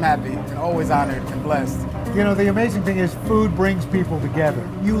do that, I'm happy and always honored and blessed. You know, the amazing thing is food brings people together.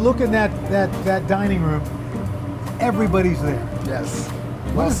 You look in that dining room, everybody's there. Yes.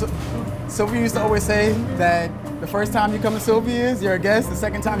 Well, Sylvia used to always say that the first time you come to Sylvia's, you're a guest, the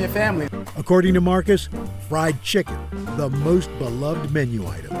second time, you're family. According to Marcus, fried chicken, the most beloved menu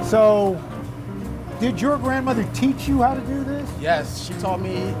item. So, did your grandmother teach you how to do this? Yes, she taught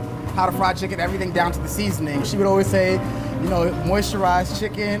me how to fry chicken, everything down to the seasoning. She would always say, you know, moisturize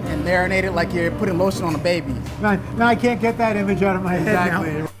chicken and marinate it like you're putting lotion on a baby. Now I can't get that image out of my head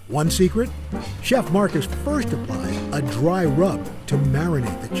now. One secret, Chef Marcus first applies a dry rub to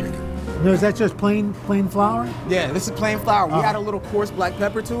marinate the chicken. No, is that just plain flour? Yeah, this is plain flour. We add a little coarse black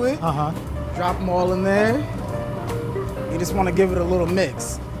pepper to it. Drop them all in there. You just want to give it a little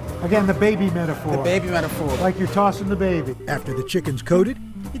mix. Again, the baby metaphor. The baby metaphor. Like you're tossing the baby. After the chicken's coated,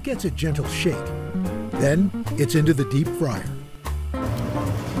 it gets a gentle shake. Then it's into the deep fryer.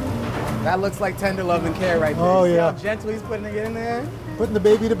 That looks like tender love and care right there. Oh, See yeah. how gentle he's putting it in there? Putting the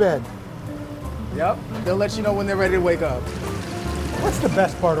baby to bed. Yep. They'll let you know when they're ready to wake up. What's the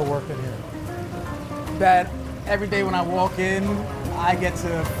best part of working here? That every day when I walk in, I get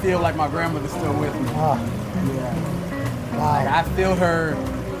to feel like my grandmother's still with me. Yeah. Wow. Like I feel her,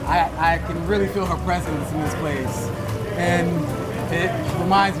 I can really feel her presence in this place. And it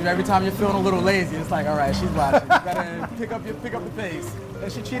reminds me, every time you're feeling a little lazy, it's like, all right, she's watching. You gotta pick up the pace.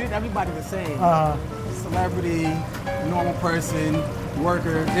 And she treated everybody the same. Celebrity, normal person,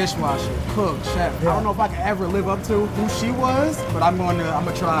 worker, dishwasher, cook, chef. I don't know if I can ever live up to who she was, but I'm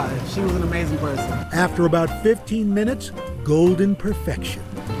gonna try. She was an amazing person. After about 15 minutes, golden perfection.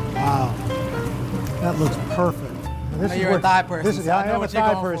 Wow, that looks perfect. Now you're a thigh person. I am a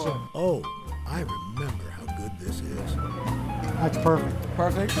thigh person. Oh, I remember how good this is. That's perfect.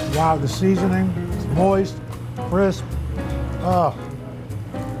 Perfect. Wow, the seasoning is moist, crisp. Oh,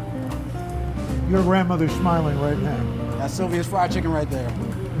 your grandmother's smiling right now. That's Sylvia's fried chicken right there.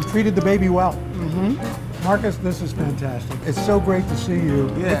 You treated the baby well. Marcus, this is fantastic. It's so great to see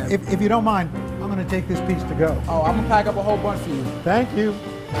you. Yeah. If you don't mind, I'm going to take this piece to go. Oh, I'm going to pack up a whole bunch for you. Thank you.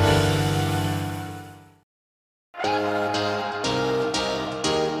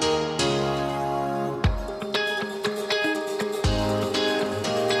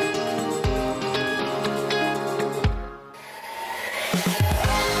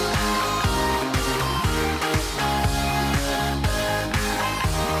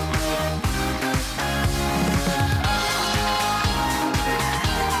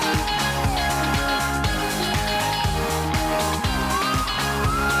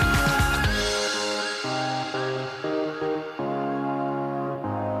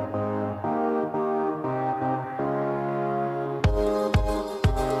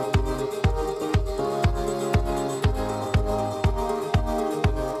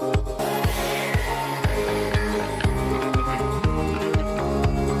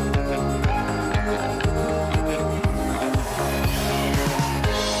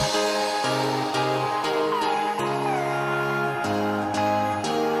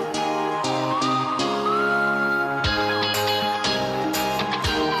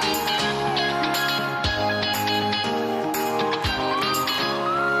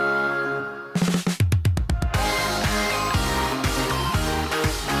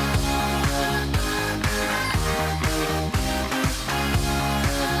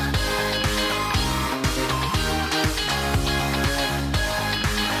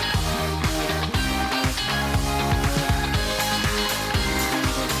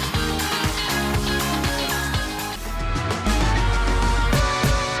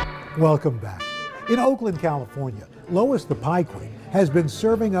 Welcome back. In Oakland, California, Lois the Pie Queen has been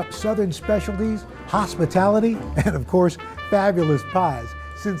serving up Southern specialties, hospitality, and of course, fabulous pies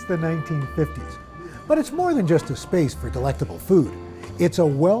since the 1950s. But it's more than just a space for delectable food. It's a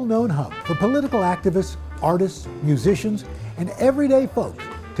well-known hub for political activists, artists, musicians, and everyday folks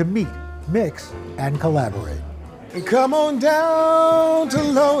to meet, mix, and collaborate. Come on down to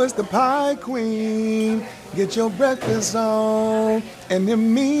Lois the Pie Queen. Get your breakfast on and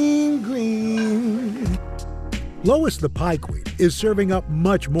them mean green. Lois the Pie Queen is serving up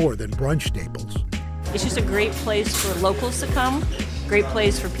much more than brunch staples. It's just a great place for locals to come, great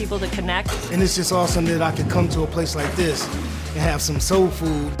place for people to connect. And it's just awesome that I can come to a place like this and have some soul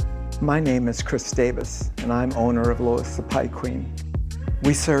food. My name is Chris Davis, and I'm owner of Lois the Pie Queen.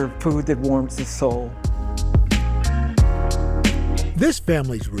 We serve food that warms the soul. This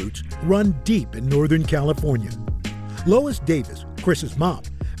family's roots run deep in Northern California. Lois Davis, Chris's mom,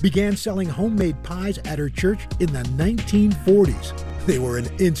 began selling homemade pies at her church in the 1940s. They were an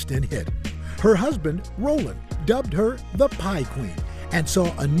instant hit. Her husband, Roland, dubbed her the Pie Queen and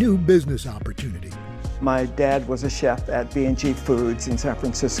saw a new business opportunity. My dad was a chef at B&G Foods in San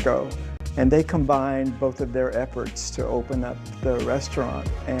Francisco, and they combined both of their efforts to open up the restaurant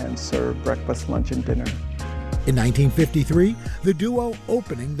and serve breakfast, lunch, and dinner. In 1953, the duo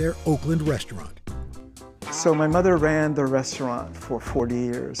opening their Oakland restaurant. So my mother ran the restaurant for 40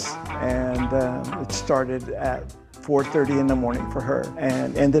 years, and it started at 4:30 in the morning for her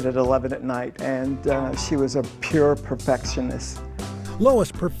and ended at 11 at night, and she was a pure perfectionist.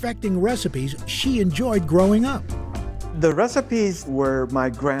 Lois perfecting recipes she enjoyed growing up. The recipes were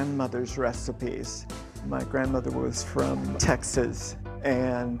my grandmother's recipes. My grandmother was from Texas,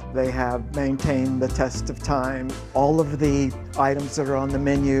 and they have maintained the test of time. All of the items that are on the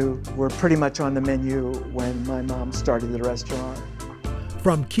menu were pretty much on the menu when my mom started the restaurant.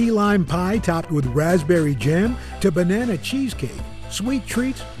 From key lime pie topped with raspberry jam to banana cheesecake, sweet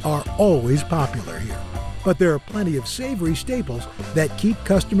treats are always popular here. But there are plenty of savory staples that keep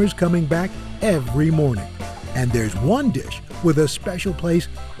customers coming back every morning. And there's one dish with a special place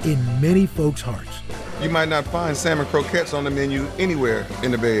in many folks' hearts. You might not find salmon croquettes on the menu anywhere in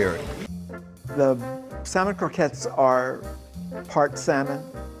the Bay Area. The salmon croquettes are part salmon,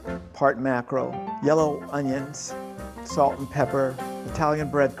 part mackerel, yellow onions, salt and pepper, Italian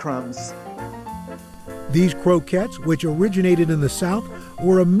breadcrumbs. These croquettes, which originated in the South,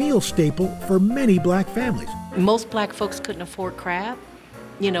 were a meal staple for many black families. Most black folks couldn't afford crab,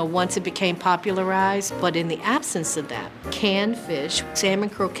 once it became popularized, but in the absence of that, canned fish, salmon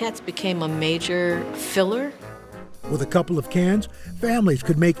croquettes became a major filler. With a couple of cans, families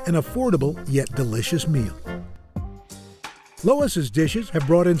could make an affordable yet delicious meal. Lois's dishes have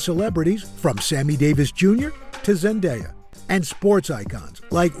brought in celebrities from Sammy Davis Jr. to Zendaya, and sports icons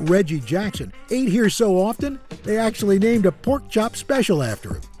like Reggie Jackson ate here so often, they actually named a pork chop special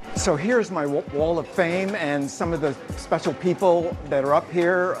after him. So here's my wall of fame and some of the special people that are up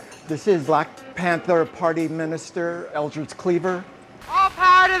here. This is Black Panther Party Minister Eldridge Cleaver. All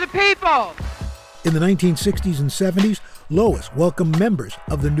power to the people! In the 1960s and 70s, Lois welcomed members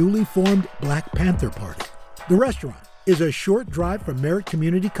of the newly formed Black Panther Party. The restaurant is a short drive from Merritt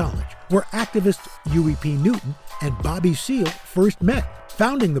Community College, where activists Huey P. Newton and Bobby Seale first met,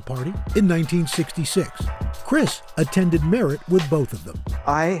 founding the party in 1966. Chris attended Merritt with both of them.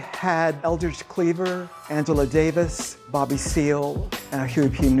 I had Eldridge Cleaver, Angela Davis, Bobby Seale, Huey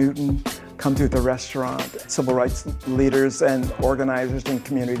P. Newton come through the restaurant. Civil rights leaders and organizers and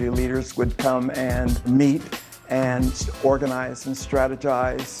community leaders would come and meet and organize and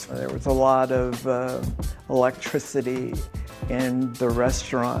strategize. There was a lot of electricity in the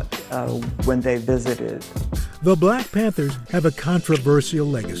restaurant when they visited. The Black Panthers have a controversial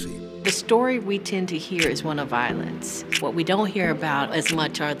legacy. The story we tend to hear is one of violence. What we don't hear about as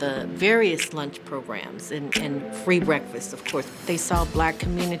much are the various lunch programs and free breakfast, of course. They saw black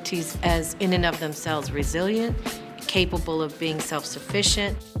communities as in and of themselves resilient, capable of being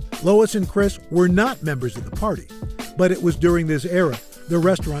self-sufficient. Lois and Chris were not members of the party, but it was during this era the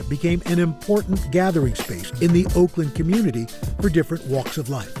restaurant became an important gathering space in the Oakland community for different walks of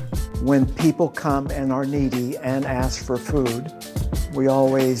life. When people come and are needy and ask for food, we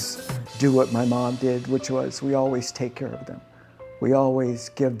always do what my mom did, which was we always take care of them. We always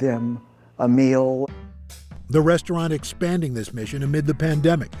give them a meal. The restaurant expanding this mission amid the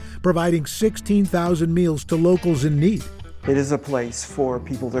pandemic, providing 16,000 meals to locals in need. It is a place for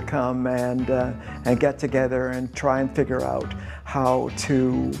people to come and get together and try and figure out how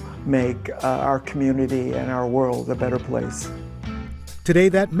to make our community and our world a better place. Today,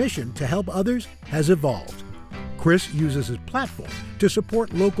 that mission to help others has evolved. Chris uses his platform to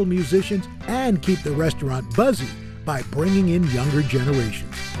support local musicians and keep the restaurant buzzy by bringing in younger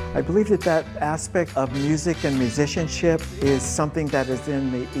generations. I believe that that aspect of music and musicianship is something that is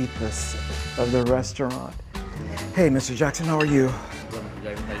in the ethos of the restaurant. Hey, Mr. Jackson, how are you?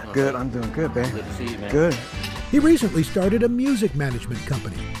 Good, I'm doing good, babe. Good to see you, man. Good. He recently started a music management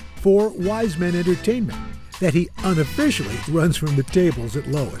company for Wise Men Entertainment that he unofficially runs from the tables at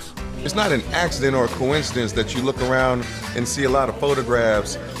Lois. It's not an accident or a coincidence that you look around and see a lot of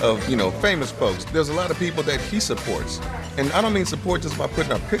photographs of, famous folks. There's a lot of people that he supports. And I don't mean support just by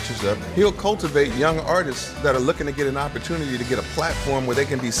putting our pictures up. He'll cultivate young artists that are looking to get an opportunity to get a platform where they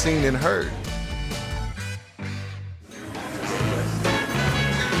can be seen and heard.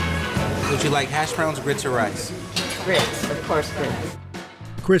 Would you like hash browns, grits, or rice? Grits, of course, grits.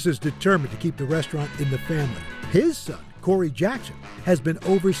 Chris is determined to keep the restaurant in the family. His son, Corey Jackson, has been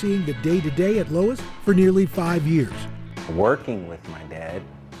overseeing the day-to-day at Lois for nearly 5 years. Working with my dad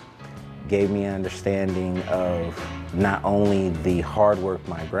gave me an understanding of not only the hard work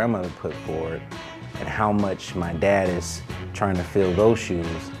my grandmother put forward and how much my dad is trying to fill those shoes,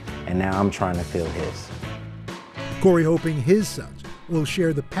 and now I'm trying to fill his. Corey hoping his sons will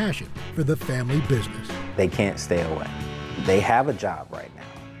share the passion for the family business. They can't stay away. They have a job right now.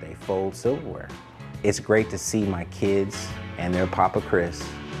 They fold silverware. It's great to see my kids and their Papa Chris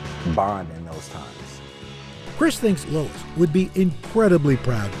bond in those times. Chris thinks Lois would be incredibly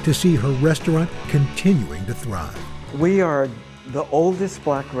proud to see her restaurant continuing to thrive. We are the oldest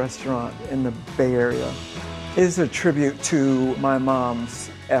Black restaurant in the Bay Area. It is a tribute to my mom's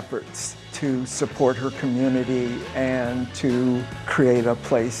efforts to support her community and to create a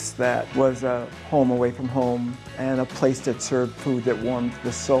place that was a home away from home and a place that served food that warmed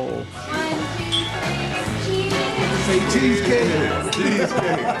the soul. Say cheesecake.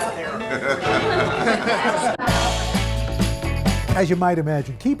 Cheesecake. As you might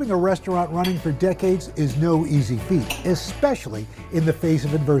imagine, keeping a restaurant running for decades is no easy feat, especially in the face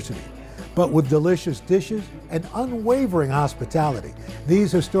of adversity. But with delicious dishes and unwavering hospitality,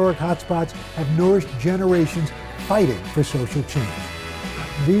 these historic hotspots have nourished generations fighting for social change.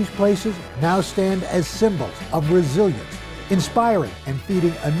 These places now stand as symbols of resilience, inspiring and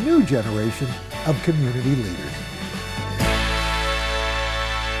feeding a new generation of community leaders.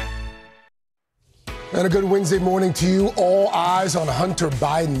 And a good Wednesday morning to you. All eyes on Hunter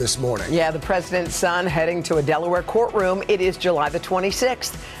Biden this morning. Yeah, the president's son heading to a Delaware courtroom. It is July the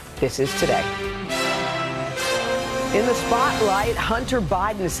 26th. This is Today. In the spotlight, Hunter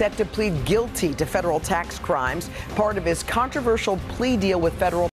Biden is set to plead guilty to federal tax crimes, part of his controversial plea deal with federal